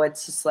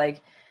it's just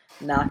like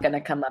not going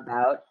to come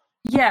about.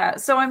 Yeah,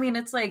 so I mean,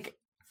 it's like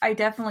I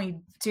definitely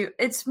do.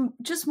 It's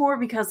just more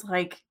because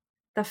like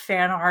the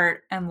fan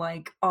art and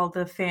like all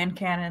the fan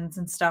canons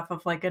and stuff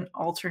of like an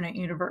alternate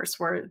universe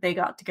where they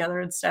got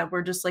together instead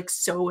were just like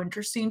so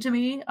interesting to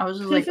me. I was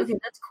just like, okay,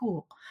 that's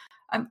cool.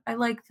 I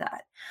like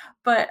that.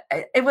 But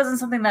it wasn't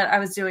something that I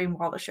was doing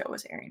while the show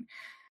was airing.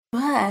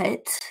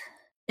 But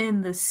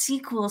in the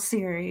sequel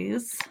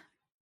series,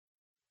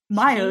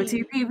 my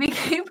OTP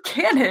became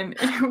canon.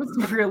 It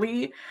was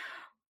really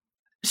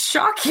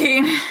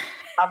shocking.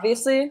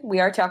 Obviously,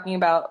 we are talking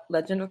about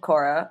Legend of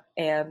Korra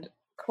and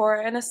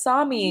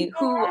Asami,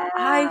 who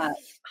I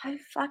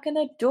fucking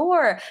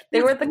adore.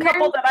 They were the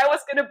couple that I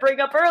was going to bring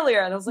up earlier.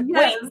 And I was like,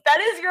 wait,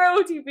 that is your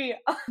OTP.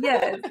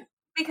 Yes.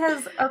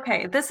 Because,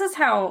 okay, this is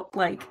how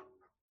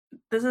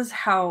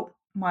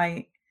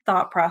my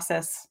thought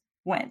process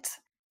went.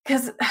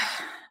 Because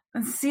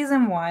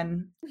season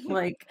 1,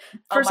 like,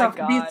 first off,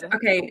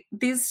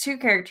 these two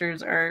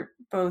characters are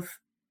both,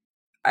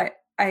 I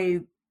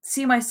I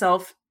see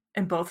myself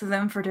in both of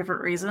them for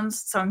different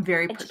reasons, so I'm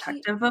very And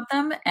protective of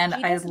them, and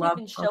she I doesn't love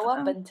even both show of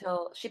up them.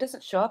 until she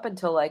doesn't show up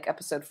until like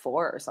episode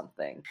 4 or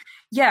something.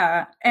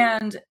 Yeah,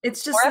 and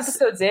it's just 4 this.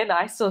 episodes in,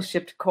 I still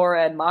shipped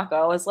Korra and Mako.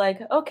 I was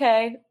like,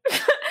 okay.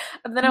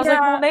 And then I was like,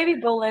 well, Yeah,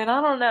 maybe Bolin.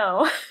 I don't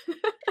know.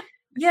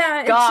 yeah,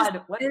 it's just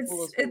God, what it's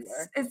fools we it's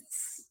were.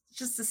 it's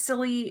just a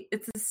silly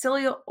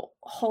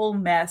whole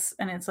mess,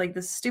 and it's like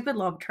this stupid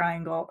love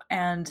triangle,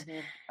 and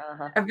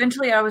Uh-huh.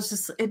 eventually I was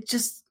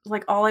just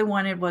like all I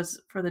wanted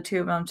was for the two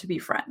of them to be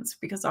friends,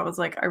 because I was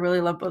like, I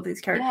really love both these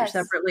characters Yes.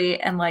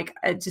 separately, and like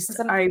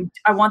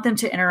I want them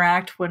to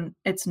interact when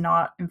it's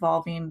not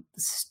involving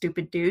the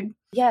stupid dude.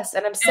 Yes,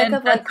 and I'm sick And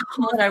of that's like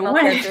all two that I female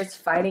wanted. characters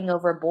fighting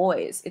over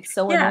boys. It's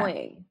so Yeah.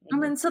 annoying. I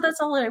mean, so that's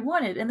all that I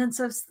wanted. And then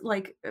so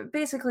like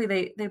basically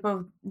they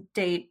both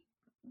date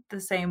the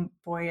same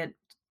boy at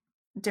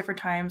different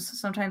times,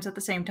 sometimes at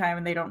the same time,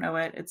 and they don't know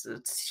it. It's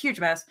a huge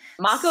mess.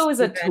 Mako is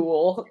a Stupid.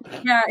 tool.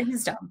 Yeah,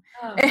 he's dumb.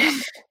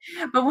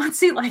 But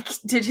once he like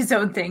did his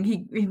own thing, he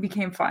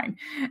became fine.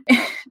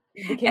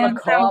 He became a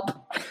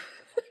cop.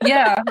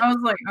 Yeah, I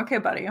was like, okay,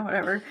 buddy,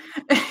 whatever.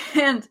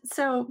 And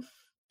so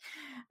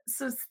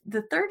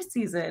the third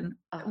season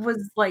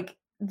was like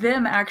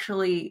them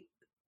actually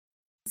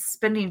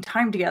spending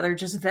time together,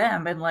 just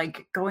them, and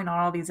like going on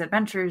all these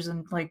adventures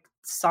and like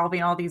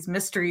solving all these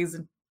mysteries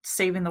and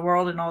saving the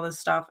world and all this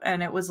stuff.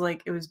 And it was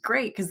like, it was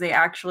great because they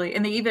actually,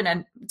 and they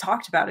even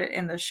talked about it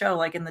in the show,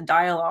 like in the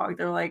dialogue.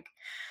 They're like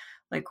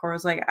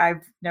Cora's like,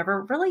 I've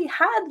never really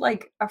had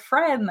like a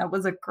friend that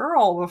was a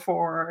girl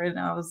before. And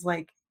I was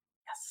like,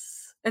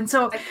 yes. And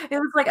so it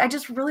was like, I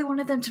just really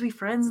wanted them to be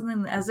friends. And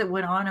then as it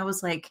went on, I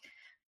was like,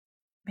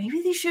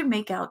 maybe they should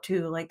make out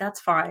too. Like, that's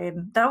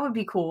fine. That would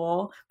be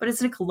cool. But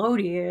it's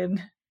Nickelodeon.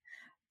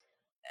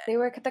 They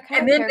were the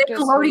kind And of then characters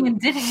Nickelodeon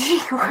did it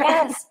anyway.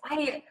 Yes,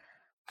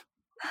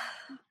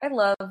 I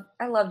love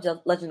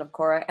Legend of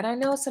Korra, and I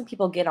know some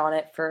people get on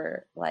it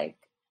for like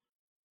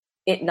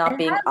it not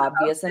being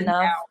obvious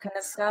enough kind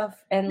of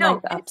stuff, and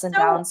like the ups and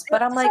downs.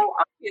 But I'm like,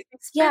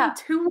 it's been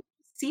 2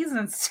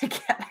 seasons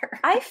together.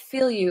 I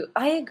feel you.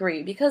 I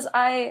agree, because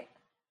I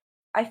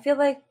feel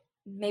like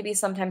maybe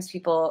sometimes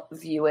people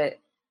view it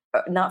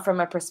not from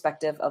a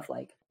perspective of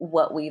like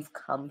what we've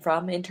come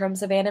from in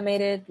terms of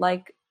animated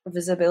like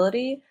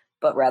visibility,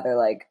 but rather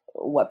like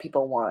what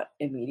people want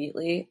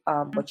immediately,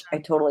 which I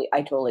totally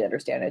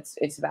understand.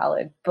 It's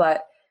valid,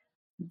 but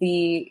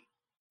I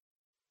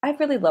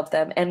really love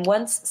them. And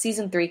once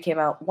season 3 came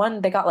out,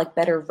 they got like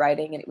better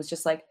writing, and it was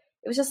just like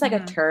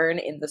a turn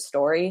in the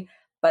story.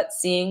 But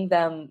seeing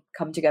them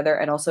come together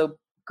and also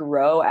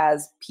grow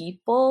as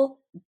people,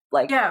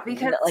 like, yeah,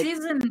 because like,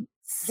 season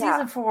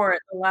 4,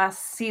 the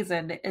last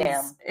season,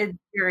 is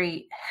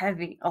very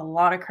heavy. A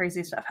lot of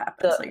crazy stuff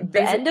happens.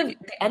 The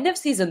end of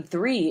season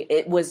 3,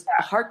 it was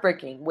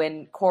heartbreaking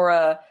when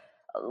Korra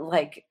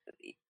like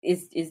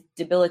is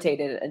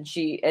debilitated, and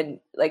she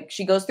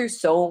goes through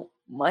so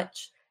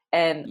much,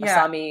 and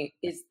Asami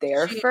is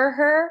there for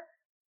her.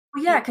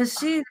 Well, yeah, because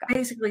she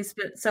basically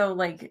spent, so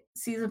like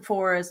season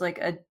 4 is like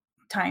a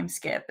time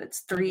skip.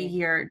 It's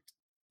 3-year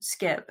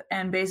skip,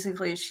 and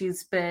basically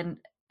she's been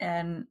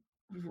in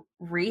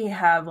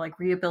rehab, like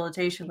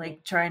rehabilitation,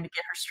 like trying to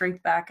get her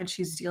strength back, and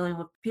she's dealing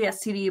with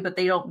PSTD, but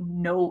they don't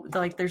know,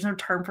 like there's no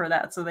term for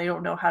that, so they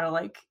don't know how to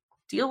like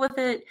deal with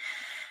it.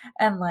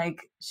 And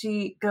like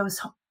she goes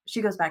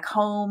back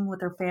home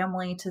with her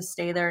family to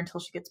stay there until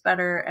she gets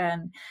better.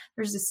 And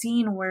there's a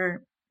scene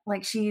where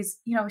like she's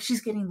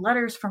getting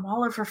letters from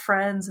all of her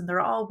friends, and they're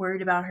all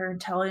worried about her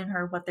and telling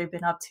her what they've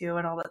been up to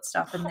and all that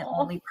stuff, and the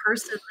only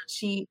person that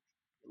she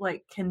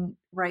like can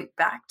write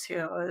back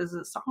to is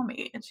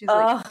Asami, and she's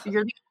like,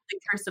 you're the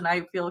only person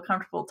I feel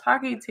comfortable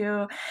talking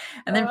to.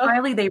 And then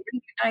finally they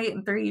reunite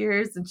in 3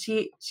 years, and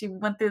she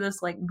went through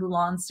this like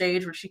Mulan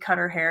stage where she cut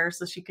her hair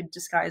so she could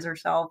disguise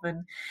herself,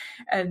 and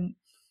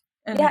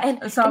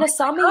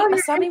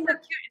Asami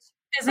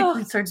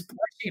physically starts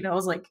blushing. I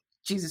was like,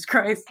 Jesus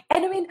Christ.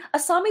 And I mean,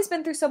 Asami's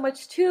been through so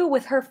much too,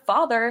 with her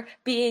father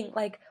being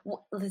like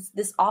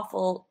this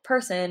awful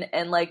person,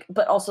 and like,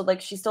 but also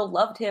like she still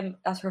loved him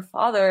as her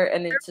father,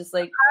 and it's just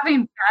like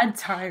having bad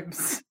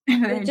times.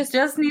 They just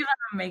need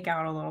to make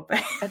out a little bit.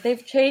 But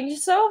they've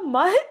changed so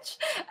much,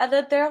 and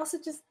that they're also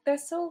they're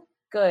so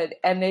good.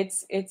 And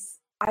it's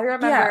I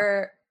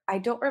remember I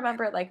don't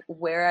remember like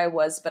where I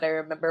was, but I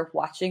remember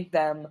watching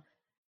them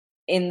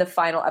in the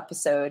final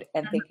episode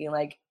and thinking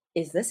like,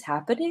 is this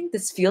happening?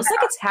 This feels like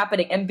it's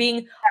happening, and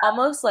being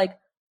almost like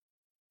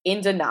in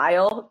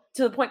denial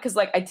to the point, because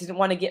like I didn't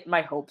want to get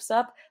my hopes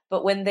up.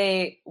 But when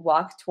they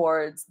walk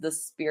towards the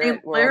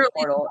spirit world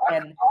portal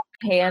and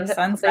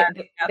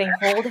they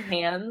hold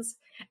hands,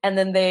 and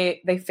then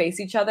they face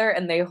each other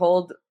and they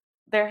hold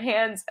their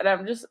hands, and I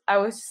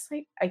was just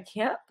like, I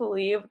can't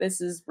believe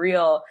this is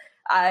real.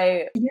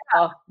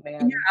 Oh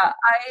man. Yeah,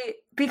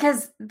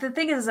 because the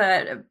thing is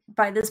that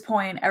by this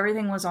point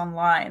everything was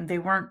online. They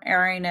weren't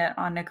airing it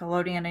on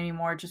Nickelodeon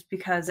anymore, just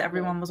because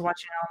everyone was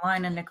watching it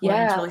online, and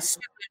Nickelodeon's really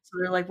stupid. So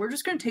they're like, we're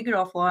just going to take it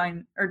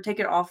offline, or take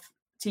it off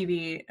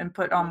TV and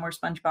put on more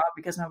SpongeBob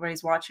because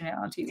nobody's watching it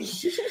on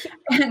TV.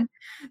 And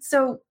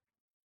so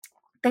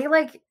they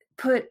like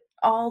put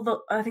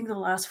I think the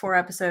last 4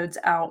 episodes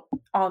out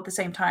all at the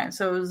same time.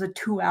 So it was a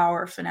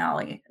 2-hour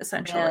finale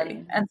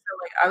essentially. And so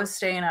like I was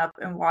staying up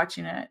and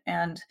watching it,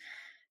 and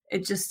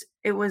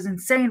it was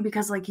insane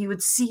because like you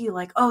would see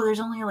like, oh, there's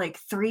only like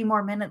 3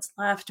 more minutes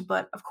left,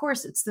 but of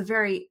course it's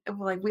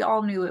like we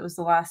all knew it was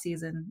the last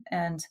season,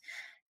 and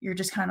you're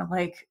just kind of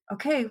like,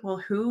 okay, well,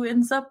 who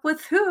ends up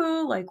with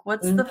who? Like,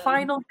 what's the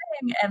final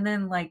thing? And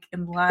then, like,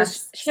 in the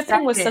last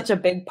shipping was such a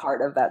big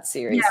part of that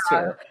series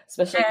too,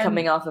 especially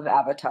coming off of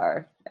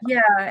Avatar.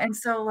 Yeah, and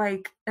so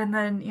like, and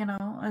then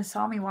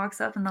Asami walks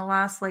up in the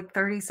last like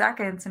 30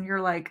 seconds, and you're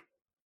like,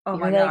 oh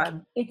my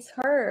god, it's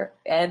her,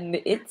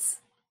 and it's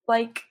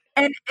like,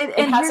 and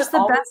here's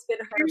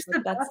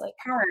the best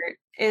part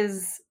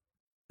is,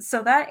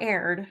 so that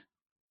aired.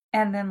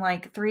 And then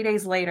like 3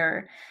 days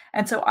later.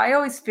 And so I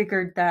always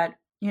figured that,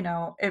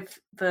 if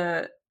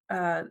the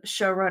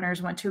showrunners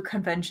went to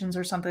conventions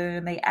or something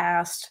and they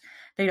asked,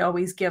 they'd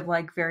always give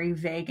like very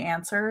vague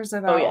answers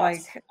about like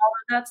all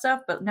of that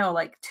stuff. But no,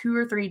 like 2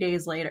 or 3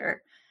 days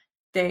later,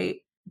 they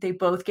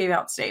both gave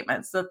out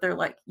statements that they're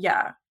like,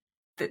 yeah,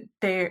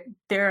 they're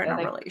in a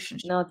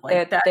relationship. No,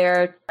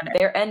 they're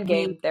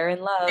endgame. They're in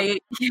love.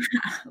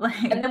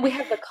 And then we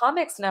have the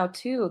comics now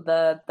too.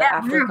 The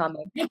after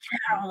comic. They get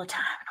out all the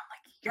time.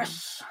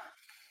 Yes.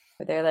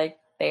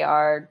 They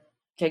are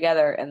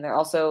together, and they're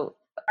also,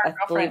 I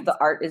believe the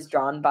art is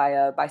drawn by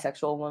a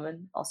bisexual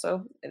woman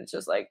also, and it's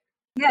just like,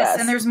 yes,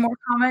 and there's more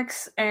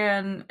comics,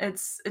 and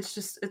it's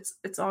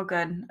all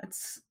good.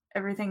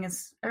 Everything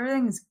is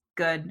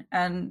good,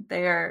 and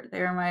they are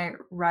my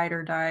ride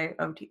or die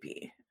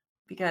OTP,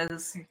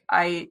 because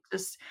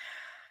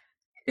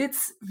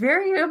it's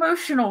very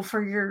emotional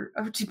for your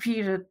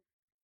OTP to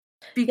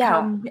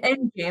become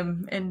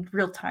endgame in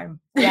real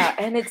time. Yeah,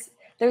 and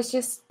there's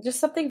just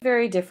something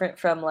very different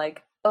from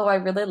like, oh, I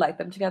really like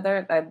them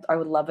together. I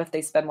would love if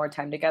they spend more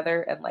time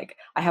together. And like,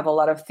 I have a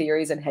lot of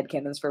theories and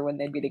headcanons for when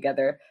they'd be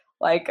together.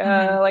 Like,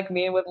 like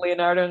me with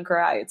Leonardo and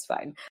Karai, it's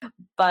fine.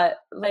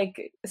 But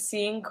like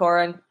seeing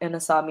Korra and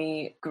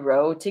Asami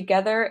grow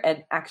together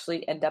and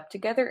actually end up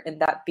together,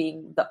 and that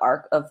being the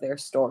arc of their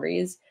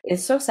stories,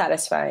 is so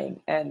satisfying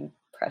and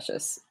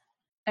precious.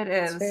 It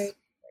is. It's very,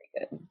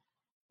 very good.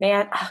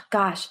 Man,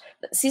 gosh,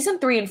 season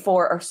 3 and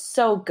 4 are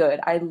so good.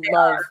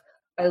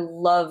 I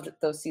loved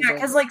those seasons. Yeah,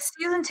 because like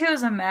season 2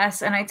 is a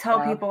mess, and I tell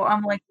people,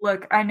 I'm like,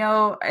 look, I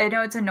know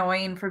it's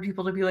annoying for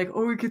people to be like,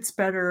 oh, it gets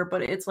better,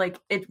 but it's like,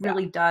 it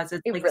really does.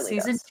 It's like really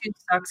season 2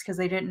 sucks because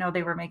they didn't know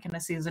they were making a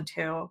season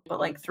 2, but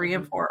like 3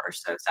 and 4 are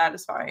so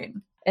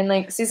satisfying. And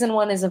like season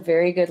 1 is a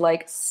very good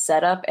like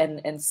setup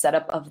and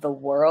setup of the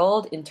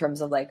world in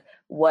terms of like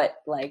what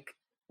like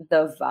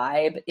the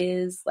vibe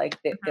is. Like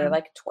they're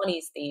like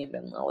 20s themed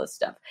and all this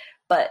stuff,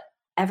 but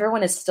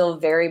everyone is still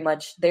very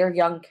much, they're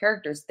young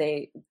characters.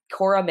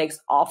 Korra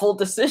makes awful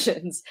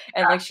decisions,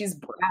 and like she's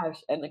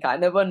brash and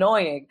kind of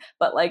annoying,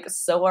 but like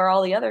so are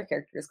all the other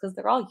characters because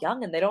they're all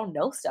young and they don't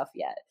know stuff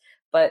yet.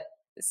 But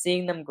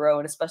seeing them grow,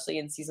 and especially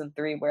in season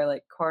 3 where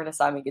like Korra and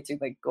Asami get to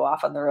like go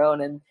off on their own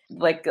and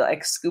like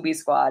Scooby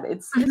Squad,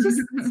 it's just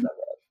so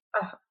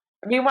good.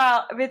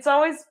 Meanwhile, it's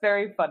always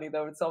very funny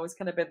though. It's always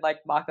kind of been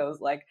like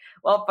Mako's like,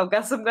 well, I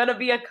guess I'm gonna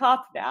be a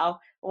cop now.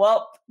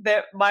 Well,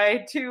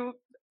 my 2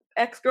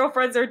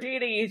 ex-girlfriends are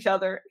dating each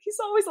other. He's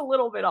always a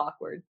little bit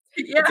awkward.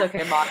 Yeah. It's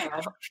okay,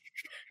 Mako.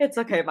 It's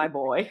okay, my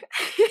boy.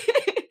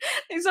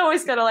 He's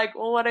always kind of like,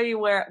 well, what are you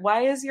wearing?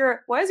 Why is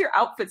your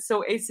outfit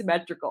so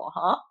asymmetrical,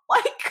 huh?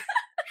 Like,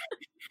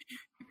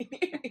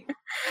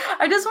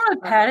 I just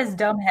want to pat his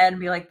dumb head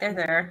and be like,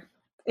 there.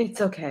 It's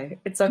okay.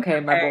 It's okay,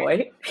 my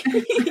boy.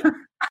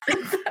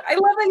 I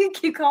love that you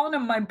keep calling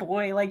him my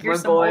boy, like you're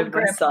some old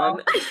grandpa.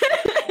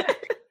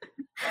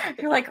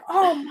 You're like,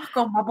 oh,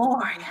 Mako, my boy.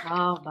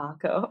 Oh,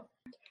 Mako.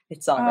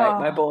 It's all right,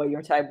 my boy.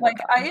 Your time will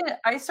come.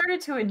 I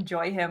started to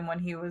enjoy him when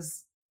he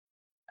was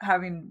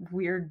having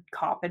weird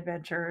cop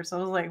adventures. I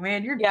was like,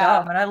 man, you're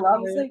dumb, and I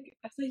love it. I was like,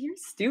 you're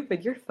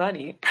stupid. You're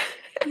funny.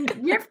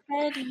 You're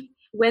funny.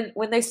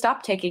 When they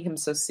stopped taking him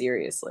so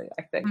seriously,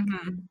 I think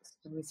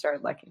we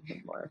started liking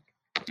him more.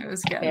 It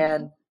was good.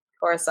 And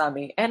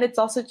Korrasami, and it's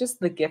also just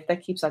the gift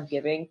that keeps on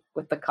giving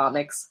with the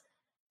comics.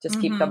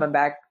 Just keep coming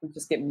back. We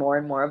just get more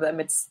and more of them.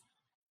 It's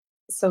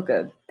so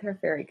good. They're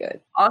very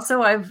good.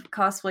 Also, I've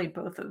cosplayed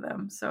both of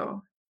them,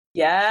 so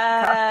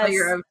yes, cosplay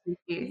your OTP.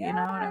 Yes. You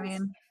know what I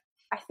mean?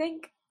 I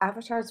think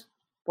Avatar's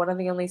one of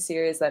the only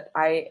series that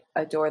I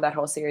adore, that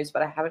whole series,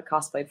 but I haven't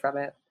cosplayed from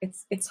it.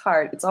 It's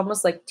hard. It's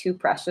almost like too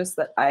precious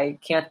that I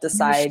can't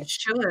decide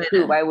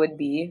who I would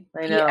be.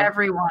 I know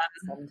everyone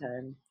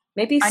sometimes.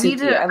 Maybe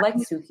Suki. I like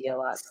Suki a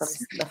lot from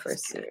the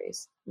first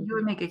series. You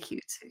would make a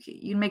cute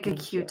Suki. You'd make a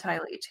cute Ty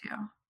Lee too.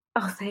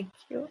 Oh, thank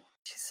you.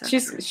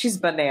 She's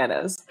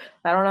bananas.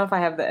 I don't know if I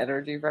have the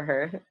energy for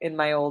her in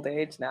my old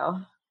age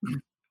now.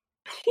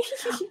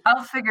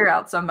 I'll figure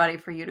out somebody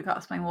for you to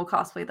cosplay, and we'll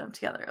cosplay them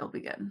together. It'll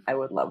be good. I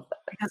would love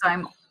that. Because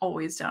I'm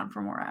always down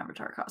for more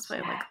Avatar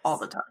cosplay, like all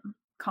the time.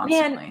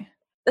 Constantly. Man,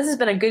 this has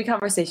been a good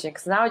conversation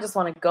because now I just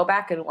want to go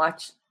back and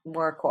watch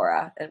more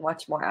Korra and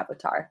watch more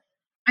Avatar.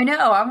 I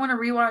know. I want to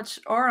rewatch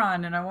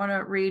Oran and I want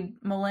to read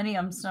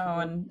Millennium Snow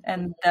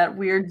and that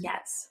weird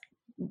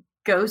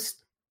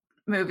ghost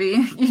movie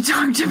you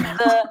talked about.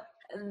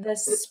 The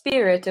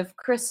Spirit of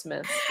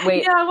Christmas.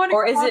 Wait, yeah, I want to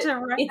or is watch it?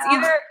 right It's now.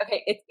 either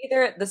It's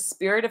either the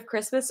Spirit of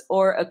Christmas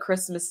or a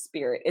Christmas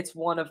Spirit. It's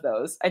one of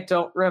those. I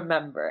don't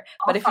remember,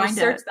 but if you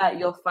search that,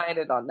 you'll find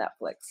it on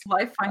Netflix.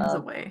 Life finds a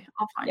way.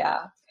 I'll find it.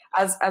 Yeah.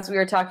 As we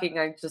were talking,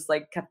 I just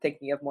like kept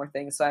thinking of more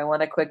things, so I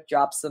want to quick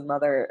drop some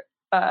other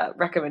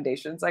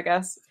recommendations, I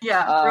guess.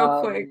 Yeah,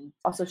 real quick.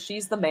 Also,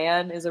 She's the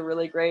Man is a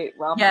really great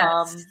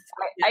rom-com. Yes.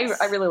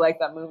 I really like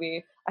that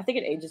movie. I think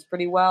it ages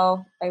pretty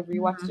well. I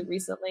rewatched it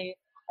recently.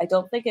 I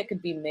don't think it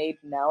could be made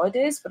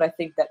nowadays, but I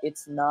think that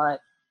it's not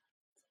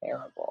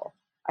terrible.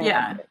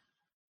 Yeah.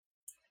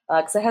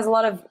 Because it has a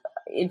lot of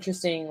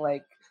interesting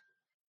like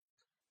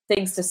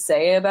things to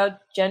say about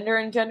gender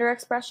and gender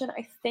expression,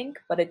 I think,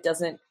 but it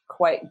doesn't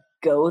quite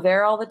go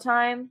there all the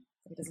time.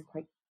 It doesn't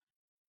quite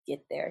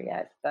get there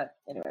yet, but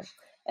anyway.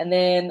 And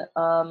then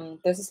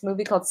there's this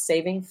movie called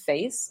Saving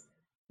Face,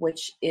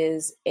 which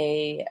is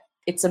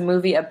it's a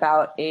movie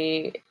about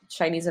a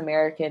Chinese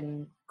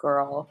American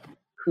girl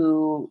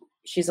who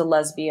she's a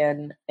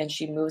lesbian and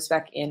she moves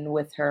back in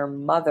with her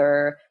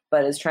mother,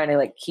 but is trying to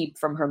like keep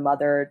from her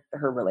mother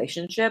her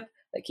relationship,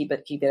 like keep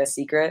it a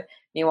secret.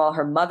 Meanwhile,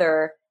 her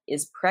mother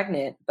is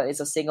pregnant but is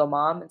a single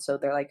mom, and so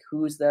they're like,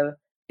 who's the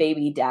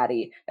baby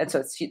daddy? And so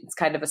it's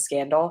kind of a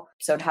scandal.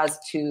 So it has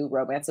two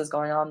romances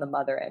going on, the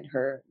mother and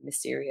her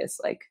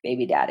mysterious like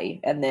baby daddy,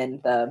 and then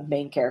the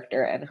main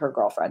character and her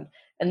girlfriend.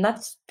 And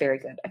that's very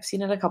good. I've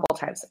seen it a couple of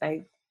times.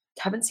 I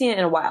haven't seen it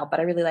in a while, but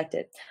I really liked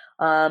it.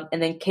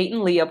 And then Kate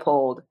and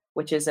Leopold,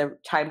 which is a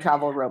time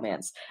travel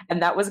romance.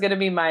 And that was going to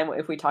be mine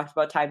if we talked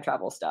about time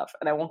travel stuff.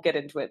 And I won't get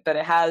into it, but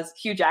it has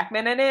Hugh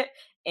Jackman in it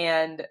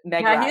and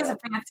Meg Ryan. He's a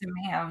fancy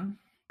man.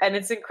 And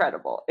it's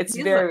incredible. It's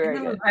very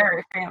good. A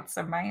very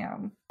fancy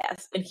man.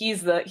 Yes, and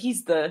he's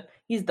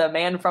the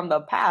man from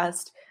the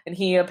past, and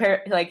he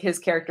apparently like his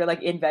character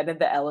like invented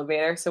the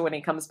elevator. So when he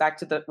comes back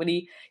to when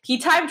he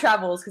time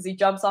travels because he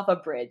jumps off a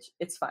bridge,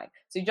 it's fine.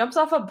 So he jumps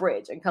off a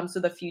bridge and comes to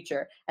the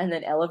future, and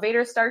then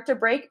elevators start to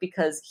break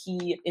because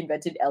he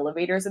invented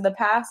elevators in the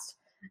past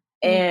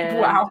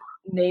and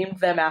named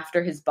them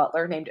after his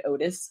butler named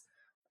Otis.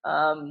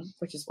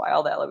 Which is why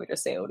all the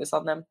elevators say Otis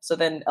on them. So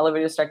then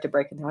elevators start to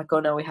break and they're like, oh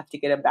no, we have to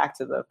get him back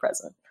to the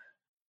present.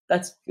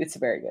 It's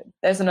very good.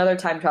 There's another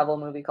time travel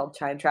movie called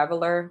Time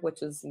Traveler,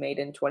 which was made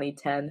in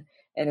 2010,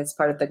 and it's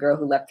part of the Girl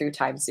Who Leapt Through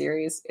Time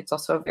series. It's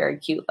also a very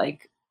cute,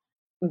 like,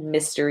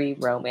 mystery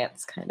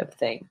romance kind of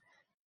thing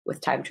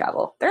with time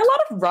travel. There are a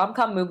lot of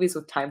rom-com movies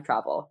with time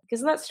travel.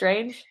 Isn't that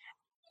strange?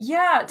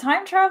 Yeah,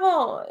 time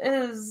travel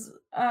is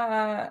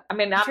I'm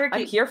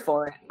here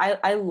for it.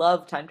 I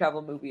love time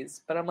travel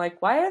movies, but I'm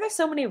like, why are there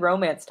so many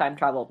romance time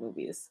travel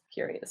movies?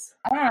 Curious.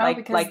 I don't know,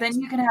 because then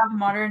you can have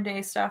modern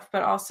day stuff,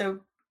 but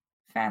also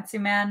fancy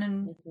men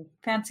and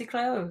fancy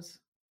clothes.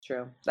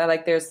 True.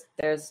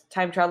 There's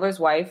Time Traveler's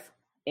Wife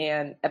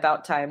and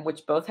About Time,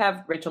 which both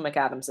have Rachel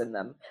McAdams in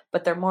them,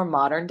 but they're more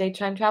modern day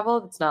time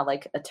travel. It's not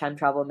like a time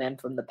travel man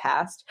from the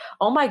past.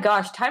 Oh my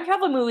gosh, time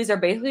travel movies are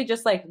basically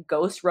just like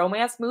ghost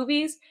romance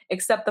movies,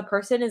 except the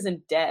person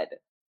isn't dead.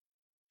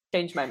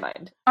 Changed my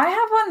mind. I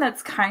have one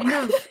that's kind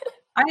of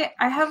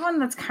I have one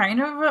that's kind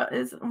of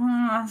it's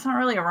not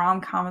really a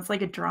rom-com, it's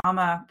like a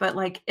drama, but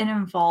like it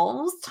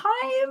involves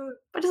time,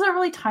 but is it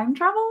really time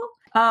travel?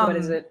 What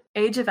is it?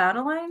 Age of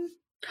Adeline?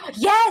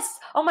 Yes!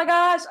 Oh my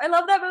gosh, I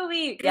love that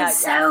movie. It's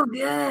so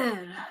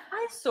good.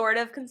 I sort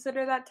of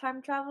consider that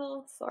time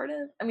travel, sort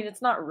of. I mean,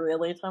 it's not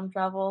really time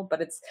travel,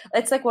 but it's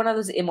like one of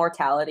those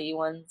immortality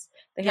ones.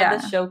 They had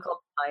this show called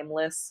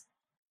Timeless,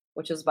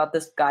 which is about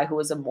this guy who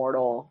was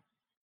immortal.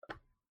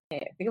 I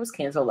think it was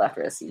canceled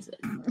after a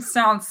season.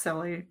 Sounds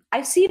silly.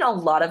 I've seen a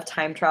lot of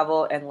time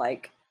travel and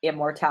like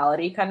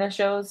immortality kind of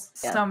shows.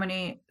 Yeah. So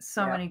many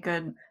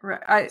good.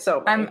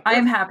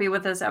 I'm happy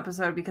with this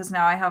episode because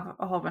now I have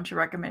a whole bunch of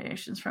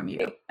recommendations from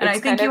you, and I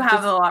think you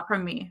have a lot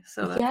from me.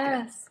 So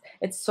that's good.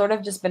 It's sort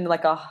of just been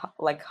like a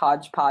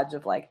hodgepodge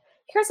of like,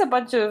 here's a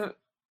bunch of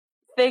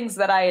things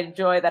that I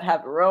enjoy that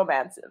have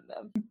romance in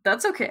them.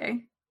 That's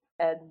okay.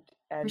 And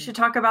we should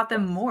talk about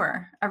them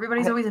more.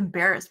 Everybody's always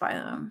embarrassed by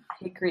them.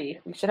 I agree.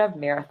 We should have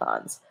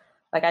marathons.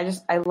 Like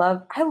I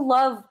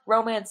love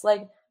romance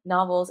like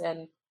novels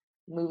and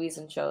movies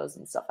and shows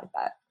and stuff like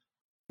that.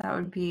 That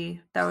would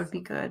be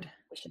good.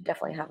 We should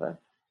definitely have a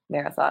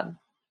marathon.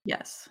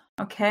 Yes.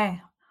 Okay.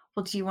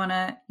 Well, do you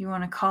wanna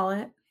call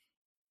it?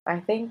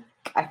 I think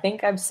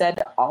I've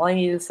said all I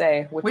need to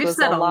say, which We've was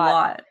said a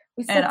lot.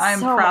 And I'm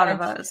so proud of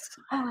us.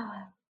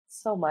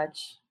 So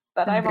much.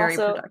 But I'm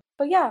also productive.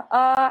 But yeah,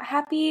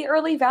 happy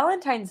early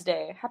Valentine's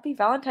Day. Happy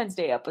Valentine's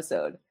Day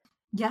episode.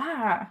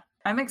 Yeah.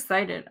 I'm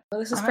excited. Well,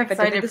 this is I'm perfect.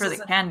 excited for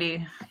the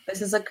candy.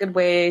 This is a good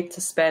way to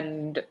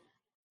spend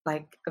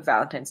like a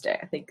Valentine's Day.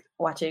 I think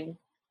watching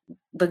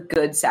the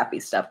good sappy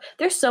stuff.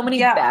 There's so many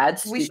bad,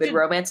 stupid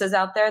romances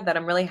out there that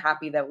I'm really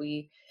happy that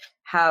we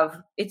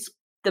have. It's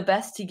the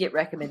best to get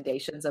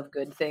recommendations of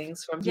good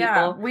things from people.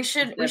 Yeah, we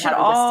should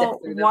all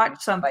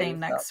watch something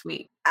next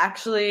week.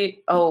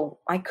 Actually,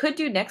 I could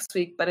do next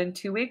week, but in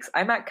 2 weeks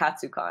I'm at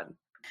Katsucon.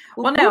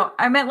 Well, no,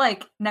 I meant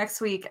like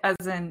next week as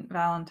in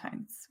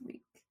Valentine's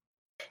week.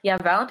 Yeah,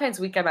 Valentine's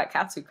week I'm at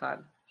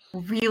Katsucon.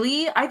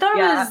 Really? I thought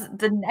it was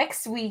the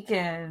next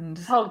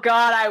weekend. Oh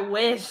God, I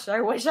wish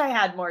I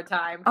had more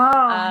time.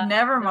 Oh,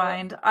 never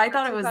mind. I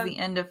thought it was the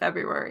end of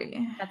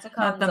February,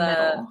 not the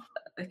middle.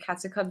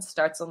 Katsucon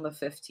starts on the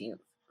 15th,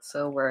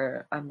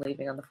 so I'm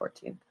leaving on the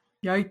 14th.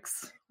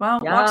 Yikes! Well,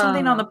 watch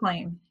something on the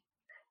plane.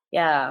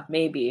 Yeah,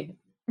 maybe.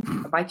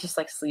 I might just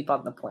like sleep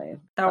on the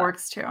plane. That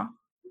works too.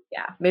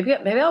 Yeah, maybe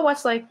I'll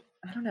watch like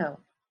I don't know.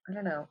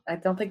 I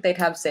don't think they'd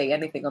have Say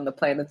Anything on the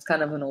plane. It's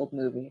kind of an old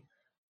movie.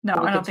 No,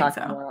 I don't think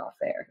so. More off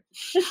air.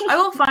 I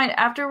will find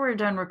after we're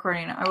done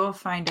recording. I will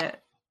find it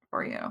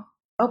for you.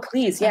 Oh,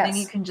 please, yes. And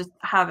then you can just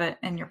have it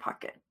in your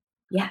pocket.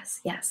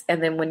 Yes.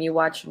 And then when you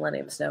watch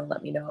Millennium Snow,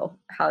 let me know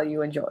how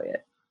you enjoy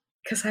it.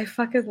 Because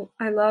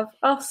I love.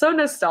 Oh, so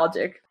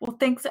nostalgic. Well,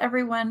 thanks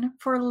everyone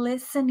for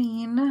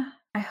listening.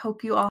 I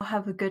hope you all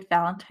have a good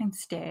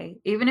Valentine's Day.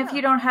 Even if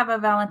you don't have a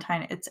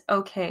Valentine, it's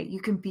okay. You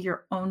can be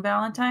your own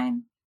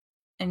Valentine,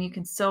 and you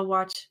can still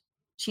watch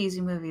cheesy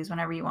movies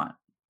whenever you want.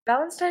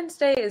 Valentine's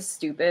Day is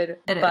stupid,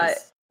 but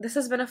this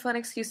has been a fun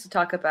excuse to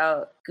talk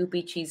about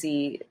goopy,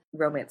 cheesy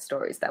romance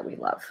stories that we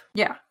love.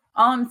 Yeah.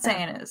 All I'm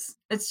saying is,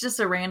 it's just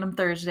a random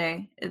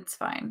Thursday. It's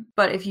fine.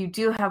 But if you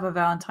do have a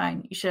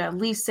Valentine, you should at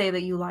least say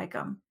that you like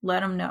them.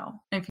 Let them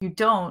know. And if you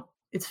don't,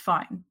 it's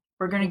fine.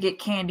 We're going to get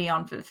candy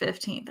on the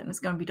 15th, and it's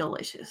going to be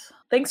delicious.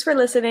 Thanks for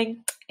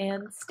listening,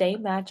 and stay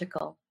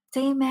magical.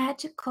 Stay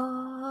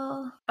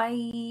magical.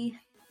 Bye.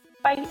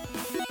 Bye.